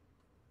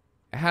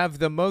have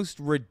the most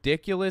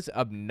ridiculous,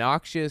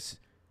 obnoxious,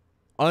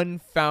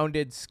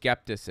 unfounded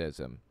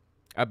skepticism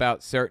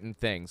about certain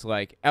things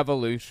like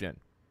evolution,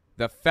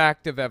 the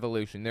fact of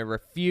evolution. They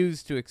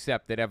refuse to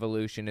accept that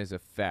evolution is a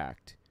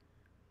fact.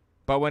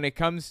 But when it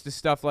comes to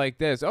stuff like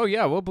this, oh,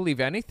 yeah, we'll believe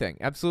anything.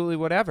 Absolutely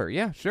whatever.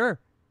 Yeah, sure.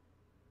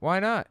 Why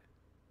not?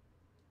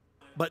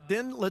 But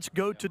then let's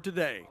go to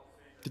today.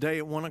 Today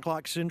at 1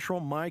 o'clock Central,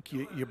 Mike,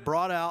 you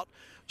brought out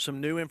some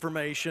new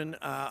information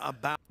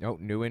about... Oh,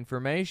 new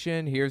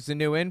information. Here's the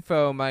new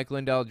info Mike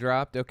Lindell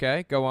dropped.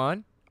 Okay, go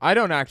on. I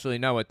don't actually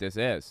know what this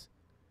is.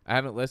 I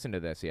haven't listened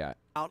to this yet.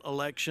 About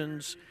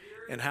elections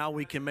and how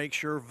we can make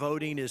sure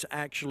voting is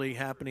actually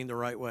happening the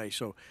right way.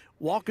 So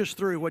walk us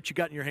through what you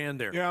got in your hand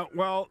there. Yeah,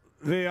 well,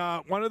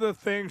 one of the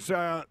things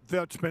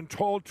that's been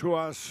told to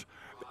us,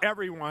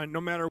 everyone, no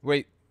matter...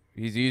 Wait.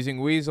 He's using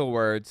weasel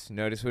words.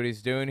 Notice what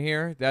he's doing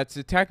here? That's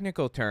a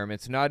technical term.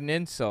 It's not an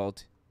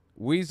insult.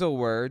 Weasel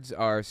words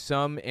are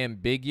some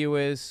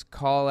ambiguous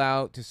call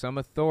out to some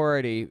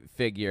authority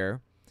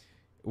figure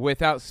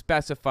without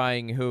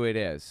specifying who it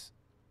is.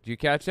 Did you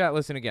catch that?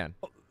 Listen again.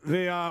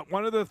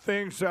 One of the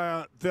things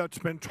that's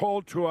been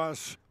told to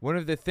us. One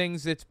of the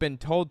things that's been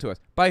told to us.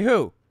 By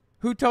who?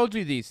 Who told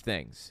you these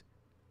things?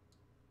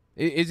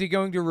 Is he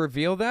going to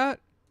reveal that?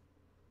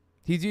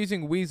 He's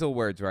using weasel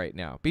words right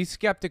now. Be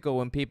skeptical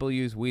when people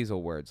use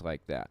weasel words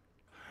like that.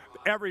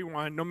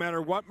 Everyone, no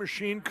matter what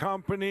machine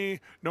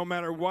company, no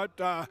matter what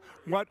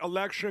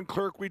election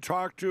clerk we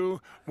talk to,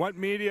 what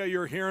media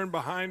you're hearing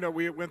behind, they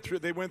went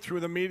through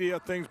the media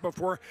things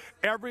before.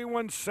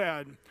 Everyone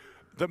said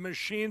the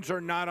machines are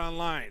not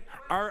online.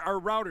 Our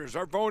routers,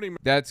 our voting.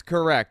 That's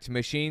correct.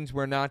 Machines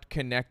were not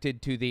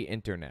connected to the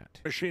internet.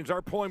 Machines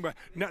are pulling, but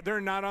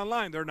they're not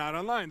online. They're not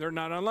online. They're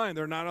not online.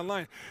 They're not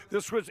online.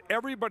 This was,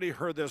 everybody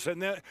heard this,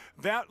 and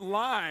that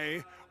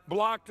lie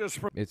blocked us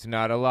from... It's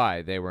not a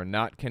lie. They were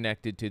not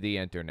connected to the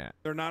internet.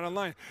 They're not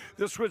online.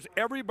 This was,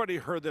 everybody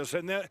heard this,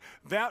 and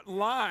that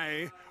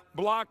lie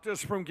blocked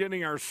us from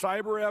getting our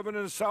cyber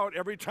evidence out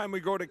every time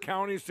we go to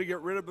counties to get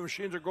rid of the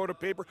machines or go to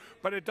paper.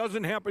 But it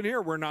doesn't happen here.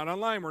 We're not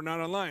online. We're not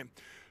online.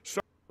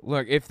 So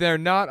look, if they're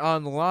not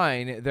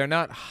online, they're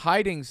not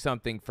hiding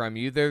something from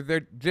you.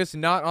 They're just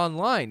not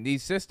online.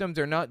 These systems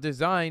are not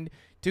designed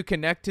to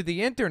connect to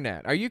the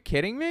internet. Are you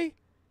kidding me?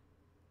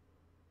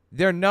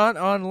 They're not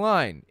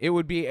online. It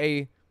would be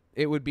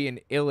an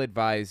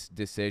ill-advised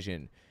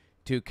decision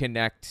to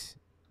connect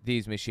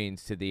these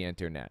machines to the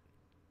internet.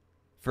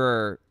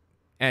 For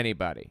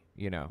anybody,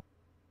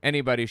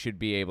 anybody should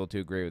be able to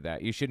agree with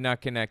that. You should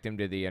not connect them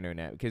to the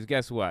internet because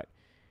guess what?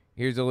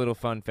 Here's a little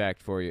fun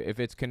fact for you. If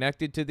it's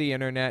connected to the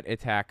internet,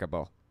 it's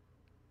hackable.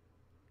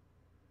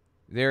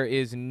 There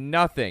is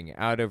nothing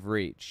out of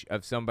reach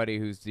of somebody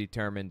who's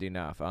determined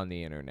enough on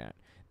the internet.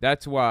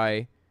 That's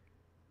why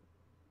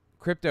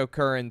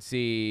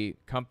cryptocurrency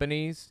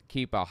companies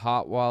keep a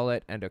hot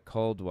wallet and a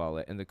cold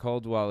wallet, and the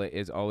cold wallet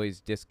is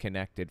always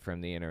disconnected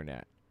from the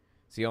internet.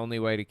 It's the only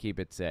way to keep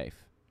it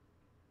safe.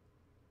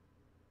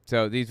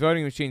 So these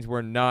voting machines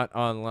were not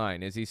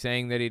online. Is he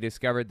saying that he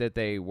discovered that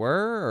they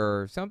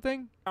were or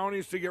something?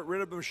 Counties to get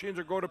rid of the machines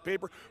or go to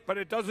paper, but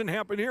it doesn't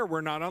happen here.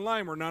 We're not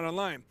online. We're not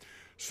online.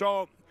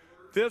 So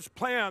this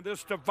plan,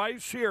 this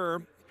device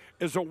here,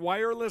 is a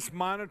wireless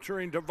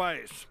monitoring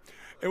device.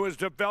 It was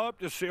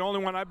developed. It's the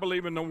only one I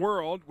believe in the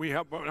world. We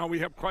have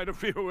quite a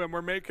few, and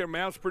we're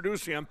mass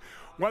producing them.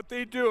 What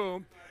they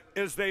do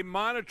is they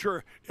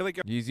monitor.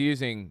 Like, he's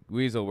using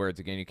weasel words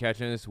again. You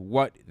catching this?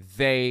 What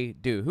they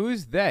do.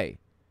 Who's they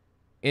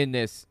in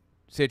this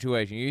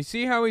situation? You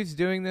see how he's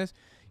doing this?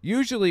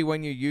 Usually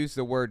when you use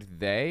the word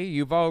they,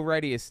 you've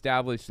already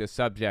established the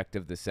subject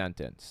of the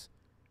sentence.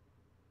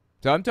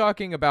 So I'm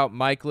talking about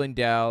Mike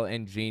Lindell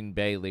and Gene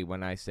Bailey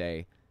when I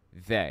say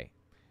they.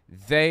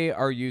 They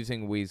are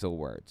using weasel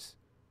words.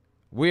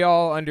 We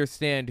all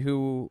understand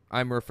who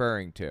I'm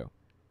referring to.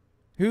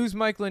 Who's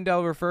Mike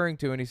Lindell referring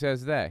to when he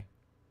says they?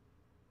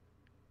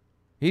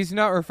 He's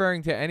not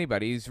referring to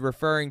anybody. He's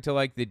referring to,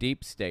 like, the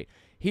deep state.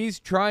 He's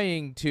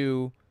trying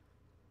to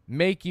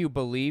make you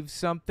believe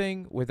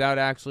something without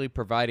actually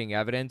providing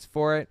evidence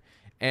for it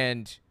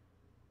and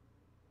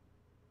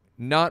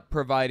not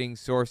providing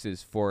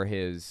sources for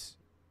his,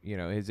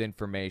 his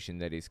information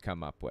that he's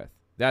come up with.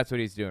 That's what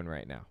he's doing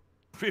right now.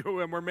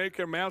 And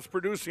we're mass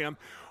producing them.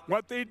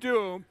 What they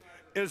do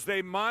is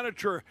they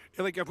monitor,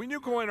 like when you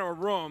go into a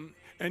room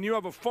and you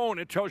have a phone,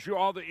 it tells you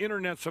all the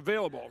internet's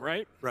available,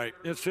 right? Right.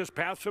 It's just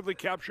passively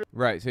captured.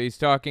 Right. So he's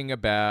talking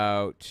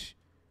about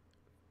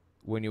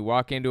when you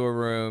walk into a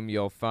room,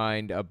 you'll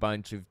find a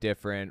bunch of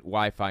different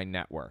Wi-Fi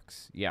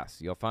networks. Yes,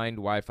 you'll find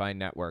Wi-Fi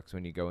networks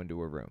when you go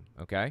into a room,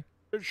 okay?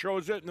 It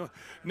shows it.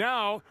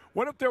 Now,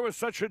 what if there was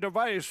such a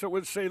device that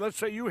would say, let's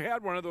say you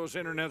had one of those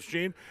internets,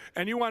 Gene,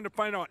 and you wanted to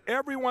find out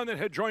everyone that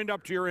had joined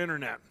up to your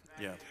internet.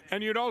 Yeah.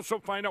 And you'd also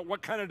find out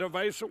what kind of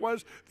device it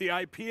was, the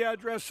IP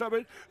address of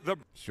it, the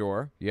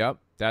Sure. Yep.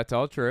 That's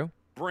all true.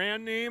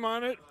 brand name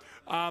on it,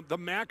 the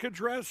MAC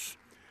address.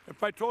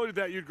 If I told you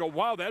that, you'd go,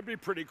 wow, that'd be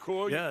pretty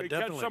cool. Yeah, you could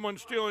definitely. catch someone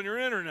stealing your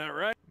internet,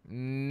 right?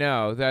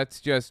 No,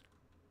 that's just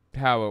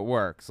how it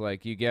works.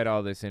 Like, you get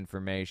all this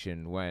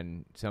information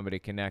when somebody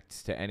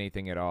connects to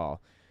anything at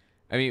all.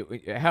 I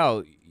mean,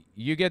 hell,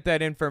 you get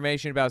that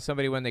information about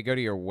somebody when they go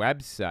to your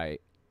website.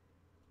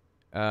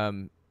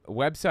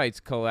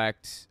 Websites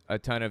collect a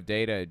ton of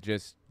data.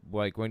 Just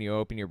like when you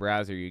open your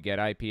browser, you get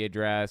IP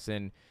address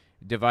and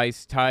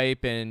device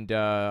type and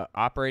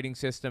operating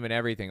system and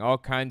everything, all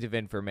kinds of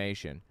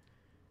information.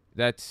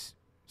 That's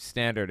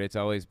standard. It's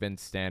always been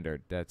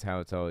standard. That's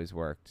how it's always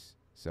worked.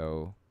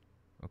 So,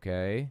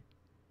 okay.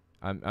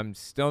 I'm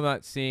still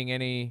not seeing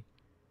any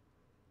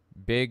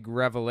big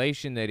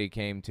revelation that he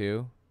came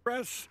to.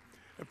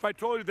 If I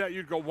told you that,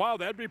 you'd go, wow,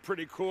 that'd be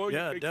pretty cool.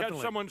 Yeah, you could definitely.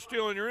 catch someone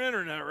stealing your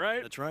internet,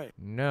 right? That's right.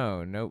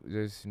 No,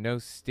 there's no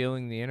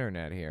stealing the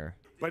internet here.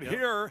 But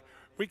here,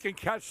 we can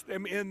catch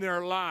them in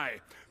their lie.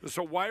 It's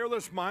a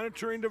wireless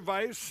monitoring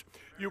device.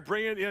 You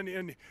bring it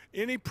in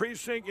any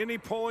precinct, any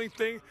polling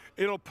thing,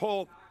 it'll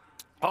pull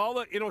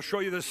it'll show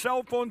you the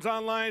cell phones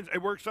online.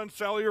 It works on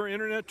cellular,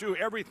 internet too,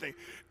 everything.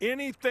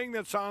 Anything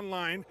that's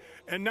online,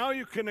 and now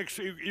you can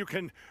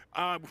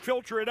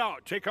filter it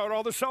out, take out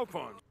all the cell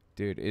phones.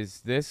 Dude,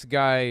 is this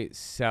guy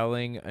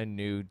selling a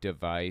new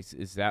device?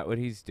 Is that what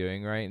he's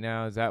doing right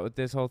now? Is that what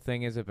this whole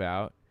thing is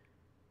about?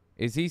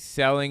 Is he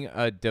selling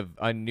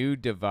a new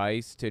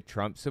device to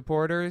Trump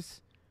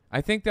supporters?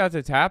 I think that's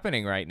what's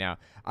happening right now.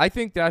 I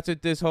think that's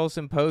what this whole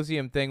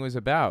symposium thing was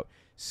about.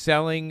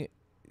 Selling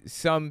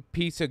some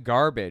piece of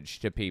garbage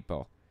to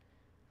people.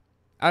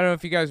 I don't know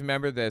if you guys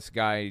remember this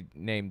guy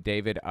named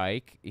David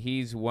Icke.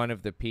 He's one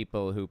of the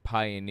people who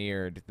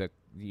pioneered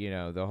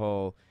the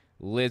whole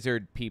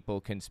lizard people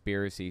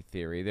conspiracy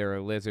theory. There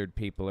are lizard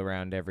people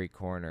around every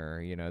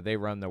corner. They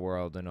run the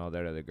world and all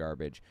that other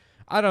garbage.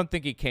 I don't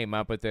think he came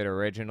up with it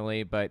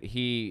originally, but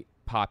he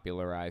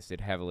popularized it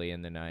heavily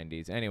in the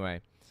 90s.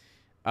 Anyway,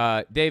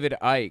 David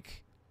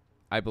Icke,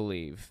 I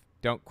believe,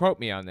 don't quote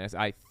me on this,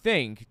 I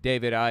think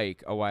David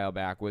Icke a while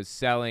back was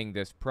selling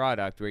this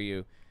product where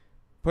you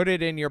put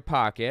it in your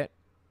pocket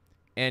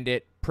and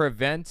it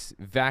prevents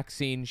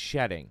vaccine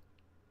shedding.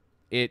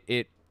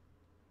 It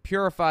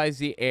purifies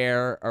the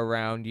air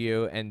around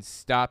you and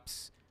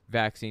stops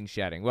vaccine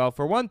shedding. Well,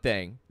 for one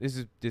thing, this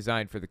is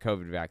designed for the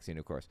COVID vaccine,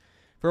 of course.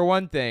 For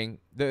one thing,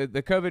 the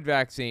COVID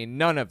vaccine,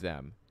 none of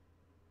them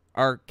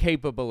are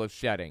capable of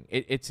shedding.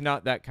 It's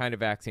not that kind of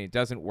vaccine. It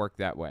doesn't work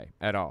that way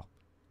at all.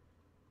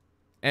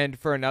 And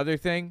for another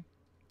thing,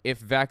 if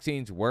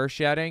vaccines were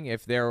shedding,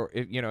 if there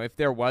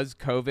was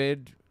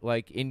COVID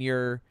like in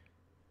your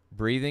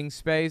breathing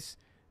space,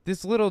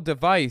 this little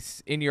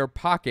device in your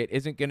pocket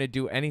isn't going to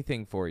do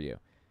anything for you.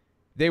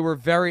 They were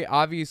very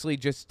obviously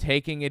just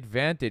taking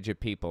advantage of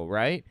people,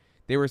 right?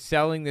 They were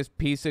selling this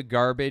piece of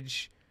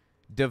garbage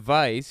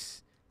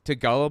device to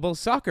gullible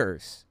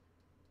suckers.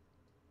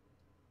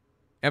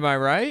 Am I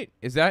right?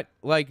 Is that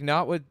like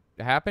not what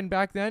happened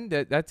back then?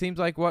 That seems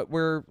like what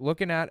we're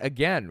looking at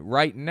again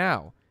right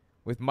now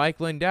with Mike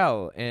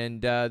Lindell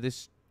and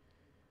this.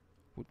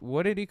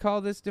 What did he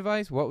call this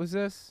device? What was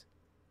this?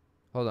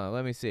 Hold on,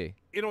 let me see.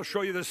 It'll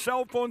show you the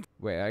cell phone.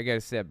 Wait, I got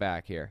to step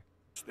back here.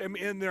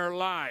 In their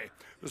lie.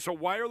 It's a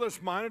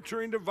wireless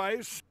monitoring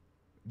device.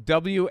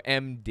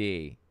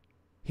 WMD.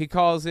 He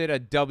calls it a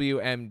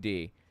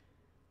WMD.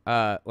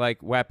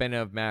 Like weapon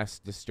of mass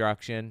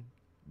destruction,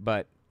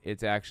 but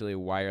it's actually a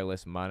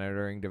wireless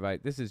monitoring device.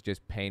 This is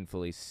just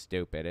painfully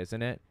stupid,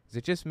 isn't it? Is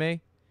it just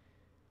me?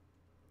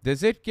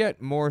 Does it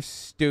get more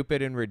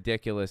stupid and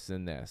ridiculous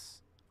than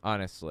this?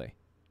 Honestly.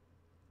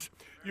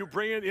 You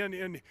bring it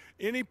in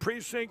any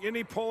precinct,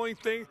 any polling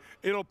thing,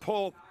 it'll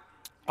pull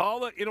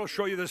it'll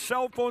show you the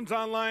cell phones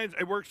online.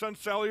 It works on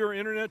cellular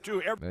internet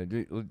too.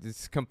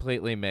 It's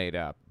completely made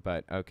up,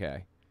 but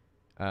okay.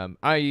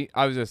 I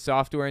was a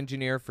software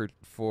engineer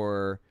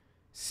for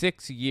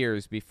 6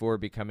 years before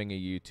becoming a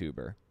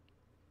YouTuber.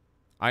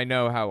 I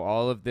know how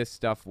all of this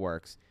stuff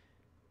works.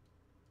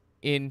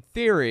 In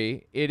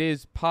theory, it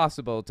is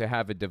possible to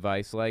have a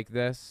device like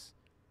this.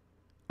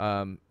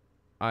 I'm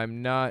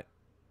not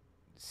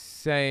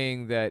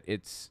saying that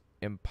it's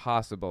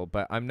impossible,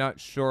 but I'm not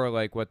sure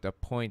like what the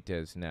point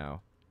is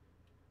now.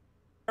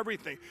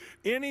 Everything,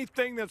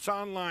 anything that's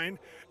online,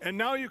 and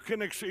now you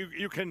can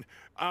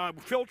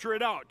filter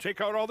it out. Take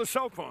out all the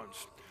cell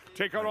phones.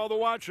 Take out all the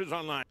watches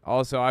online.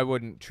 Also, I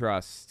wouldn't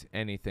trust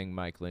anything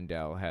Mike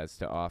Lindell has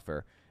to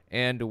offer.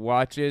 And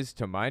watches,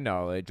 to my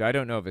knowledge, I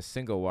don't know of a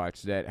single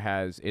watch that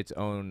has its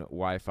own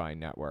Wi-Fi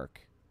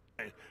network.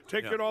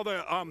 Take it all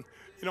the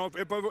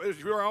if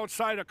you were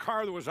outside a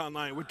car that was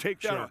online, it would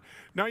take that out.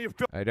 Now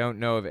I don't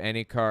know of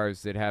any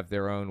cars that have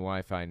their own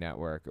Wi-Fi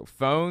network.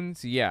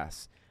 Phones,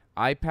 yes.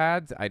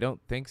 iPads, I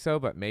don't think so,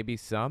 but maybe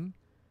some.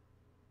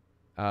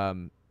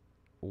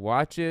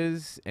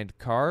 Watches and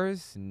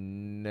cars,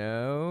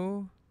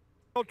 no.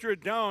 Filter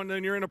it down,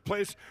 then you're in a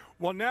place.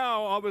 Well,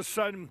 now all of a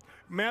sudden,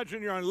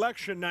 imagine you're on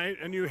election night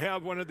and you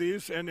have one of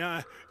these, and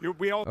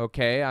we all.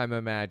 Okay, I'm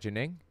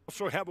imagining.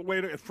 Also have a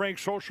way to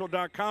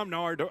franksocial.com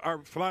now, our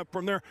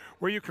platform there,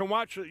 where you can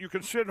watch it. You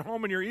can sit at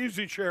home in your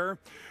easy chair,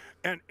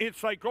 and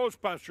it's like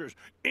Ghostbusters.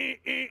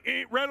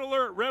 Red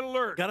alert, red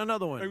alert. Got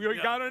another one.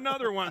 You got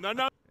another one.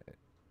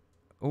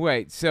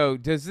 Wait, so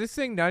does this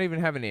thing not even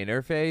have an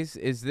interface?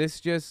 Is this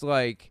just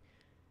like...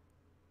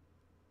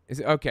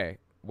 Okay,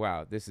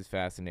 wow, this is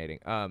fascinating.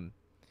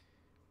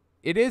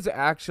 It is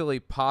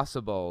actually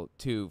possible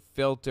to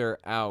filter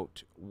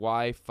out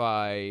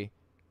Wi-Fi.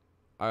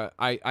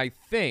 I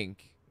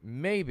think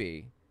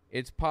maybe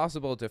it's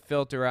possible to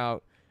filter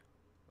out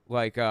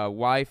like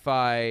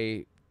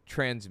Wi-Fi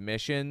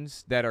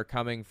transmissions that are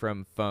coming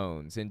from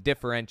phones and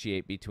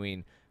differentiate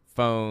between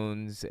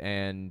phones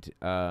and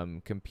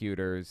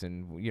computers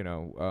and,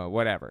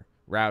 whatever,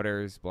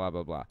 routers, blah,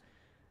 blah, blah.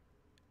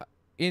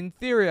 In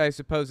theory, I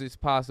suppose it's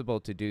possible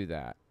to do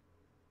that.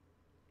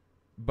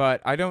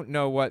 But I don't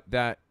know what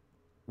that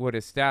would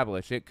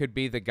establish. It could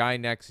be the guy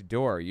next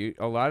door.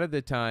 A lot of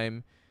the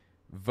time,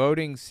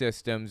 voting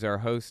systems are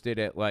hosted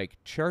at,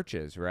 like,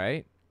 churches,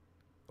 right?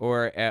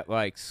 Or at,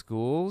 like,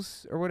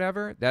 schools or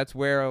whatever. That's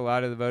where a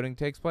lot of the voting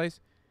takes place.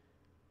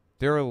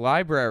 There are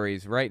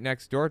libraries right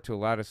next door to a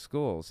lot of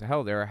schools.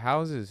 Hell, there are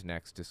houses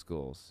next to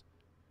schools.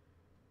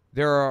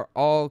 There are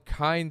all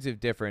kinds of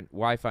different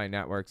Wi-Fi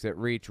networks that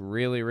reach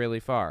really, really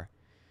far.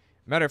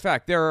 Matter of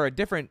fact, there are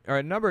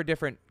a number of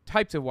different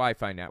types of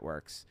Wi-Fi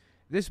networks.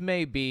 This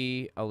may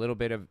be a little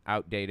bit of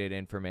outdated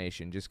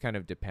information. Just kind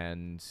of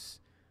depends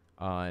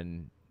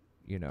on,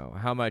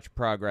 how much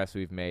progress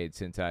we've made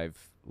since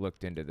I've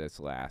looked into this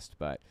last.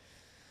 But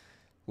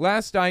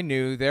last I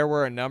knew, there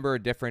were a number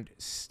of different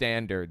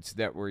standards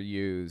that were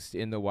used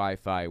in the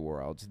Wi-Fi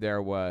world.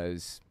 There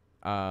was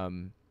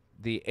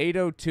the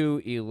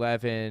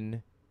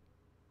 802.11.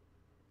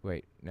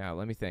 Wait, now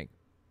let me think.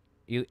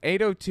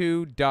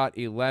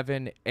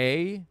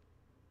 802.11a,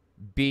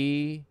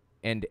 b,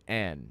 and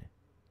n.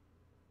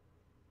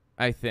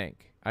 I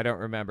think. I don't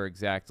remember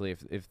exactly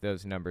if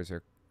those numbers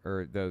are,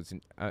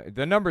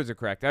 the numbers are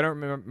correct. I don't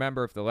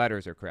remember if the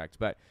letters are correct,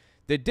 but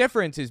the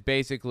difference is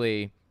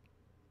basically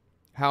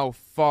how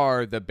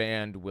far the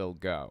band will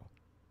go.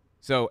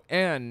 So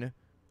n,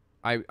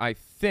 I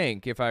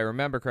think, if I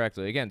remember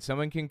correctly, again,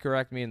 someone can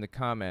correct me in the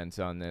comments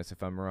on this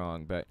if I'm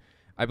wrong, but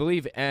I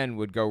believe n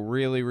would go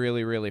really,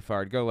 really, really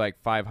far. It'd go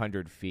like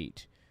 500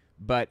 feet,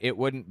 but it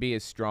wouldn't be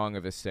as strong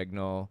of a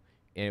signal.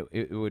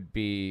 It would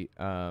be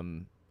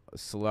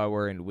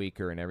slower and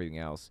weaker and everything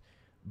else.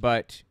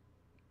 But,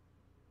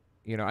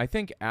 I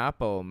think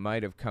Apple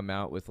might have come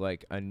out with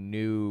like a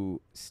new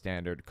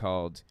standard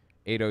called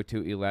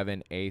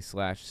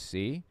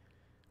 802.11a/c,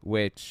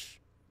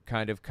 which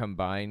kind of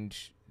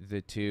combined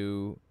the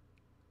two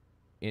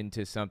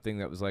into something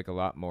that was like a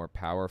lot more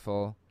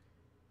powerful.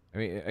 I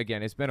mean,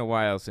 again, it's been a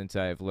while since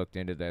I've looked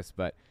into this,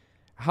 but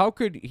how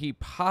could he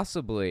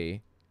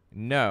possibly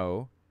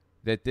know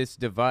that this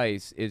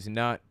device is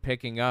not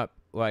picking up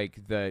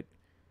like the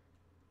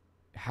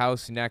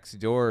house next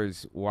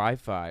door's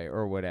Wi-Fi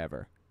or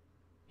whatever?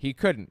 He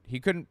couldn't.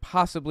 He couldn't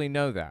possibly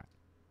know that.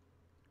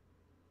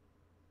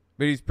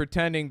 But he's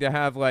pretending to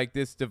have like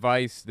this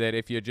device that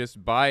if you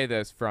just buy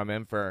this from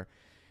him for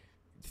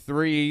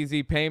 3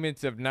 easy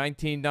payments of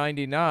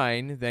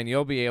 $19.99, then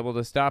you'll be able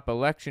to stop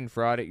election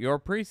fraud at your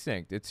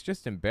precinct. It's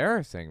just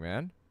embarrassing,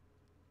 man.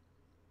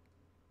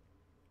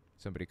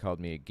 Somebody called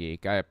me a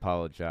geek. I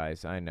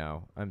apologize. I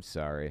know. I'm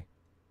sorry.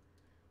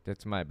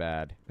 That's my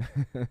bad.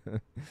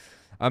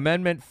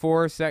 Amendment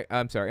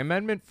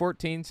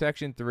 14,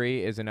 Section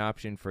 3 is an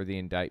option for the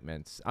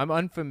indictments. I'm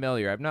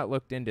unfamiliar. I've not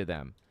looked into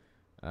them.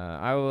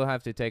 I will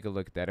have to take a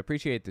look at that.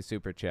 Appreciate the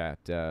super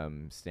chat,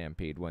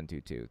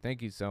 Stampede122.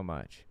 Thank you so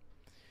much.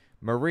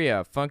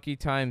 Maria, funky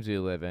times we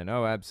live in.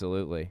 Oh,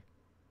 absolutely.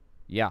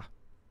 Yeah.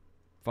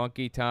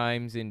 Funky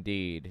times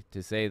indeed,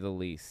 to say the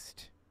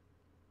least.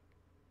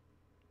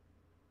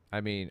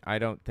 I mean, I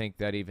don't think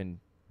that even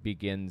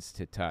begins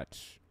to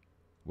touch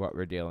what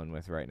we're dealing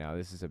with right now.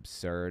 This is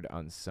absurd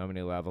on so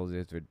many levels.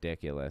 It's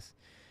ridiculous.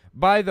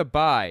 By the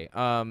by,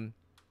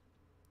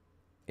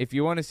 if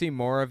you want to see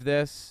more of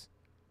this,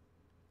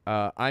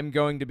 I'm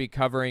going to be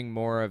covering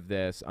more of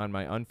this on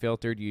my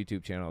unfiltered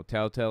YouTube channel,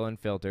 Telltale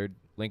Unfiltered,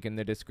 link in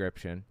the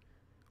description.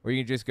 Or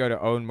you can just go to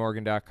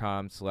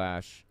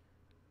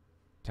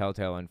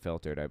owenmorgan.com/Telltale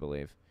Unfiltered, I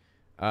believe.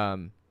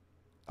 I'll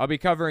be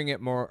covering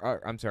it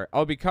more.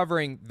 I'll be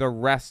covering the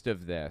rest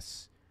of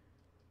this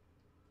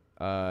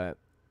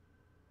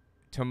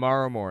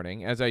tomorrow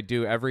morning, as I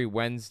do every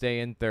Wednesday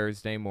and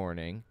Thursday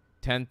morning,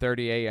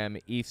 10:30 a.m.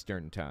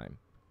 Eastern Time.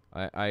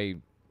 I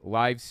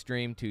live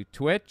stream to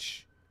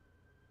Twitch,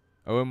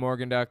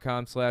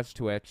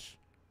 owenmorgan.com/Twitch,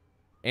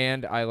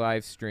 and I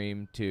live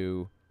stream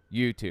to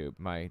YouTube,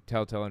 my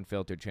Telltale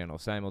Unfiltered channel,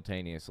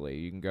 simultaneously.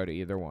 You can go to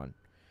either one.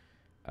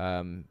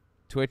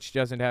 Twitch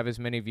doesn't have as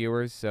many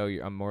viewers, so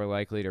I'm more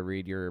likely to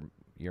read your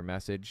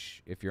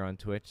message if you're on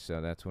Twitch,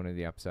 so that's one of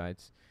the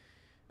upsides.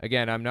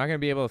 Again, I'm not going to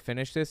be able to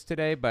finish this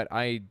today, but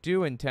I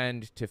do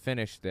intend to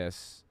finish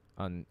this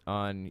on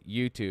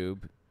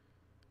YouTube.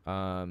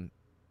 And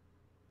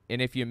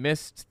if you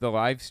missed the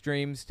live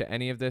streams to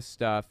any of this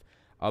stuff,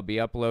 I'll be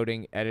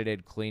uploading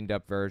edited, cleaned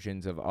up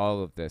versions of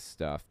all of this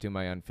stuff to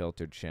my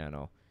Unfiltered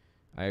channel.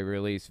 I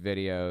release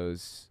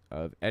videos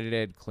of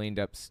edited, cleaned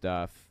up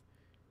stuff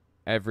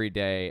every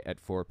day at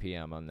 4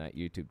 p.m. on that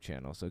YouTube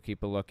channel. So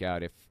keep a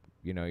lookout. If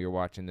you're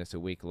watching this a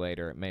week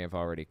later, it may have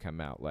already come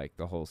out, like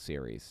the whole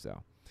series.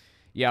 So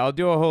yeah, I'll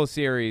do a whole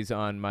series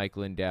on Mike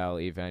Lindell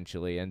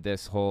eventually, and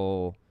this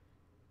whole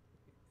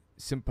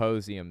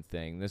symposium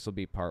thing. This will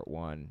be part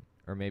 1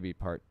 or maybe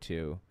part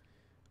 2.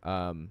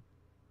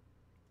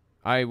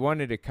 I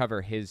wanted to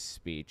cover his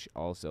speech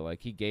also.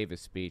 Like, he gave a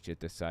speech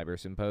at the Cyber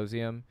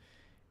Symposium.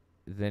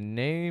 The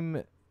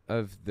name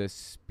of the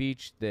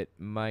speech that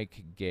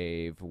Mike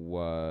gave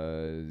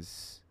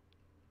was...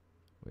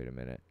 Wait a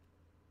minute.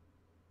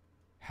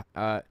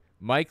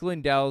 Mike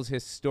Lindell's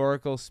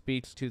Historical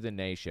Speech to the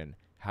Nation,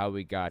 How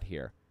We Got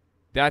Here.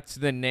 That's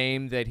the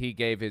name that he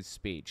gave his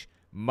speech.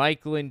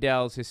 Mike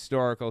Lindell's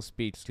Historical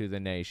Speech to the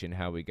Nation,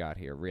 How We Got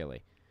Here,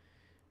 really.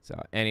 So,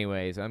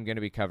 anyways, I'm going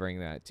to be covering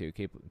that, too.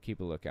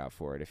 Keep a lookout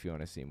for it if you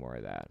want to see more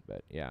of that.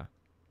 But, yeah.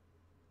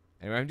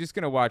 Anyway, I'm just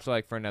going to watch,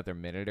 like, for another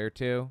minute or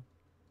two.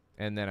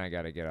 And then I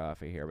got to get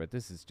off of here. But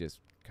this is just...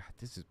 God,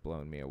 this has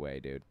blown me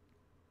away, dude.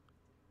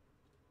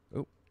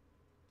 Oh.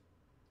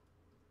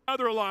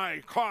 Another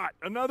lie caught.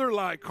 Another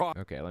lie caught.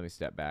 Okay, let me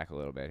step back a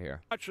little bit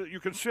here. Actually,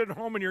 you can sit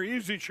home in your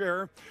easy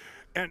chair,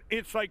 and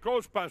it's like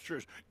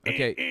Ghostbusters.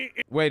 Okay,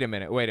 wait a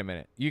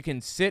minute. You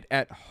can sit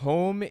at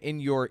home in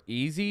your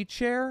easy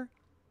chair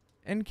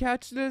and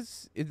catch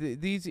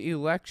these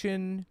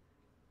election,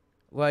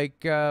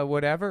 like,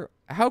 whatever?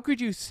 How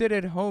could you sit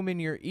at home in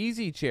your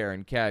easy chair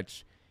and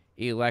catch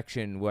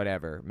election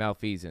whatever,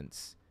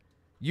 malfeasance?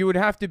 You would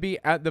have to be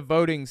at the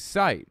voting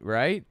site,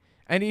 right?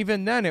 And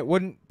even then, it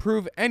wouldn't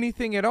prove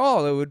anything at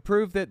all. It would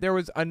prove that there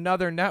was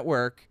another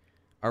network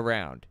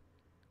around.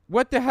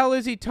 What the hell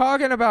is he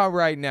talking about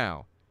right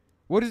now?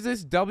 What is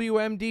this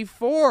WMD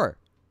for?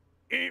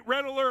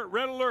 Red alert,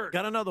 red alert.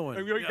 Got another one.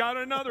 We got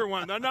another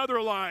one. Another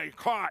lie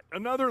caught.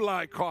 Another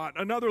lie caught.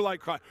 Another lie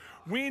caught.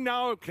 We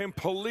now can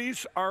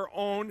police our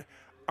own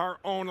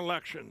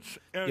elections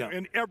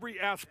in every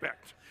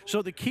aspect.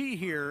 So the key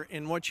here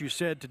in what you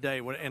said today,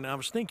 and I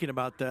was thinking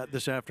about that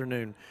this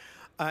afternoon,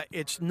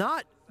 it's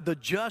not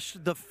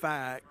just the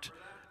fact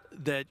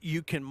that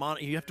you can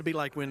monitor. You have to be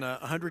like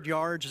 100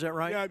 yards. Is that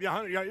right?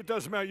 Yeah. It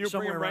doesn't matter. You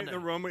bring them right in the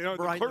room. The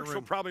clerks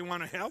will probably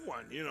want to have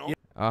one. Yeah.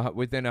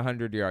 Within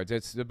 100 yards.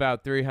 It's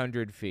about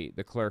 300 feet.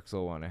 The clerks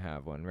will want to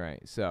have one,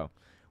 right? So,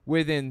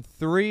 within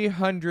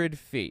 300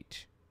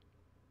 feet,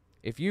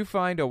 if you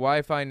find a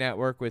Wi-Fi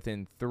network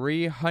within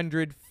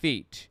 300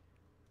 feet,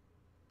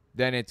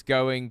 then it's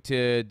going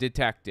to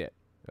detect it.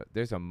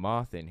 There's a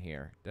moth in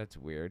here. That's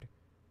weird.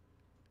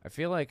 I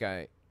feel like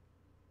I'm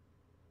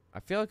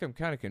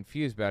kind of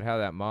confused about how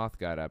that moth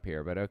got up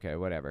here, but okay,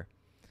 whatever.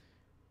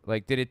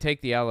 Like, did it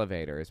take the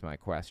elevator is my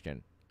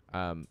question.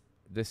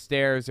 The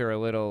stairs are a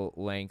little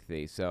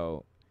lengthy,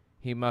 so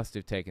he must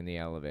have taken the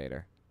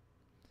elevator.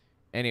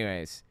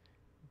 Anyways,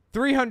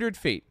 300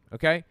 feet,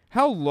 okay?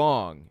 How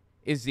long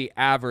is the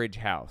average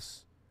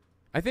house?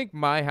 I think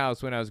my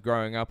house when I was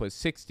growing up was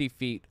 60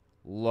 feet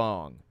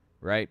long,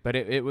 right? But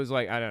it was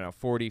like, I don't know,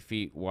 40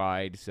 feet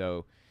wide.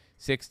 So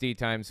 60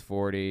 times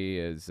 40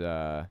 is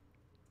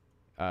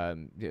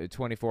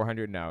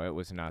 2,400. No, it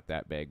was not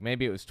that big.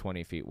 Maybe it was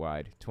 20 feet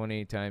wide.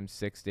 20 times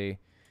 60.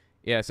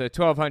 Yeah, so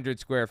 1,200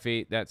 square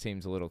feet. That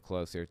seems a little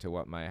closer to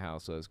what my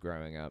house was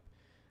growing up.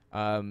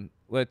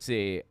 Let's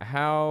see.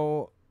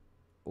 How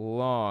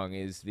long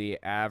is the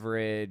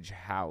average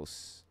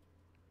house?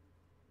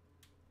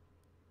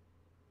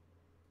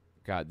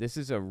 God, this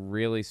is a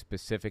really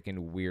specific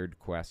and weird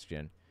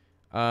question.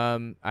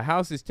 A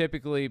house is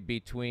typically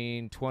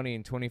between 20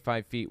 and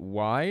 25 feet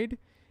wide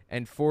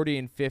and 40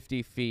 and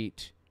 50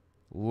 feet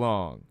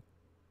long.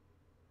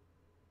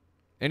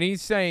 And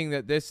he's saying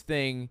that this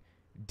thing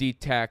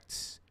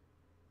detects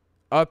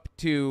up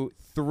to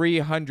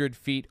 300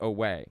 feet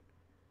away.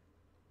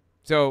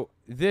 So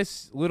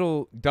this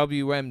little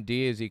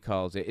WMD, as he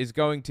calls it, is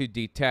going to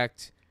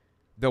detect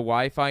the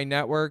Wi-Fi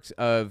networks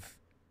of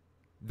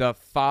the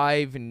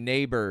 5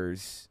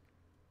 neighbors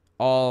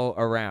all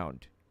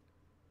around.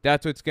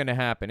 That's what's going to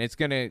happen. It's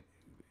going to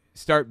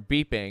start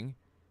beeping,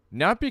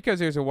 not because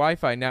there's a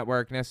Wi-Fi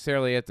network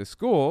necessarily at the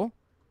school,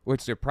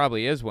 which there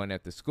probably is one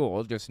at the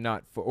school, just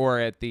not for, or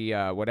at the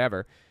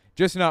whatever,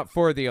 just not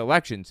for the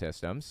election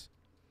systems,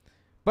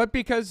 but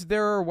because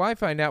there are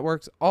Wi-Fi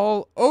networks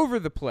all over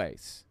the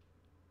place.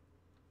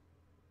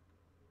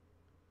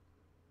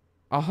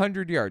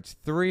 100 yards,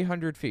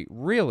 300 feet.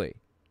 Really?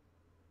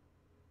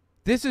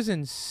 This is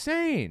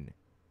insane.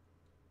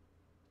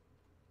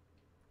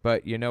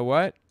 But you know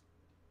what?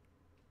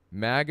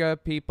 MAGA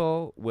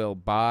people will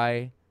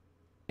buy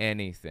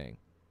anything.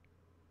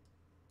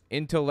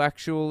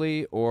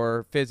 Intellectually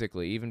or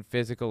physically, even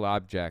physical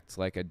objects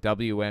like a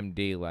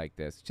WMD like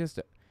this. Just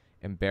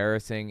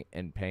embarrassing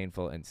and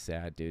painful and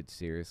sad, dude.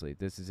 Seriously,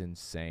 this is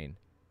insane.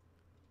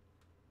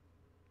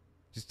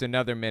 Just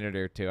another minute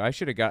or two. I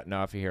should have gotten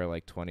off of here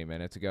like 20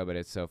 minutes ago, but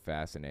it's so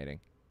fascinating.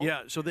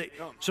 Yeah, so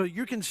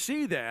you can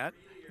see that.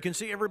 You can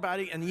see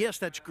everybody, and yes,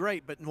 that's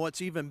great, but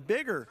what's even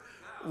bigger,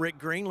 Rick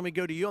Green, let me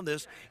go to you on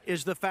this,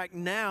 is the fact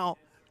now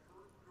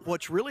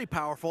what's really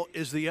powerful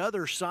is the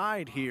other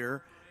side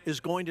here is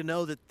going to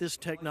know that this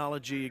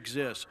technology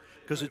exists.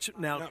 Because it's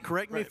now,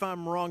 correct me if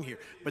I'm wrong here,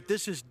 but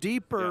this is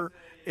deeper.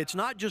 Yeah. It's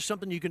not just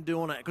something you can do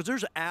on it, because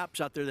there's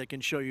apps out there that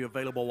can show you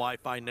available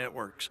Wi-Fi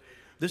networks.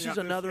 This is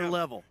another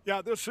level.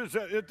 Yeah, this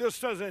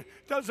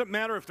doesn't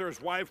matter if there's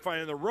Wi-Fi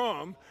in the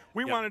room.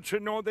 We wanted to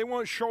know. They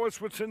won't show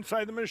us what's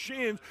inside the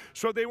machines.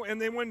 So they'd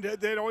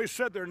always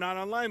said they're not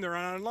online. They're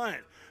not online.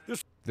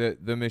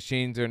 The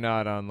machines are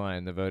not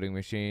online. The voting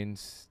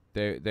machines,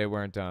 they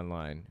weren't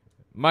online.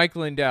 Mike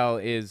Lindell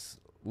is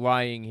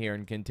lying here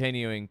and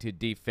continuing to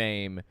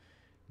defame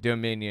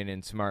Dominion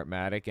and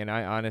Smartmatic, and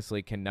I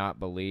honestly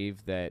cannot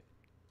believe that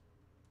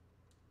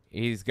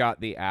he's got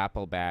the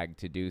Apple bag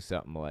to do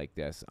something like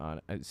this.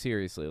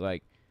 Seriously,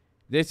 like,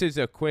 this is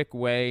a quick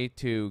way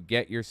to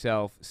get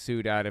yourself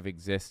sued out of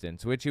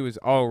existence, which he was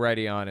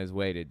already on his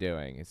way to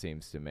doing, it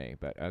seems to me,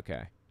 but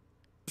okay.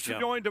 This is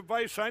the only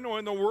device I know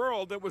in the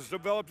world that was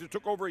developed. It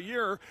took over a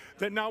year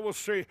that now will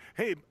say,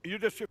 hey, you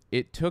just...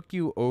 It took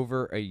you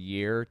over a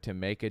year to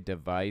make a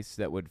device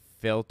that would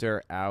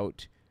filter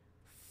out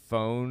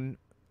phone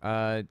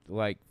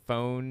Wi-Fi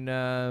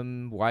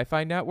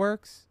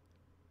networks?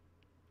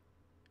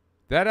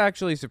 That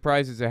actually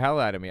surprises the hell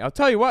out of me. I'll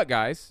tell you what,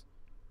 guys.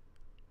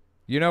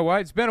 You know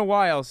what? It's been a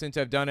while since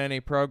I've done any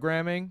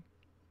programming.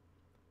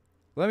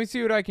 Let me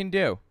see what I can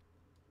do.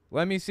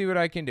 Let me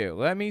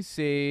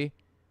see.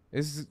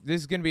 This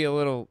is going to be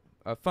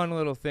a fun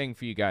little thing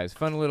for you guys.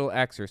 Fun little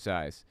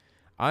exercise.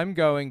 I'm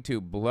going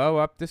to blow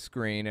up the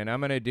screen, and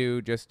I'm going to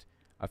do just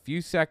a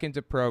few seconds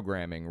of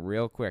programming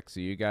real quick so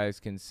you guys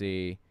can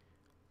see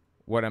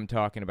what I'm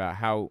talking about,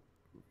 how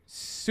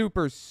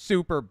super,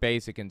 super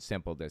basic and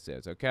simple this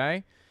is,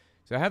 okay?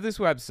 So I have this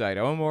website,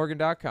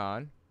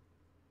 owenmorgan.com.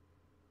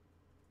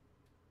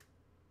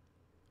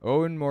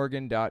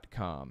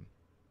 owenmorgan.com.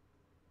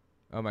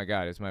 Oh my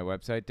God, is my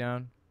website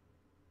down?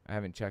 I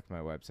haven't checked my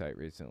website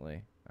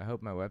recently. I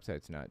hope my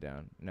website's not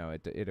down. No,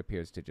 it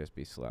appears to just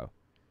be slow.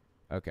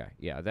 Okay,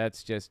 yeah,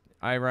 that's just,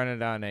 I run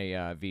it on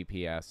a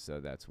VPS, so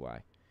that's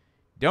why.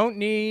 Don't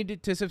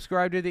need to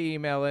subscribe to the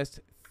email list.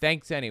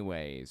 Thanks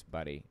anyways,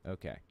 buddy.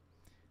 Okay.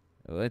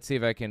 Let's see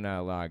if I can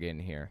log in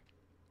here.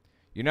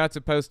 You're not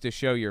supposed to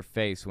show your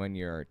face when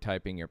you're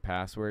typing your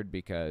password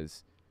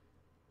because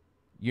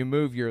you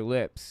move your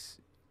lips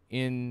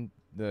in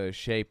the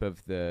shape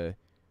of the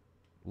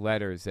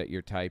letters that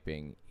you're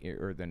typing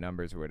or the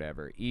numbers or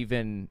whatever,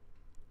 even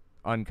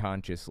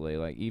unconsciously.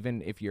 Like,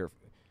 even if you're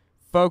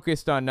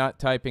focused on not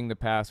typing the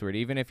password,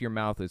 even if your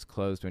mouth is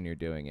closed when you're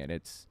doing it,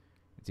 it's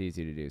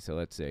easy to do. So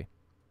let's see.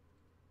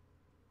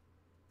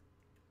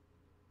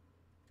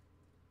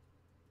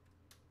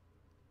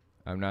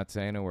 I'm not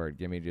saying a word.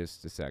 Give me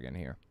just a second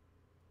here.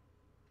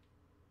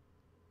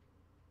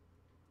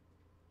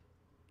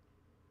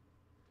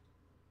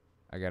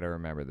 I got to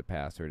remember the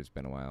password. It's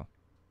been a while.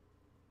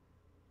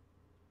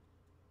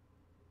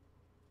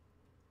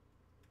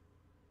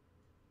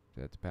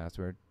 That's a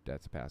password.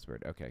 That's a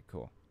password. Okay,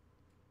 cool.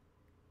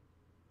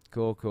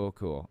 Cool, cool,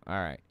 cool.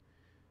 All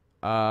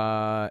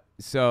right.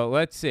 So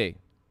let's see.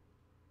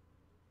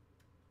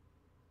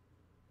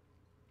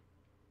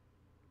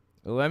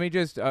 Let me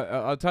just,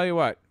 I'll tell you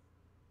what.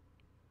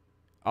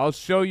 I'll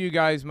show you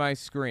guys my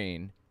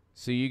screen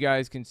so you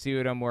guys can see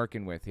what I'm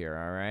working with here,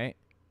 all right?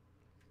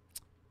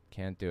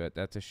 Can't do it.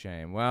 That's a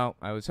shame. Well,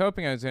 I was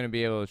hoping I was going to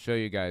be able to show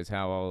you guys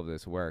how all of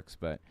this works,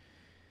 but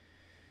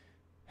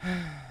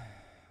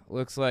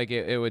looks like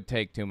it would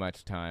take too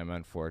much time,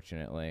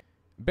 unfortunately.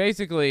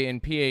 Basically, in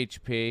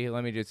PHP,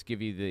 let me just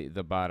give you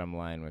the bottom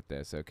line with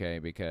this, okay?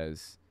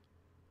 Because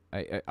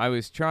I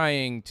was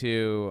trying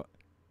to...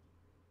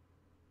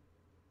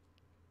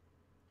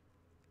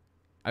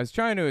 I was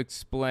trying to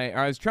explain, or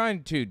I was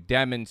trying to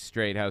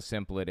demonstrate how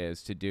simple it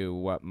is to do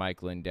what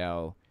Mike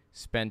Lindell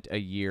spent a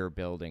year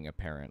building,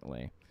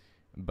 apparently.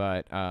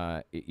 But,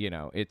 you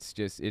know, it's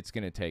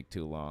going to take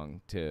too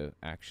long to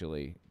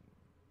actually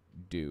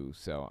do,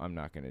 so I'm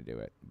not going to do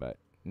it. But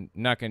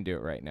not going to do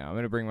it right now. I'm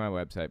going to bring my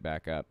website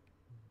back up.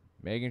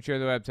 Making sure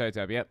the website's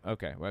up. Yep,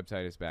 okay,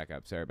 website is back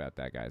up. Sorry about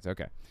that, guys.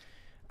 Okay.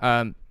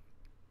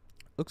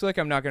 Looks like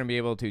I'm not going to be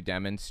able to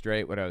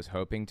demonstrate what I was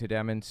hoping to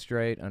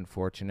demonstrate,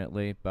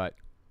 unfortunately, but...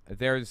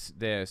 There's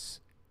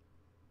this,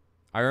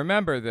 I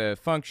remember the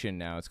function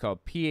now. It's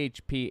called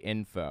PHP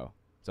info.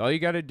 It's all you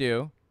got to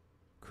do.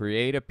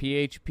 Create a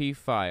PHP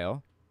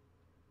file.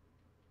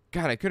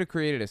 God, I could have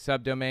created a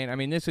subdomain. I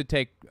mean, this would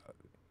take,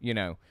 you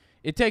know,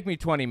 it'd take me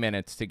 20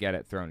 minutes to get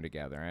it thrown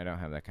together. I don't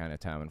have that kind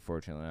of time,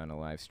 unfortunately, on a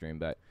live stream.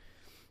 But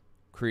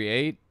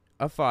create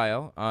a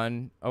file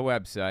on a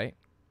website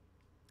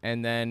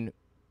and then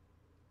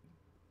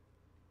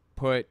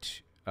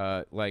put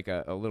like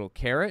a little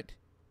caret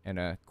and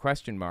a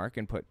question mark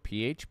and put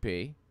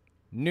PHP,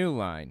 new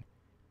line,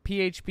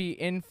 PHP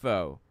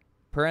info,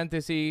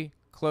 parenthesis,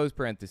 close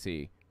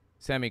parenthesis,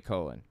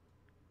 semicolon,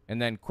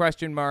 and then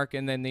question mark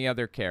and then the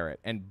other caret.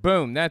 And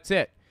boom, that's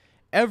it.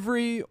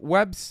 Every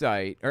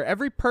website, or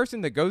every person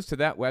that goes to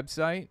that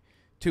website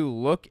to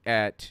look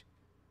at,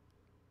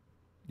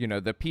 you know,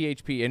 the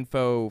PHP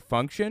info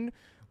function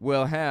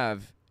will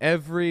have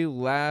every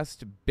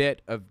last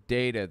bit of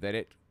data that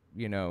it,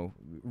 you know,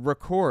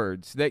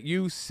 records that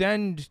you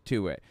send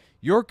to it.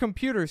 Your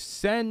computer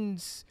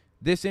sends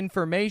this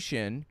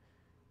information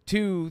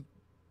to,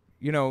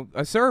 you know,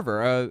 a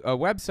server, a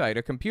website,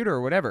 a computer,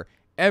 or whatever,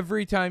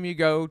 every time you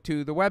go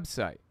to the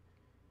website.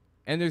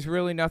 And there's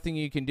really nothing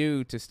you can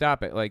do to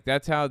stop it. Like,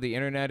 that's how the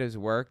internet has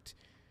worked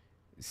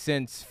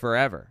since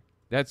forever.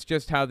 That's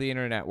just how the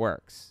internet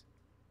works.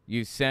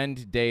 You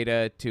send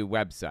data to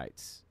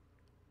websites.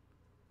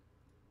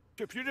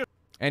 If you just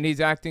And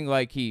he's acting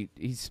like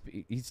he's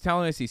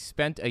telling us he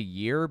spent a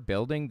year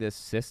building this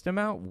system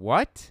out?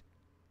 What?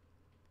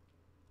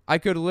 I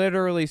could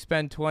literally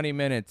spend 20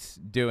 minutes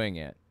doing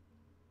it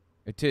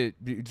to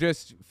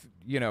just,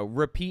 you know,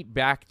 repeat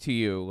back to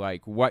you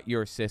like what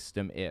your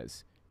system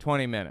is.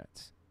 20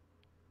 minutes.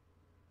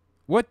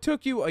 What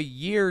took you a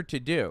year to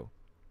do?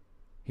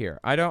 Here,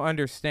 I don't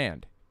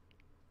understand.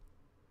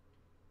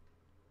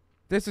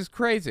 This is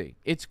crazy.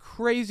 It's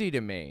crazy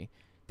to me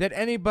that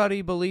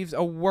anybody believes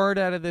a word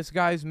out of this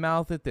guy's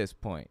mouth at this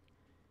point.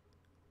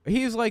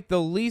 He's like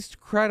the least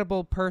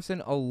credible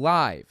person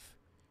alive.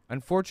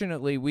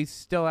 Unfortunately, we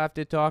still have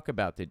to talk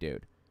about the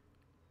dude.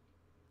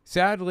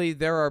 Sadly,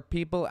 there are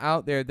people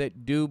out there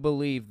that do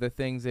believe the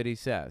things that he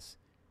says.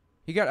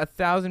 He got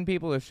 1,000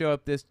 people to show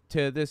up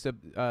to this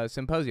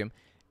symposium,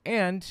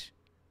 and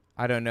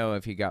I don't know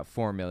if he got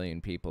 4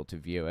 million people to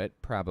view it.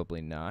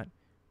 Probably not.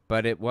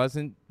 But it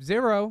wasn't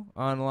 0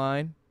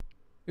 online.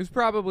 It was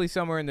probably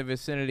somewhere in the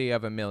vicinity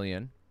of 1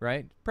 million,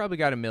 right? Probably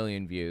got 1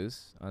 million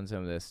views on some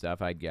of this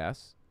stuff, I'd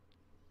guess.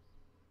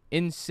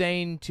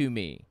 Insane to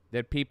me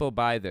that people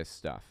buy this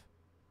stuff.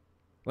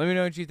 Let me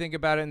know what you think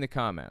about it in the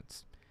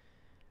comments.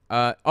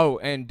 Oh,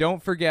 and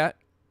don't forget,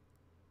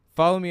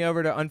 follow me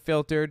over to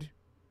Unfiltered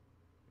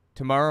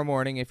tomorrow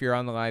morning if you're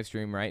on the live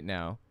stream right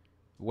now.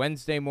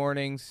 Wednesday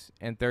mornings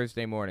and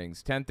Thursday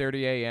mornings,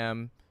 10:30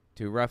 a.m.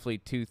 to roughly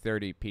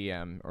 2:30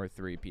 p.m. or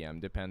 3 p.m.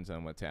 Depends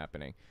on what's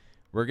happening.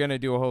 We're going to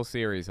do a whole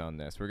series on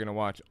this. We're going to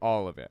watch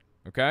all of it,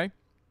 okay?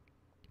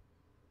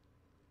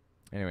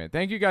 Anyway,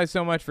 thank you guys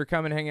so much for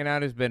coming, hanging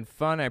out. It's been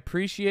fun. I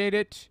appreciate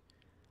it.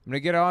 I'm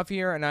going to get off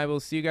here, and I will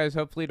see you guys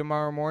hopefully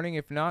tomorrow morning.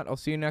 If not, I'll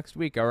see you next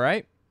week, all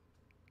right?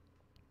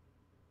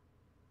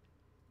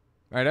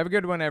 All right, have a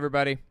good one,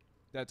 everybody.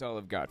 That's all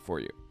I've got for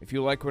you. If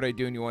you like what I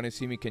do and you want to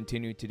see me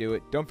continue to do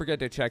it, don't forget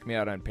to check me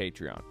out on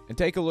Patreon. And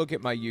take a look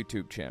at my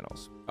YouTube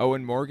channels.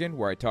 Owen Morgan,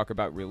 where I talk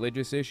about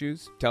religious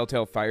issues.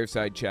 Telltale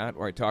Fireside Chat,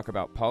 where I talk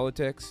about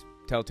politics.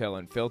 Telltale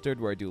Unfiltered,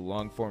 where I do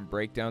long-form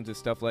breakdowns of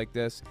stuff like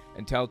this.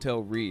 And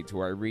Telltale Reads,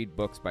 where I read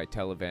books by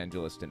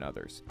televangelists and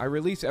others. I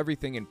release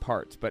everything in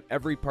parts, but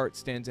every part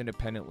stands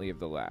independently of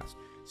the last.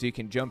 so you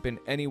can jump in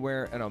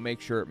anywhere and I'll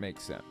make sure it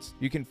makes sense.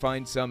 You can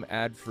find some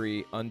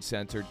ad-free,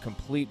 uncensored,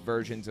 complete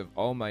versions of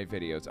all my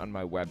videos on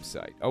my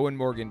website,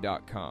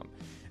 owenmorgan.com.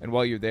 And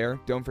while you're there,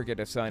 don't forget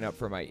to sign up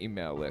for my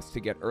email list to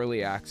get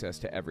early access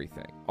to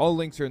everything. All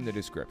links are in the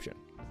description.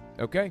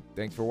 Okay,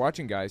 thanks for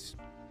watching, guys.